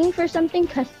you're looking for something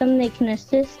custom, they can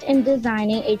assist in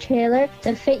designing a trailer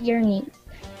that fit your needs.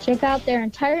 Check out their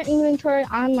entire inventory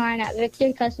online at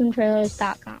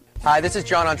victorycustomtrailers.com. Hi, this is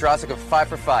John Ondrasik of Five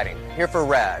for Fighting, here for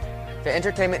RAD, the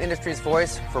entertainment industry's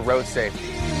voice for road safety.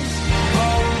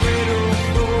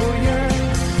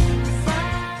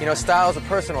 You know, style is a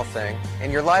personal thing,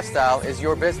 and your lifestyle is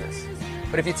your business.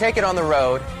 But if you take it on the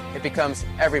road, it becomes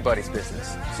everybody's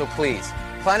business. So please,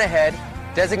 plan ahead,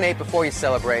 designate before you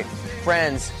celebrate.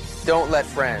 Friends, don't let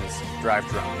friends drive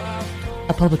drunk.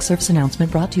 A public service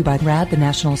announcement brought to you by RAD, the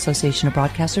National Association of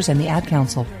Broadcasters, and the Ad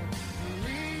Council.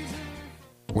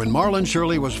 When Marlon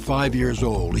Shirley was 5 years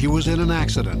old, he was in an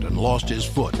accident and lost his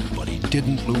foot, but he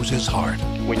didn't lose his heart.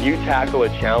 When you tackle a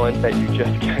challenge that you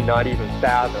just cannot even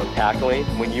fathom tackling,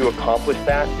 when you accomplish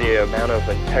that, the amount of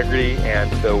integrity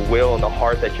and the will and the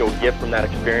heart that you'll get from that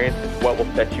experience is what will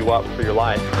set you up for your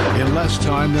life. In less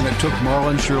time than it took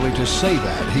Marlon Shirley to say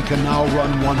that, he can now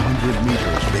run 100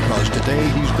 meters because today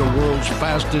he's the world's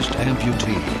fastest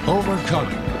amputee.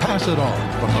 Overcoming. Pass it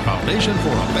on from the Foundation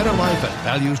for a Better Life at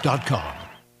Values.com.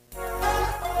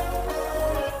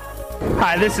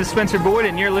 Hi, this is Spencer Boyd,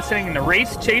 and you're listening to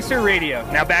Race Chaser Radio.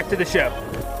 Now back to the show.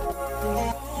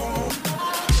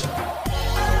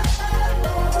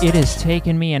 It has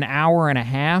taken me an hour and a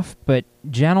half, but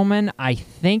gentlemen, I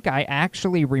think I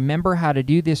actually remember how to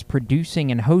do this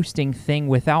producing and hosting thing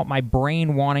without my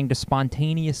brain wanting to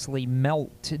spontaneously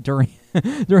melt during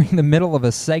the middle of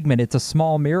a segment. It's a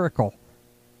small miracle.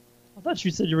 I thought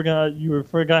you said you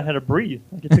forgot how to breathe.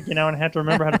 Like it took you an hour and a half to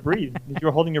remember how to breathe. You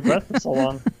were holding your breath for so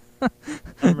long.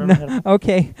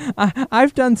 Okay,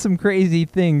 I've done some crazy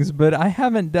things, but I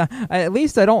haven't done. At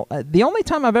least I don't. The only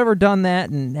time I've ever done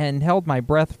that and held my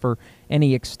breath for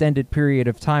any extended period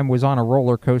of time was on a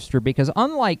roller coaster. Because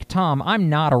unlike Tom, I'm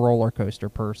not a roller coaster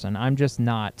person. I'm just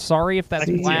not. Sorry if that's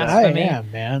blasphemy. I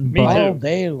am, man. Me all too.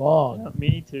 day long. Yeah,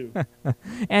 me too.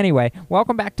 Anyway,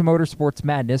 welcome back to Motorsports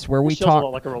Madness, where we Show's talk. a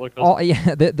lot like a roller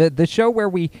coaster. The show where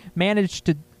we managed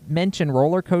to mention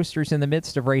roller coasters in the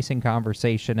midst of racing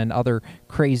conversation and other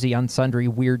crazy, unsundry,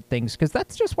 weird things, because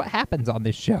that's just what happens on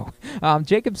this show.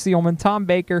 Jacob Seelman, Tom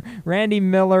Baker, Randy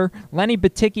Miller, Lenny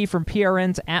Batycki from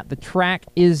PRN's At the Track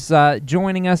is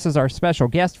joining us as our special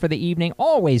guest for the evening.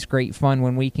 Always great fun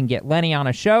when we can get Lenny on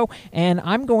a show, and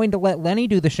I'm going to let Lenny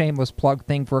do the shameless plug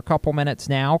thing for a couple minutes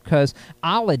now, because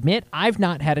I'll admit I've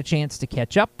not had a chance to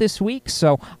catch up this week,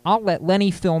 so I'll let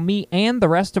Lenny fill me and the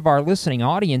rest of our listening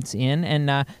audience in,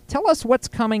 and tell us what's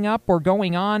coming up or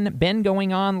going on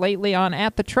lately on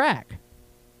At the Track.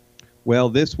 Well,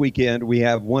 this weekend we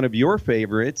have one of your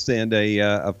favorites and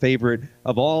a favorite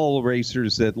of all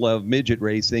racers that love midget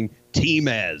racing,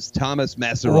 T-Mez. Thomas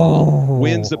Messerol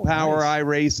wins the Power Eye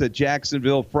race at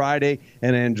Jacksonville Friday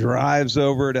and then drives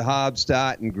over to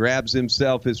Hobstadt and grabs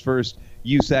himself his first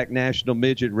USAC National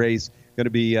Midget race. Going to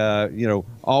be,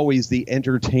 always the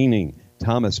entertaining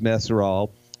Thomas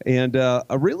Messerol. And a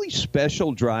really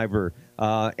special driver,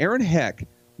 Aaron Heck,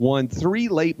 won 3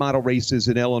 late model races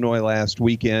in Illinois last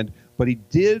weekend, but he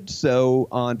did so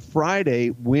on Friday,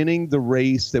 winning the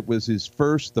race that was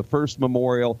the first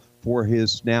memorial for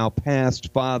his now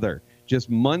passed father. Just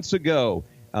months ago,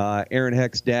 Aaron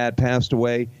Heck's dad passed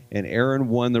away, and Aaron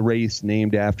won the race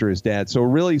named after his dad. So a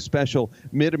really special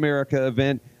Mid-America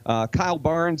event. Kyle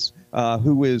Barnes,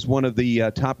 who is one of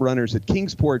the top runners at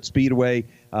Kingsport Speedway,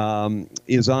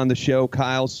 is on the show.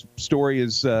 Kyle's story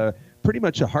is pretty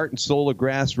much a heart and soul of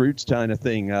grassroots kind of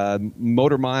thing.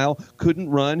 Motor Mile couldn't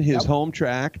run his home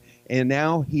track, and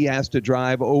now he has to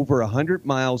drive over 100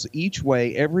 miles each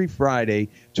way every Friday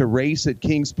to race at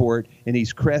Kingsport, and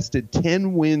he's crested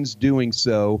 10 wins doing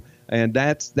so. And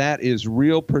that is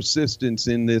real persistence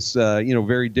in this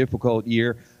very difficult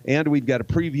year. And we've got a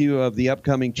preview of the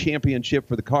upcoming championship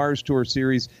for the Cars Tour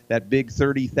Series, that big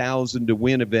 $30,000 to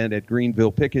win event at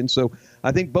Greenville Pickens. So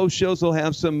I think both shows will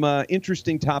have some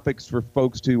interesting topics for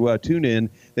folks to tune in.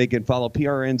 They can follow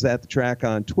PRN's At the Track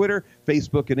on Twitter,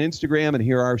 Facebook, and Instagram, and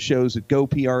hear our shows at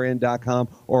goprn.com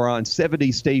or on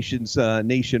 70 stations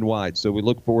nationwide. So we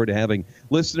look forward to having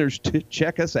listeners to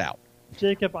check us out.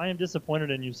 Jacob, I am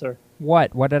disappointed in you, sir.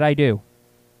 What? What did I do?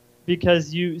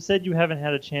 Because you said you haven't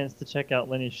had a chance to check out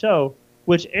Lenny's show,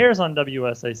 which airs on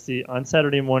WSIC on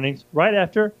Saturday mornings right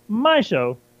after my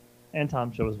show and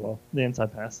Tom's show as well, the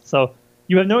Inside Pass. So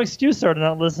you have no excuse, sir, to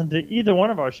not listen to either one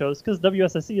of our shows because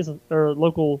WSIC is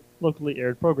locally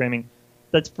aired programming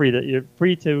that's you're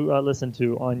free to listen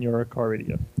to on your car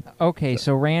radio. Okay,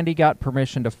 so Randy got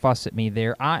permission to fuss at me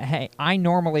there. I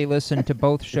normally listen to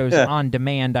both shows on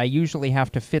demand. I usually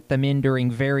have to fit them in during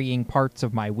varying parts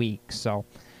of my week.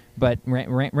 But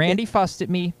Randy fussed at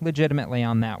me legitimately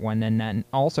on that one, and then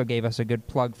also gave us a good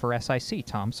plug for SIC,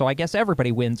 Tom. So I guess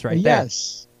everybody wins there.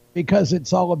 Yes, because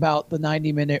it's all about the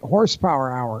 90-minute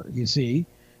horsepower hour, you see.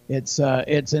 It's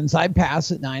Inside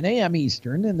Pass at 9 a.m.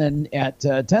 Eastern, and then at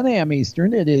 10 a.m.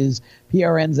 Eastern, it is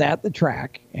PRN's At the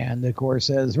Track. And, of course,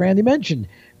 as Randy mentioned,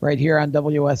 right here on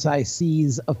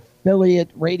WSIC's affiliate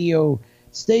radio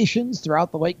stations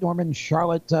throughout the Lake Norman,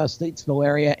 Charlotte, Statesville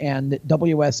area, and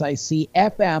WSICFM.com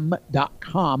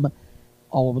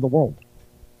all over the world.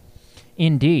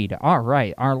 Indeed. All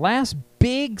right. Our last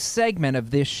big segment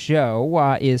of this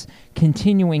show is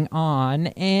continuing on.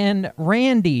 And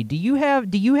Randy, do you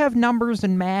have numbers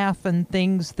and math and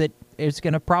things that is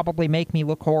going to probably make me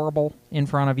look horrible in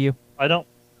front of you? I don't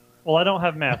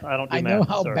have math. I don't do math. I know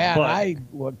how sir, bad I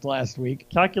looked last week.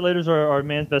 Calculators are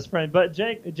man's best friend. But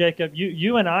Jacob,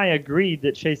 you and I agreed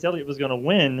that Chase Elliott was going to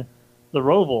win the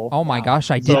Roval. Oh my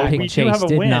gosh, I did pick Chase,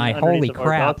 didn't I? Holy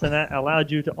crap. Belts, and that allowed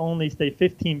you to only stay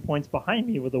 15 points behind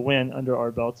me with a win under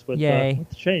our belts with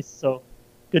Chase. So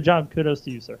good job. Kudos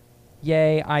to you, sir.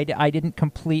 Yay. I didn't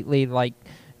completely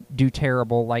do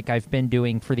terrible like I've been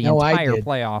doing for the entire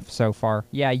playoff so far.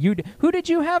 Yeah, who did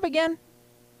you have again?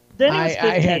 Denny was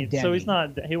 15th, so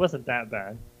he wasn't that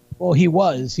bad. Well, he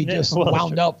was. He just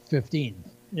wound up 15th.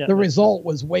 Yeah, the result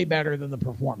was way better than the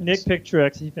performance. Nick picked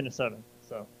Truex. He finished 7th.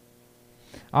 So.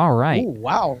 All right. Oh,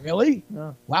 wow, really?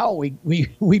 Yeah. Wow,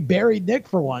 we buried Nick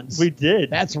for once. We did.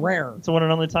 That's rare. It's the one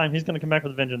and only time. He's going to come back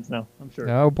with a vengeance now, I'm sure.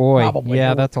 Oh, boy. Probably.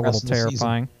 Yeah, that's a little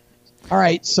terrifying. All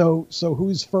right, so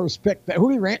who's first pick?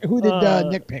 Who did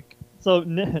Nick pick? So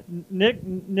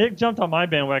Nick jumped on my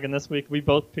bandwagon this week. We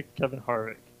both picked Kevin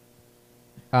Harvick.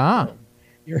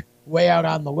 You're way out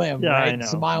on the limb, right? I know.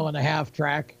 It's a 1.5-mile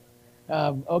track.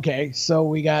 Okay, so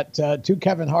we got 2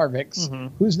 Kevin Harvicks.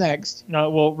 Mm-hmm. Who's next?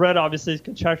 Well, Red obviously is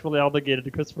contractually obligated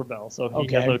to Christopher Bell, so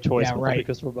he has no choice but to be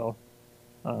Christopher Bell.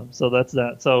 So that's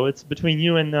that. So it's between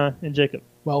you and Jacob.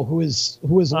 Well, who is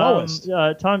lowest?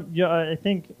 Tom. Yeah, I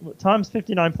think Tom's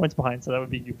 59 points behind, so that would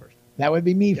be you first. That would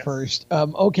be me first.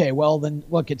 Okay, well then,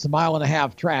 look, it's a 1.5-mile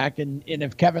track, and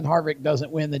if Kevin Harvick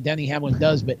doesn't win, then Denny Hamlin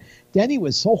does. But Denny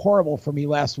was so horrible for me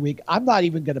last week, I'm not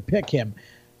even going to pick him.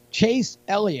 Chase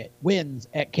Elliott wins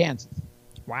at Kansas.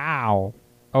 Wow.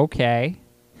 Okay.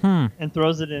 And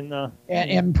throws it in.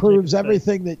 And proves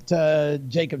everything that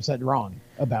Jacob said wrong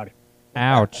about it.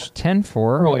 Ouch.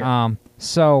 10-4.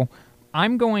 So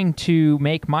I'm going to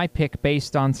make my pick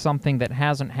based on something that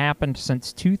hasn't happened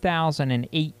since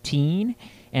 2018,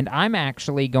 and I'm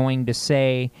actually going to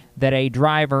say that a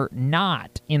driver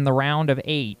not in the round of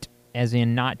 8, as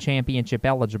in not championship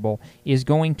eligible, is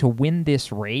going to win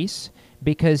this race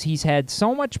because he's had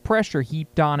so much pressure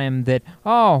heaped on him that,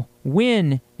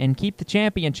 win and keep the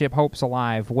championship hopes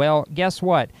alive. Well, guess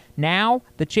what? Now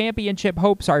the championship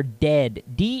hopes are dead.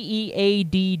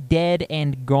 D-E-A-D, dead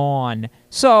and gone.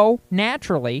 So,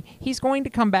 naturally, he's going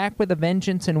to come back with a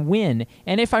vengeance and win.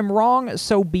 And if I'm wrong,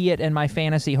 so be it, and my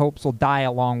fantasy hopes will die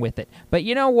along with it. But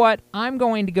you know what? I'm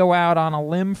going to go out on a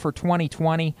limb for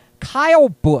 2020. Kyle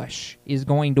Busch is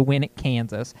going to win at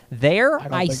Kansas.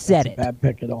 I said it. That's a bad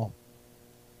pick at all.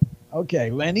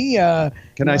 Okay, Lenny.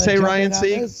 Can I say Ryan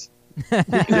Sieg?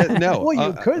 No. Well,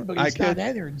 you could, but he's not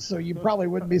entered, so you probably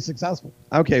wouldn't be successful.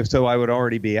 Okay, so I would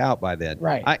already be out by then.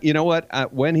 Right. You know what?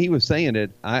 When he was saying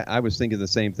it, I was thinking the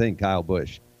same thing, Kyle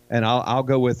Busch. And I'll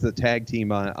go with the tag team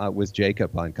with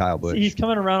Jacob on Kyle Busch. See, he's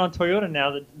coming around on Toyota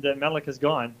now that Melick is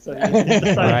gone. So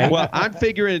right. Well, I'm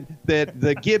figuring that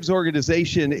the Gibbs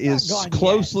organization is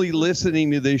closely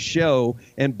listening to this show,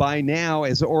 and by now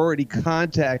has already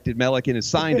contacted Melick and has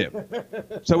signed him.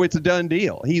 So it's a done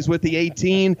deal. He's with the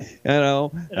 18. In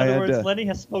other words, Lenny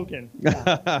has spoken.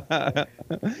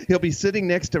 He'll be sitting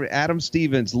next to Adam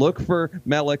Stevens. Look for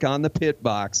Melick on the pit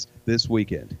box this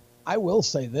weekend. I will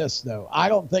say this, though. I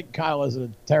don't think Kyle is a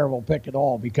terrible pick at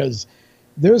all because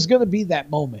there's going to be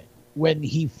that moment when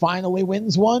he finally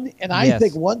wins one. And I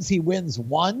think once he wins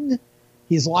one,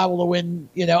 he's liable to win.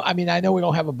 I mean, I know we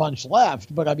don't have a bunch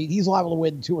left, but I mean, he's liable to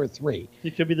win 2 or 3. He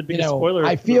could be the biggest spoiler.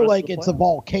 I feel like it's a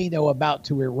volcano about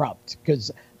to erupt because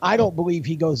I don't believe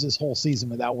he goes this whole season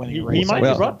without winning a race. He might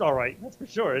erupt all right. That's for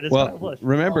sure. It is kind of bush.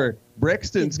 Remember,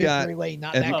 Brixton's got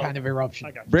not that kind of eruption.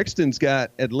 Brixton's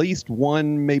got at least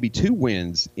 1, maybe 2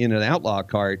 wins in an outlaw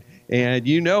kart. And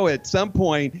at some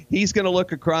point, he's going to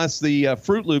look across the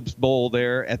Fruit Loops bowl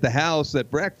there at the house at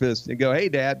breakfast and go, hey,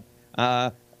 Dad,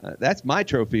 that's my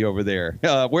trophy over there.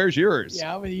 Where's yours?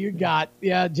 Yeah, I mean,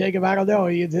 Jacob, I don't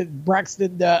know.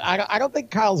 Brexton, I don't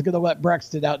think Kyle's going to let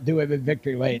Brexton outdo him in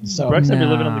victory lane. So Brexton be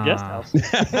living in the guest house.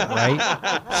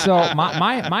 Right? So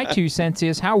my 2 cents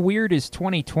is, how weird is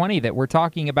 2020 that we're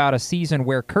talking about a season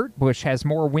where Kurt Busch has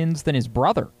more wins than his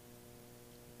brother?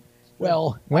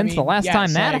 Well, when's the last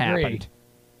time that happened?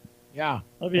 Yeah.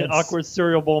 That'll be an awkward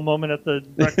cereal bowl moment at the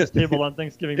breakfast table on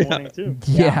Thanksgiving morning, too.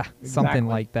 Yeah, something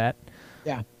like that.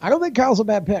 Yeah. I don't think Kyle's a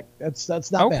bad pick. That's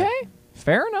not bad. Okay.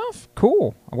 Fair enough.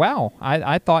 Cool. Wow.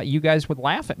 I thought you guys would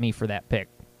laugh at me for that pick.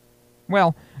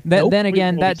 Well, then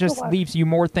again, that just leaves you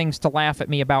more things to laugh at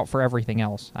me about for everything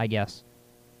else, I guess.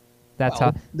 That's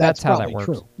how that works.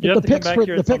 True.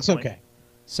 The pick's okay.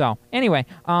 So, anyway,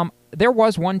 there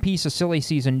was one piece of silly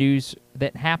season news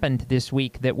that happened this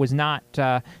week that was not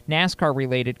NASCAR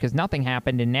related, because nothing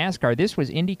happened in NASCAR. This was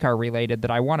IndyCar related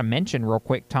that I want to mention real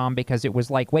quick, Tom, because it was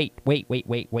like, wait,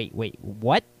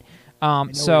 what?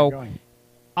 So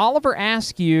Oliver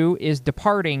Askew is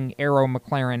departing Arrow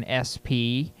McLaren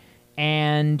SP,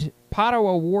 and Pato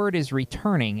O'Ward is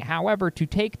returning. However, to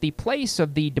take the place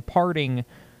of the departing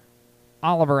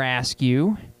Oliver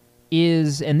Askew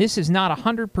is, and this is not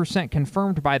 100%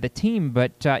 confirmed by the team,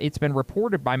 but it's been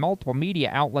reported by multiple media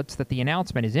outlets that the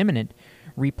announcement is imminent.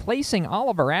 Replacing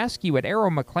Oliver Askew at Arrow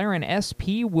McLaren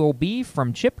SP will be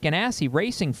from Chip Ganassi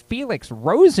Racing Felix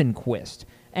Rosenquist.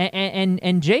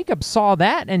 And Jacob saw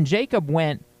that, and Jacob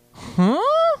went, huh?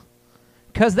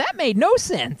 Because that made no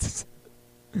sense.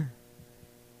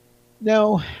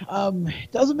 No,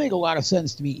 it doesn't make a lot of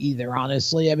sense to me either,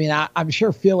 honestly. I mean, I'm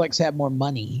sure Felix had more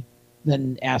money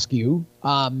than Askew.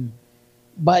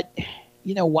 But,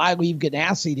 why leave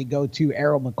Ganassi to go to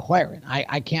Arrow McLaren?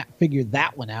 I can't figure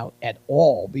that one out at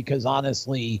all, because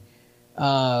honestly,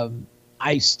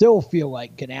 I still feel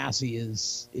like Ganassi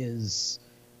is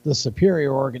the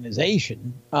superior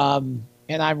organization. And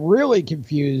I'm really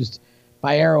confused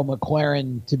by Arrow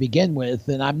McLaren to begin with,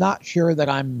 and I'm not sure that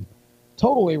I'm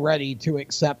totally ready to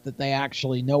accept that they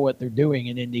actually know what they're doing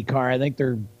in IndyCar. I think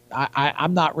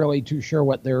I'm not really too sure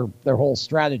what their whole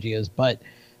strategy is, but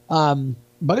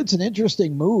it's an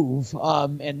interesting move.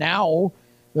 And now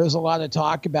there's a lot of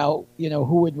talk about,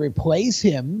 who would replace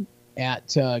him at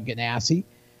Ganassi.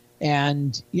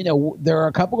 And, there are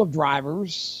a couple of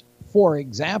drivers, for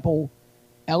example,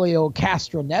 Elio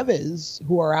Castroneves,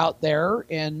 who are out there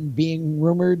and being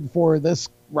rumored for this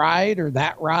ride or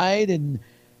that ride. And,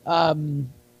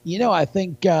 I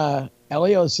think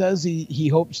Elio says he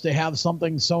hopes to have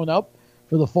something sewn up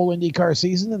for the full IndyCar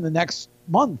season in the next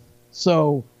month.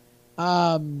 So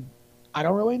I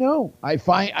don't really know. I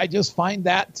found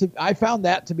that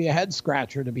to be a head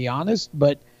scratcher, to be honest.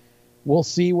 But we'll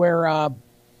see where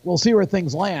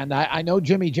things land. I know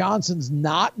Jimmy Johnson's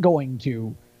not going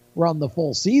to run the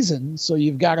full season, so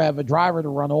you've got to have a driver to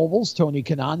run ovals. Tony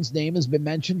Kanaan's name has been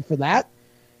mentioned for that.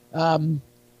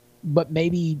 But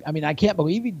maybe, I can't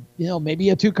believe maybe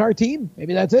a 2-car team.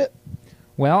 Maybe that's it.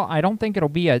 Well, I don't think it'll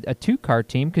be a 2-car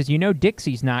team, because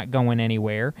Dixie's not going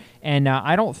anywhere, and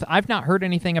I've not heard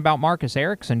anything about Marcus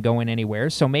Ericsson going anywhere.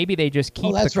 So maybe they just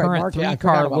keep the current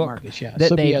 3-car look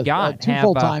that they've got. Two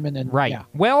full-time and then right. Yeah.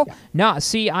 Well, no.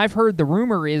 See, I've heard the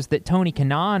rumor is that Tony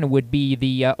Kanaan would be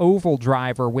the oval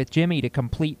driver with Jimmy to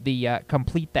complete that third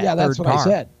car. Yeah, that's what I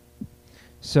said.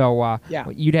 So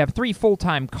you'd have 3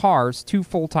 full-time cars, 2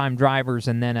 full-time drivers,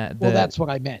 and then well, that's what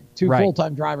I meant. 2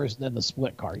 full-time drivers and then the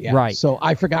split car. Yeah. Right. So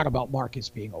I forgot about Marcus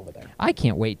being over there. I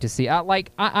can't wait to see.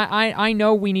 I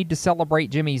know we need to celebrate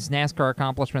Jimmy's NASCAR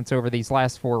accomplishments over these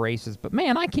last 4 races, but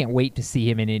man, I can't wait to see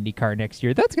him in IndyCar next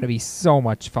year. That's going to be so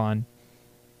much fun.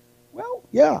 Well,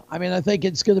 yeah. I think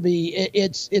it's going to be.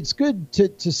 It's good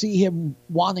to see him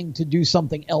wanting to do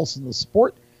something else in the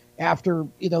sport. After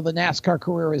the NASCAR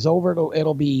career is over,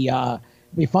 it'll be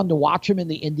fun to watch him in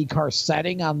the IndyCar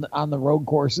setting on the road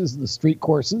courses and the street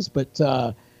courses. But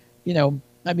the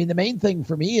main thing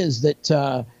for me is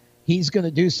that he's going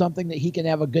to do something that he can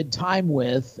have a good time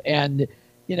with, and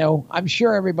I'm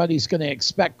sure everybody's going to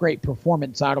expect great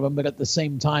performance out of him. But at the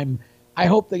same time, I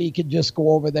hope that he can just go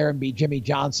over there and be Jimmy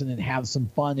Johnson and have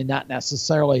some fun, and not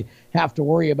necessarily have to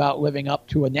worry about living up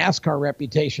to a NASCAR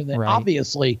reputation that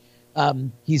obviously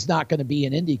he's not going to be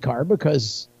in IndyCar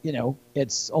because,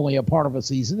 it's only a part of a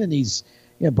season and he's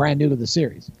brand new to the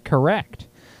series. Correct.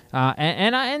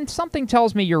 And something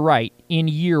tells me you're right in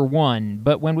year one,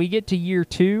 but when we get to year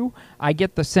two, I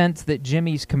get the sense that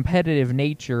Jimmy's competitive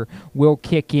nature will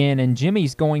kick in, and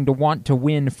Jimmy's going to want to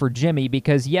win for Jimmy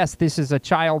because, yes, this is a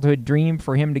childhood dream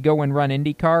for him to go and run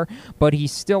IndyCar, but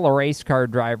he's still a race car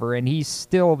driver, and he's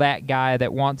still that guy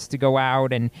that wants to go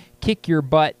out and kick your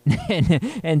butt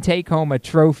and take home a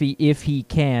trophy if he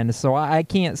can. So I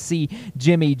can't see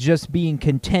Jimmy just being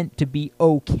content to be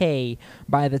okay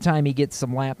by the time he gets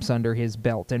some laps under his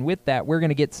belt. And with that, we're going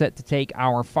to get set to take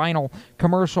our final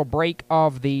commercial break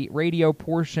of the radio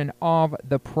portion of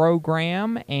the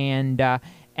program and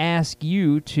ask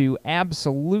you to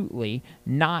absolutely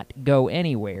not go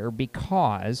anywhere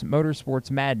because Motorsports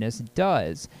Madness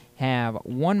does have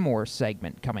one more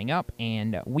segment coming up,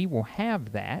 and we will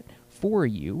have that for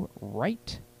you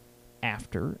right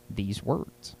after these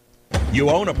words. You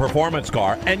own a performance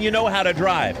car and you know how to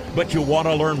drive, but you want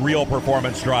to learn real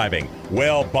performance driving.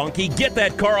 Well, Bunky, get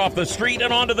that car off the street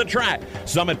and onto the track.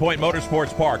 Summit Point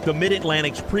Motorsports Park, the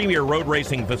Mid-Atlantic's premier road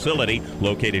racing facility,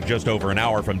 located just over an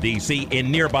hour from D.C.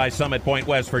 in nearby Summit Point,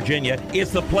 West Virginia,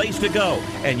 is the place to go.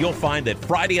 And you'll find that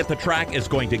Friday at the Track is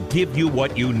going to give you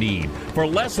what you need. For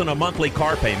less than a monthly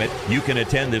car payment, you can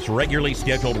attend this regularly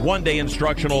scheduled one-day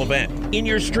instructional event in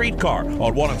your street car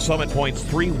on one of Summit Point's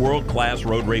 3 world-class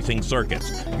road racing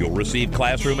circuits. You'll receive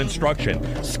classroom instruction,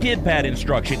 skid pad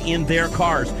instruction in their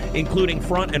cars, including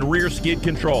front and rear skid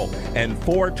control, and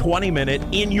 4 20-minute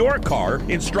in-your-car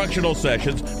instructional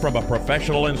sessions from a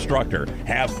professional instructor.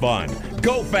 Have fun,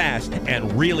 go fast,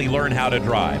 and really learn how to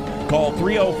drive. Call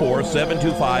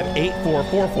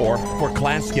 304-725-8444 for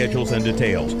class schedules and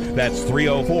details. That's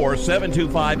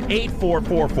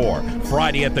 304-725-8444.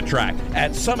 Friday at the Track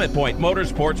at Summit Point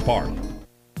Motorsports Park.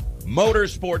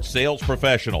 Motorsports sales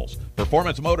professionals.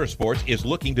 Performance Motorsports is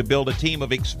looking to build a team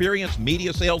of experienced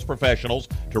media sales professionals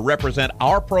to represent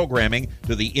our programming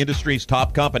to the industry's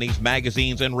top companies,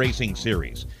 magazines, and racing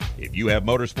series. If you have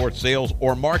motorsports sales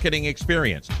or marketing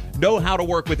experience, know how to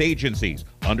work with agencies,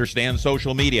 understand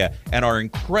social media, and are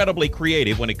incredibly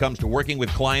creative when it comes to working with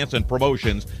clients and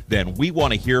promotions, then we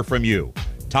want to hear from you.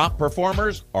 Top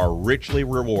performers are richly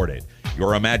rewarded.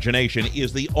 Your imagination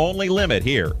is the only limit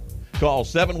here. Call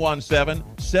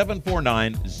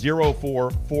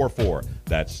 717-749-0444.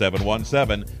 That's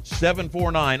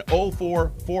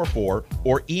 717-749-0444,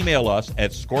 or email us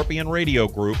at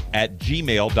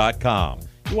scorpionradiogroup@gmail.com.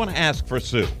 You want to ask for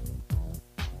Sue.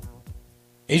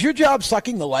 Is your job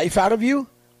sucking the life out of you?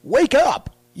 Wake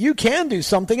up! You can do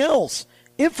something else.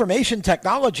 Information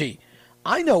technology.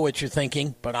 I know what you're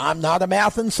thinking, but I'm not a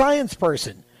math and science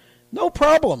person. No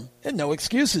problem, and no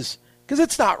excuses. Because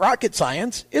it's not rocket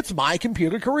science, it's My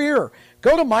Computer Career.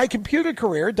 Go to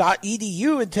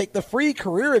mycomputercareer.edu and take the free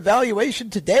career evaluation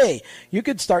today. You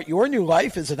can start your new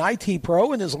life as an IT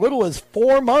pro in as little as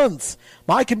 4 months.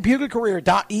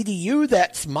 mycomputercareer.edu,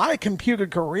 that's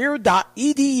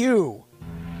mycomputercareer.edu.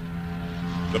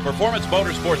 The Performance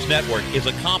Motorsports Network is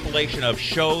a compilation of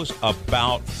shows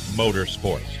about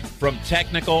motorsports. From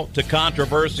technical to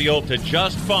controversial to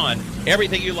just fun,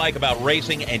 everything you like about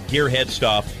racing and gearhead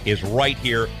stuff is right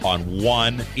here on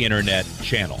one internet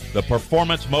channel. The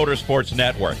Performance Motorsports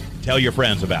Network. Tell your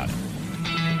friends about it.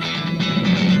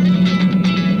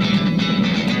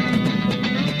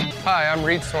 Hi, I'm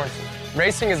Reed Sorensen.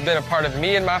 Racing has been a part of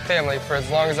me and my family for as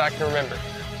long as I can remember.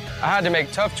 I had to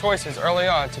make tough choices early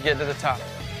on to get to the top.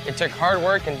 It took hard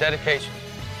work and dedication.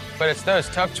 But it's those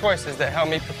tough choices that help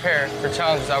me prepare for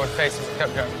challenges I would face as a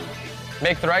cup driver.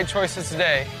 Make the right choices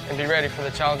today and be ready for the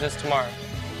challenges tomorrow.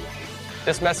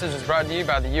 This message is brought to you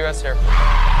by the U.S. Air Force.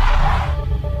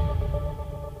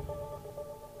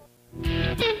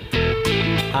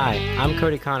 Hi, I'm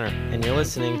Cody Connor, and you're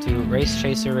listening to Race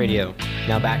Chaser Radio.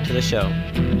 Now back to the show.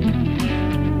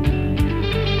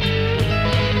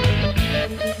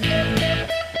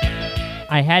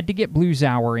 I had to get Blues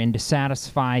Hour in to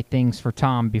satisfy things for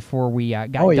Tom before we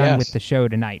got done with the show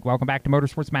tonight. Welcome back to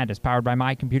Motorsports Madness, powered by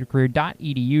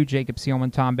mycomputercareer.edu. Jacob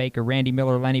Seelman, Tom Baker, Randy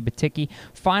Miller, Lenny Batycki.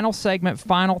 Final segment,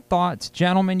 final thoughts.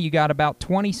 Gentlemen, you got about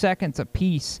 20 seconds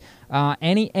apiece.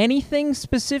 Anything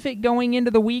specific going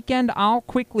into the weekend? I'll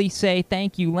quickly say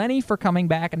thank you, Lenny, for coming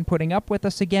back and putting up with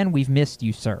us again. We've missed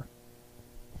you, sir.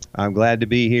 I'm glad to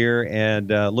be here and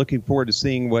looking forward to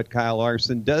seeing what Kyle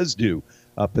Larson does do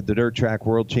up at the Dirt Track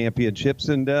World Championships.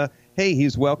 And, hey,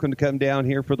 he's welcome to come down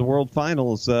here for the World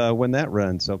Finals when that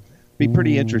runs. So Be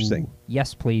pretty interesting.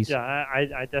 Yes, please. Yeah,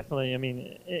 I definitely. I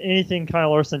mean, anything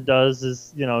Kyle Larson does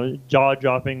is jaw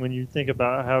dropping when you think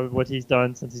about what he's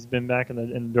done since he's been back in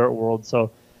the dirt world.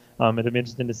 So it'll be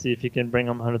interesting to see if he can bring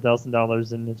home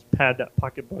 $100,000 and just pad that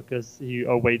pocketbook as he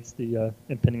awaits the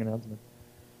impending announcement.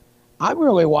 I'm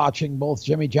really watching both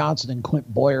Jimmy Johnson and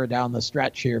Clint Boyer down the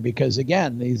stretch here because,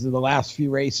 again, these are the last few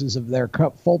races of their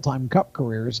full-time Cup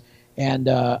careers. And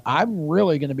I'm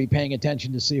really going to be paying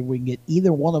attention to see if we can get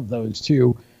either one of those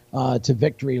two to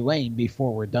victory lane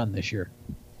before we're done this year.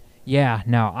 Yeah,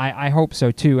 no, I hope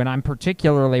so too. And I'm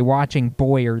particularly watching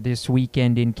Boyer this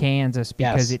weekend in Kansas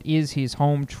because it is his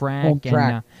home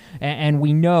track. And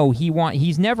we know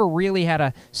he's never really had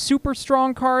a super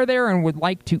strong car there and would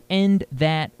like to end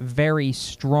that very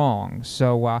strong.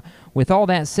 So with all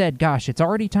that said, gosh, it's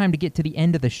already time to get to the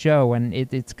end of the show, and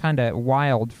it's kind of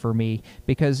wild for me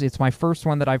because it's my first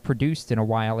one that I've produced in a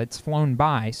while. It's flown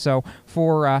by. So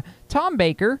for Tom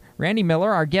Baker, Randy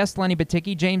Miller, our guest Lenny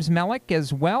Batycki, James Mellick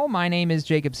as well, my name is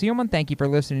Jacob Seelman. Thank you for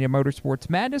listening to Motorsports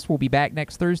Madness. We'll be back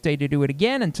next Thursday to do it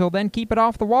again. Until then, keep it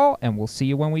off the wall, and we'll see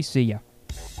you when we see you.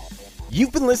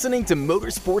 You've been listening to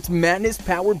Motorsports Madness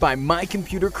powered by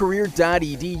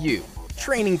mycomputercareer.edu.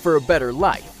 Training for a better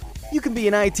life. You can be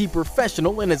an IT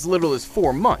professional in as little as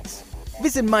 4 months.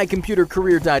 Visit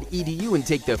mycomputercareer.edu and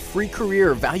take the free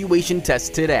career evaluation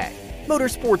test today.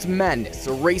 Motorsports Madness,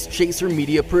 a Race Chaser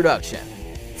Media production.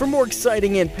 For more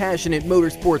exciting and passionate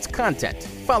motorsports content,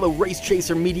 follow Race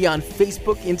Chaser Media on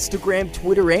Facebook, Instagram,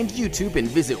 Twitter, and YouTube, and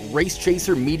visit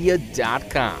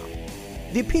racechasermedia.com.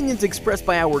 The opinions expressed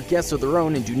by our guests are their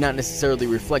own and do not necessarily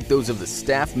reflect those of the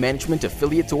staff, management,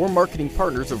 affiliates, or marketing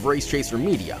partners of Race Chaser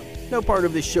Media. No part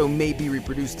of this show may be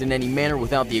reproduced in any manner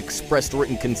without the expressed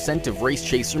written consent of Race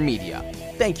Chaser Media.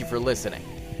 Thank you for listening.